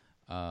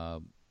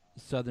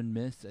 Southern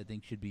Miss, I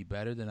think, should be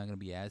better. They're not going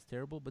to be as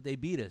terrible, but they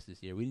beat us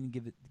this year. We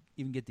didn't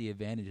even get the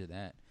advantage of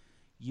that.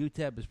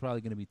 UTEP is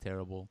probably going to be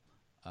terrible.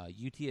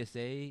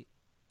 UTSA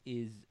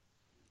is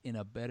in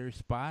a better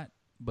spot,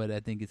 but I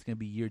think it's going to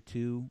be year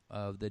 2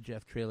 of the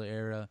Jeff Traylor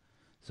era.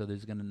 So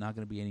there's not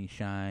going to be any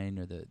shine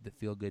or the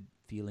feel good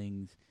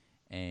feelings,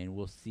 and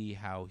we'll see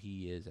how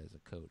he is as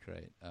a coach,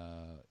 right?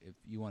 If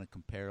you want a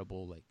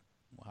comparable, like,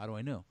 well, how do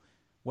I know?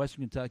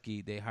 Western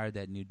Kentucky, they hired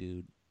that new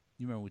dude.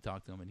 You remember we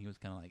talked to him, and he was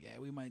kind of like, "Yeah,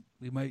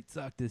 we might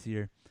suck this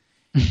year."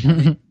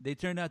 And they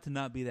turned out to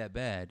not be that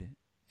bad,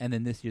 and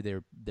then this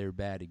year they're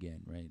bad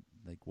again, right?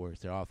 Like worse.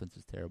 Their offense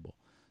is terrible.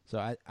 So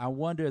I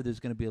wonder if there's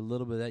going to be a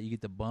little bit of that. You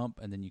get the bump,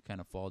 and then you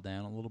kind of fall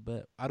down a little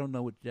bit. I don't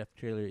know what Jeff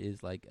Traylor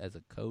is like as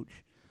a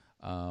coach.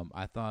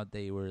 I thought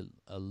they were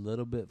a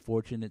little bit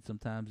fortunate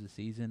sometimes this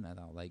season. I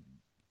thought, like,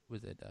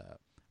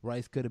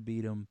 Rice could have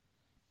beat them.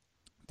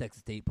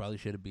 Texas State probably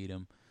should have beat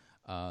them.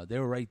 They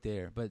were right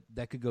there, but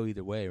that could go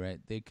either way, right?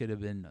 They could have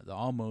been the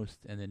almost,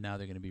 and then now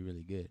they're going to be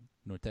really good.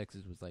 North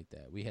Texas was like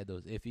that. We had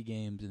those iffy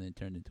games and then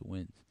turned into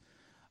wins.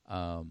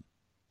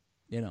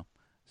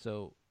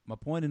 So my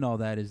point in all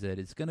that is that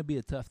it's going to be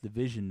a tough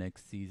division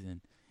next season,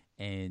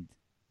 and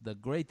the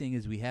great thing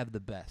is we have the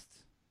best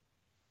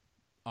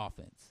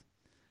offense,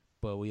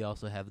 but we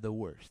also have the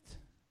worst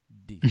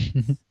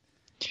defense.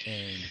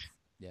 And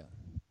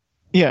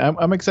yeah,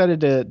 I'm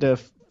excited to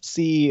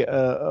see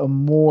a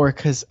more,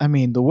 because I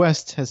mean the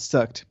West has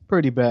sucked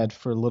pretty bad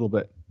for a little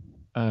bit.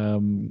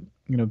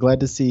 Glad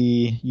to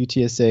see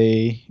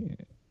UTSA.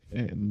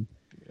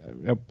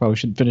 I probably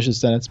shouldn't finish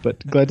this sentence,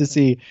 but glad to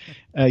see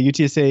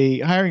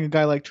UTSA hiring a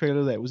guy like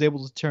Traylor that was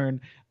able to turn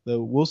the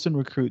Wilson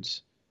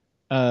recruits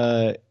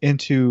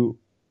into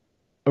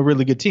a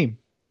really good team.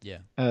 Yeah.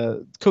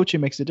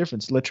 Coaching makes a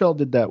difference. Latrell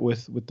did that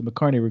with the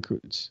McCarney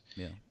recruits.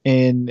 Yeah.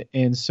 And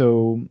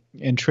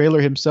Traylor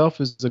himself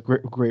is a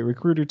great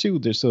recruiter too.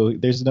 There's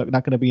not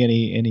going to be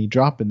any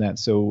drop in that.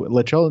 So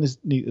Latrell is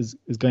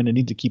going to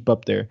need to keep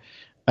up there.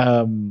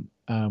 Blanking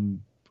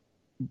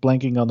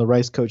on the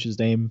Rice coach's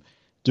name,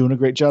 doing a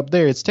great job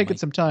there. It's taken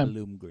some time.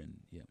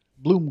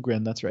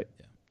 Bloomgren, that's right.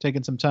 Yeah.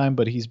 Taking some time,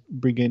 but he's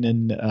bringing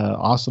in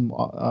awesome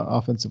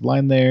offensive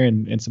line there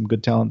and some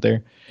good talent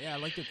there. Yeah, I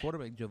like the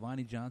quarterback.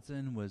 Giovanni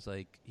Johnson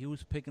he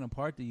was picking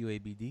apart the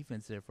UAB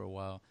defense there for a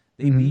while.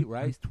 They beat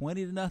Rice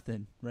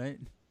 20-0, right?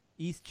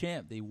 East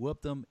champ. They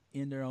whooped them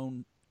in their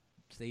own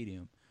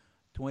stadium,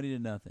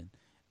 20-0.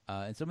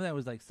 And some of that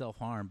was like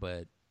self-harm,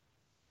 but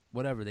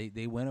whatever.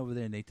 They went over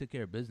there and they took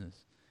care of business.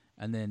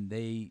 And then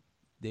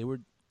they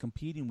were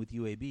competing with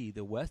UAB,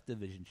 the West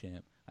Division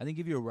champ. I think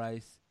if you're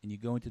Rice and you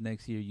go into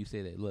next year, you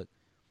say that, look,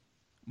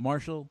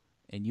 Marshall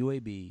and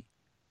UAB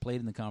played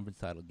in the conference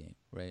title game,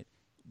 right?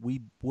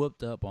 We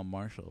whooped up on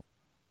Marshall,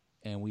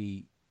 and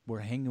we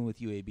were hanging with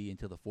UAB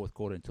until the fourth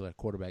quarter, until our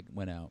quarterback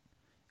went out,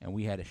 and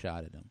we had a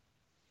shot at them.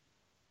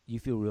 You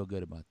feel real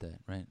good about that,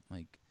 right?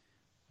 Like,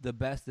 the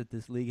best that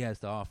this league has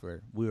to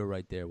offer, we were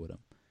right there with them.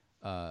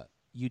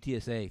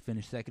 UTSA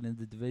finished second in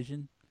the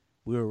division.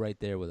 We were right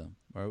there with them.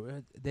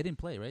 Or they didn't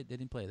play, right? They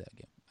didn't play that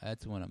game.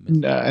 That's the one I'm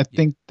missing. I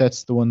think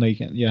that's the one that you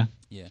can. Yeah.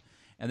 Yeah,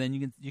 and then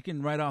you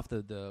can write off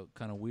the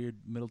kind of weird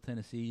Middle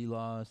Tennessee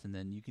loss, and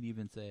then you can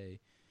even say,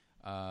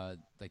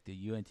 like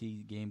the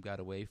UNT game got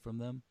away from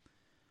them.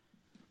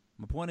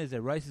 My point is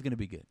that Rice is going to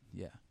be good.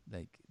 Yeah,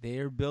 like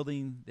they're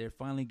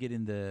finally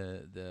getting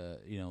the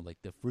like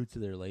the fruits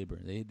of their labor.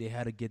 They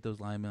had to get those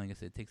linemen. Like I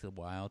said, it takes a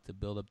while to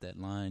build up that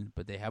line,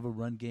 but they have a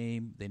run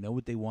game. They know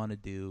what they want to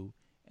do.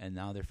 And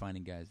now they're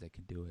finding guys that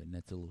can do it, and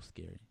that's a little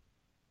scary.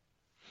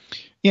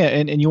 Yeah,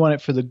 and you want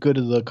it for the good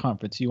of the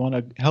conference. You want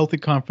a healthy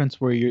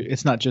conference where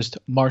it's not just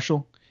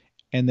Marshall,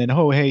 and then,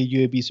 oh, hey,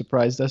 UAB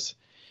surprised us.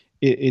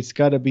 It's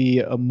got to be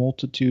a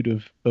multitude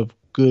of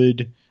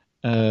good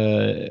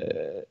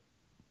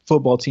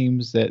football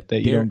teams that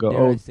you don't go,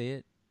 dare I say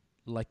it,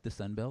 like the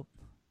Sun Belt?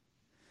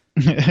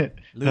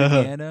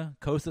 Louisiana,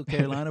 Coastal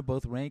Carolina,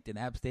 both ranked, and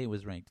App State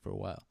was ranked for a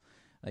while.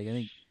 Like, I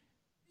think,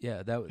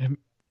 yeah, that was...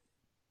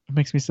 It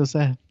makes me so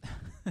sad.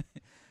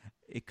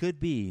 It could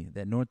be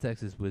that North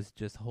Texas was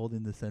just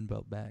holding the Sun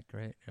Belt back,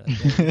 right?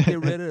 Like, get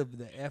rid of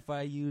the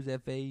FIUs,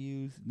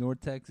 FAUs,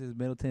 North Texas,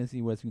 Middle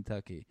Tennessee, West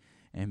Kentucky,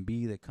 and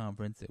be the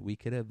conference that we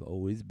could have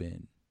always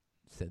been,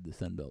 said the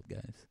Sun Belt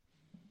guys.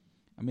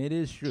 I mean, it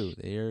is true.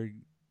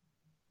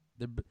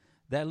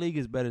 That league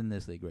is better than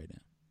this league right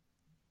now.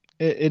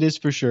 It is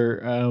for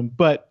sure.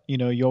 But,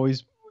 you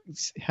always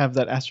have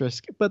that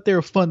asterisk. But they're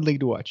a fun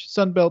league to watch.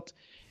 Sun Belt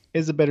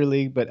is a better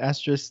league, but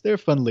asterisk, they're a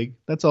fun league.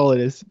 That's all it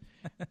is.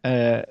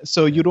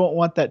 So you don't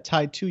want that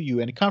tied to you.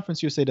 And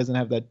Conference USA doesn't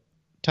have that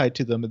tied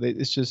to them.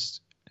 It's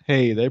just,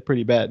 hey, they're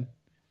pretty bad,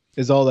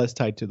 is all that's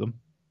tied to them.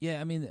 Yeah,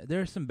 I mean,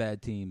 there are some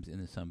bad teams in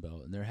the Sun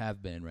Belt, and there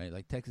have been, right?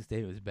 Like Texas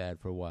State was bad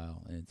for a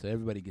while, and so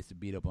everybody gets to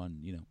beat up on,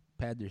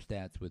 pad their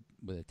stats with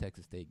a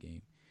Texas State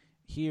game.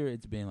 Here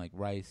it's been like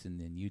Rice and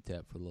then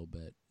UTEP for a little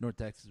bit. North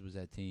Texas was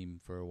that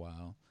team for a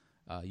while.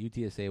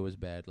 UTSA was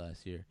bad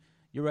last year.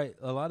 You're right.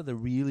 A lot of the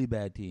really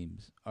bad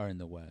teams are in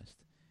the West.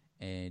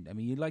 And, I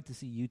mean, you'd like to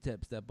see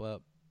UTEP step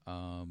up.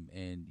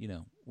 And,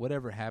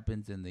 whatever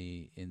happens in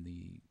the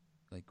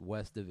like,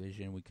 West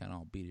Division, we kind of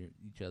all beat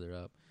each other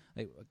up.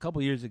 Like, a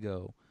couple years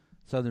ago,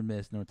 Southern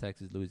Miss, North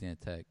Texas, Louisiana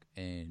Tech,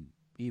 and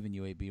even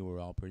UAB were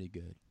all pretty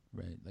good.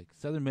 right? Like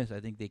Southern Miss, I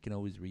think they can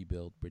always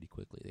rebuild pretty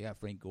quickly. They got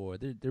Frank Gore.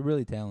 They're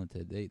really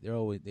talented. They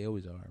always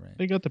are, right?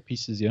 They got the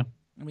pieces, yeah.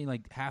 I mean,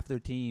 like half their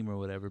team or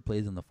whatever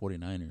plays on the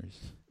 49ers.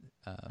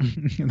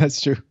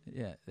 That's true.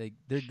 Yeah,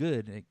 they're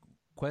good. Like,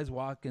 Quez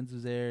Watkins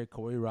was there,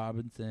 Corey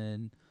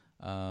Robinson,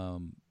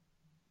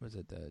 was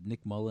it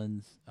Nick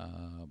Mullins?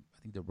 I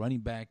think the running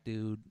back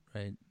dude,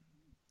 right?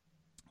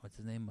 What's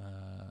his name?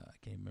 I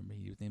can't remember.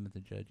 He was named as the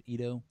judge.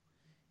 Ito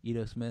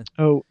Smith.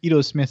 Oh,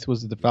 Ito Smith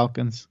was the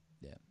Falcons.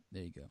 Yeah,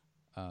 there you go.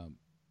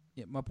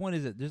 Yeah, my point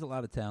is that there's a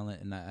lot of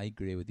talent, and I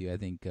agree with you. I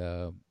think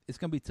it's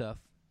going to be tough.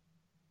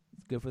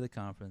 It's good for the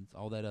conference,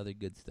 all that other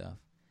good stuff.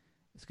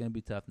 It's going to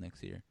be tough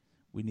next year.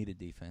 We need a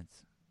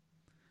defense.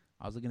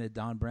 I was looking at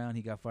Don Brown.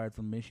 He got fired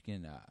from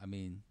Michigan. I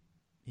mean,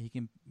 he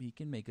can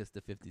make us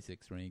the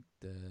 56th ranked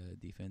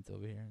defense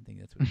over here. I think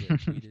that's what he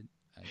tweeted.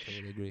 I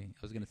totally agree. I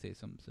was going to say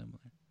something similar.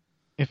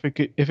 If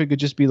it could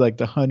just be like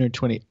the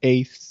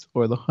 128th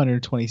or the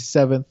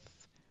 127th,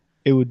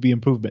 it would be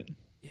improvement.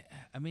 Yeah,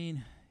 I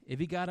mean, if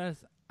he got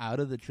us out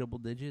of the triple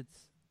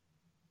digits,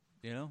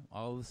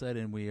 all of a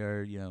sudden we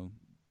are,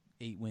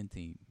 8-win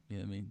team. You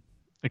know what I mean?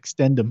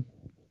 Extend them.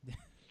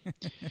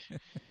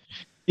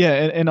 Yeah,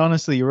 and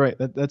honestly, you're right.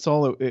 That's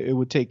all it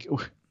would take.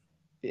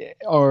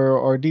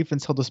 Our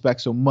defense held us back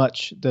so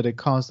much that it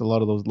caused a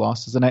lot of those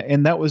losses,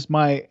 and that was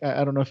I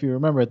don't know if you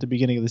remember at the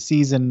beginning of the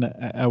season,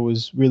 I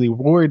was really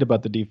worried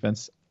about the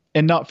defense,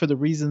 and not for the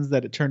reasons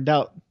that it turned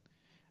out,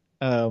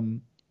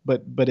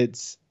 but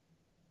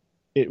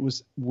it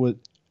was what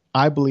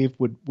I believe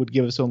would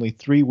give us only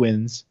 3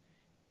 wins,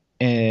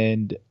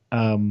 and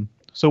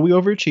so we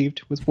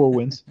overachieved with 4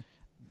 wins,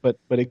 but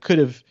it could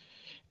have.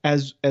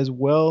 As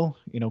well,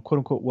 quote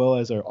unquote, well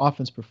as our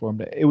offense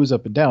performed, it was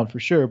up and down for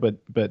sure, but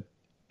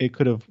it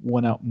could have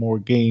won out more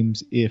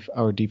games if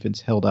our defense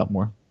held out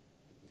more.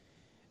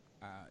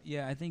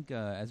 Yeah, I think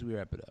as we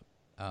wrap it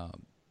up,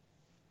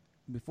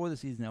 before the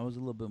season, I was a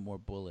little bit more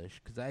bullish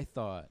because I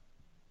thought,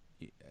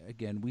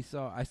 again,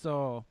 I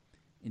saw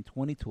in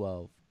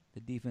 2012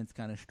 the defense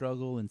kind of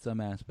struggle in some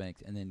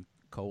aspects and then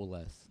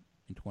coalesce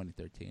in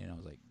 2013, and I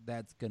was like,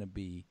 that's gonna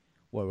be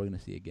what we're gonna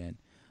see again.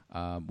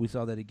 We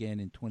saw that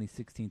again in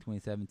 2016,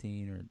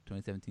 2017, or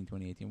 2017,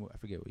 2018. I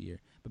forget what year.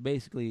 But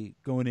basically,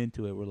 going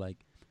into it, we're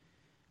like,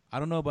 I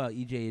don't know about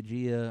E.J.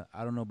 Agia.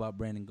 I don't know about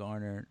Brandon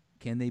Garner.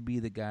 Can they be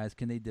the guys?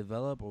 Can they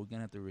develop? Or we're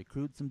going to have to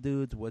recruit some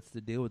dudes? What's the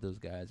deal with those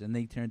guys? And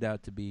they turned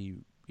out to be,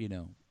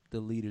 the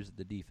leaders of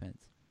the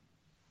defense.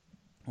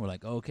 We're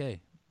like, okay.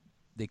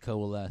 They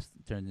coalesced,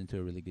 turned into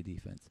a really good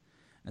defense.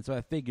 And so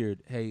I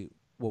figured, hey,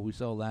 what we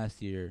saw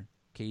last year,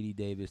 K.D.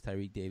 Davis,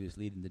 Tyreek Davis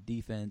leading the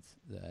defense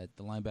at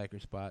the linebacker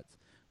spots.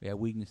 We had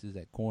weaknesses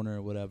at corner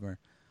or whatever.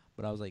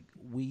 But I was like,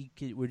 we're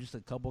just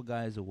a couple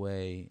guys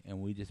away, and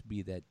we just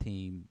be that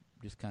team,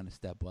 just kind of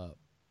step up,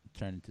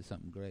 turn into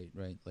something great,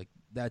 right? Like,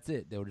 that's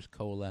it. They'll just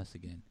coalesce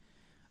again.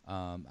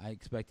 I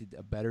expected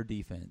a better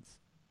defense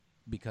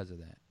because of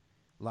that.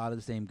 A lot of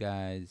the same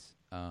guys,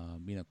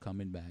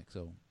 coming back.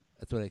 So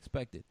that's what I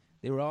expected.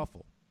 They were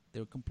awful. They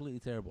were completely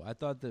terrible. I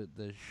thought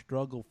the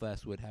struggle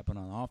fest would happen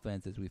on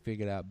offense as we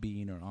figured out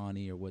Bean or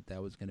Ani or what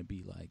that was going to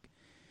be like.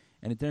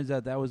 And it turns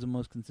out that was the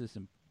most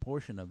consistent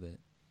portion of it,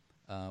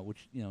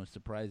 which, is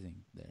surprising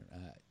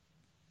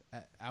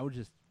there.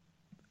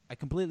 I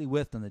completely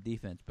whiffed on the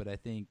defense, but I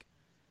think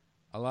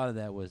a lot of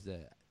that was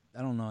that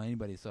I don't know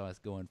anybody saw us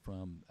going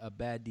from a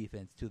bad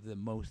defense to the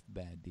most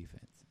bad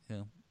defense,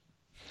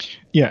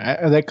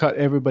 Yeah, that caught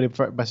everybody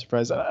by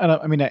surprise. I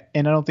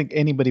don't think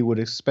anybody would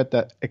expect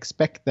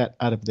that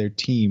out of their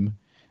team,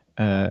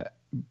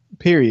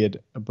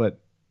 period. But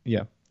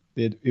yeah,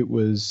 it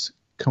was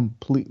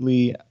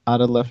completely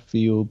out of left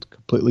field,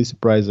 completely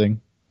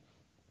surprising.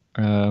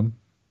 I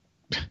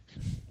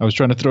was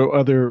trying to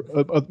throw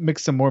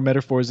mix some more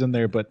metaphors in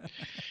there, but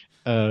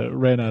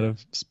ran out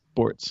of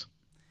sports.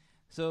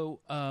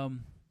 So, all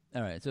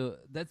right. So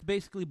that's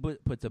basically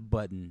puts a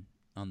button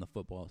on the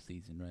football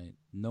season, right?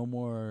 No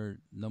more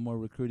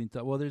recruiting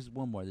talk. Well, there's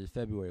one more. There's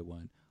February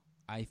 1.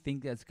 I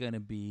think that's going to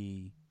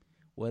be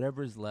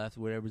whatever's left,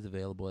 whatever's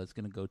available. It's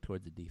going to go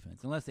towards the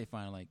defense, unless they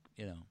find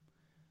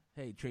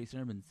hey, Trey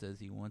Sermon says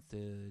he wants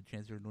to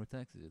transfer to North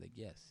Texas. Like,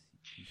 yes.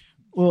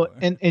 Well,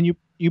 sure. and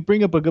you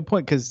bring up a good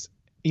point because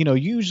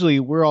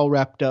usually we're all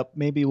wrapped up.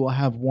 Maybe we'll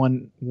have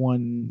one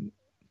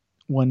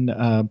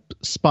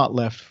spot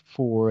left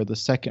for the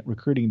second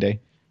recruiting day,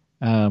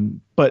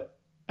 but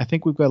I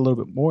think we've got a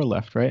little bit more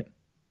left, right?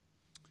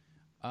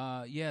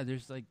 Yeah,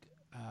 there's I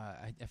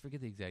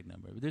forget the exact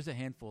number, but there's a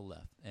handful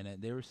left, and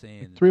they were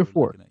saying 3 or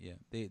 4.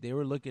 They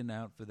were looking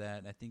out for that.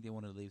 And I think they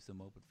want to leave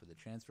some open for the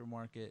transfer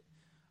market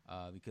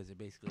because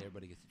basically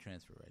everybody gets to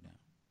transfer right now.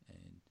 And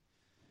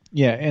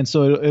yeah, and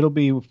so it'll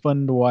be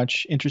fun to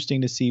watch,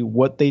 interesting to see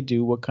what they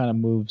do, what kind of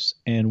moves,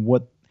 and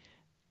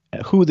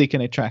who they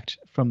can attract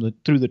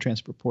through the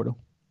transfer portal.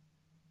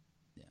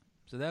 Yeah,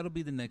 so that'll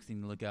be the next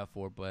thing to look out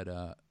for,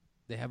 but.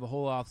 They have a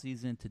whole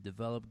offseason to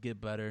develop,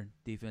 get better.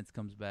 Defense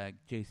comes back.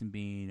 Jason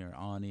Bean or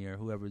Ani or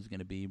whoever it's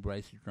going to be,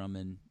 Bryce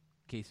Drummond,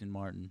 Kason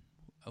Martin,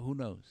 who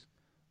knows?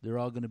 They're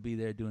all going to be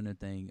there doing their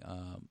thing.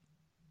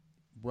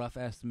 rough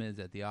estimate is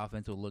that the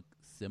offense will look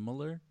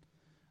similar.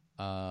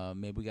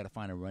 Maybe we got to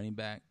find a running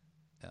back.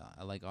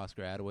 I like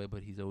Oscar Attaway,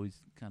 but he's always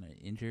kind of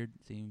injured,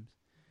 it seems.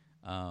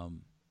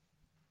 And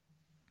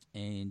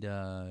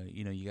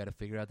you got to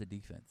figure out the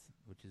defense,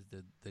 which is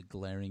the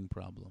glaring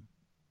problem.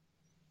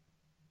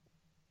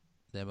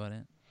 Is that about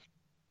it?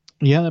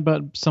 Yeah, that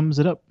about sums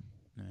it up.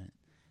 All right.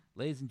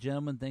 Ladies and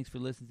gentlemen, thanks for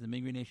listening to the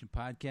Mingry Nation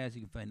podcast.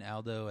 You can find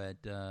Aldo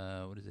at,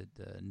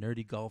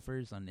 Nerdy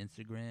Golfers on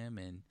Instagram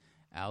and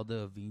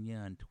Aldo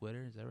Avina on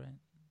Twitter. Is that right?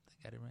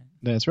 I got it right?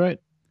 That's right.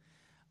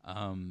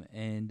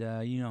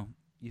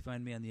 You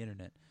find me on the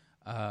internet.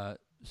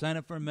 Sign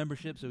up for a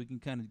membership so we can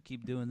kind of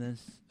keep doing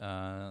this.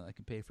 I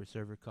can pay for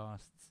server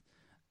costs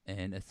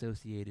and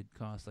associated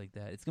costs like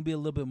that. It's going to be a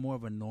little bit more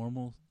of a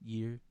normal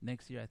year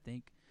next year, I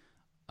think.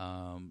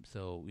 I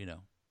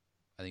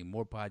think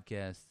more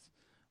podcasts,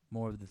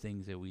 more of the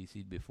things that we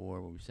see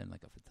before where we send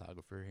like a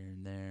photographer here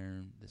and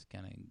there, this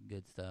kind of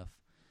good stuff,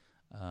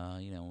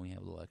 when we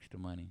have a little extra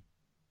money.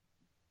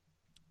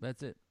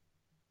 That's it.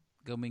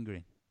 Go Mean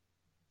Green.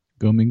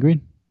 Go Mean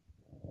Green.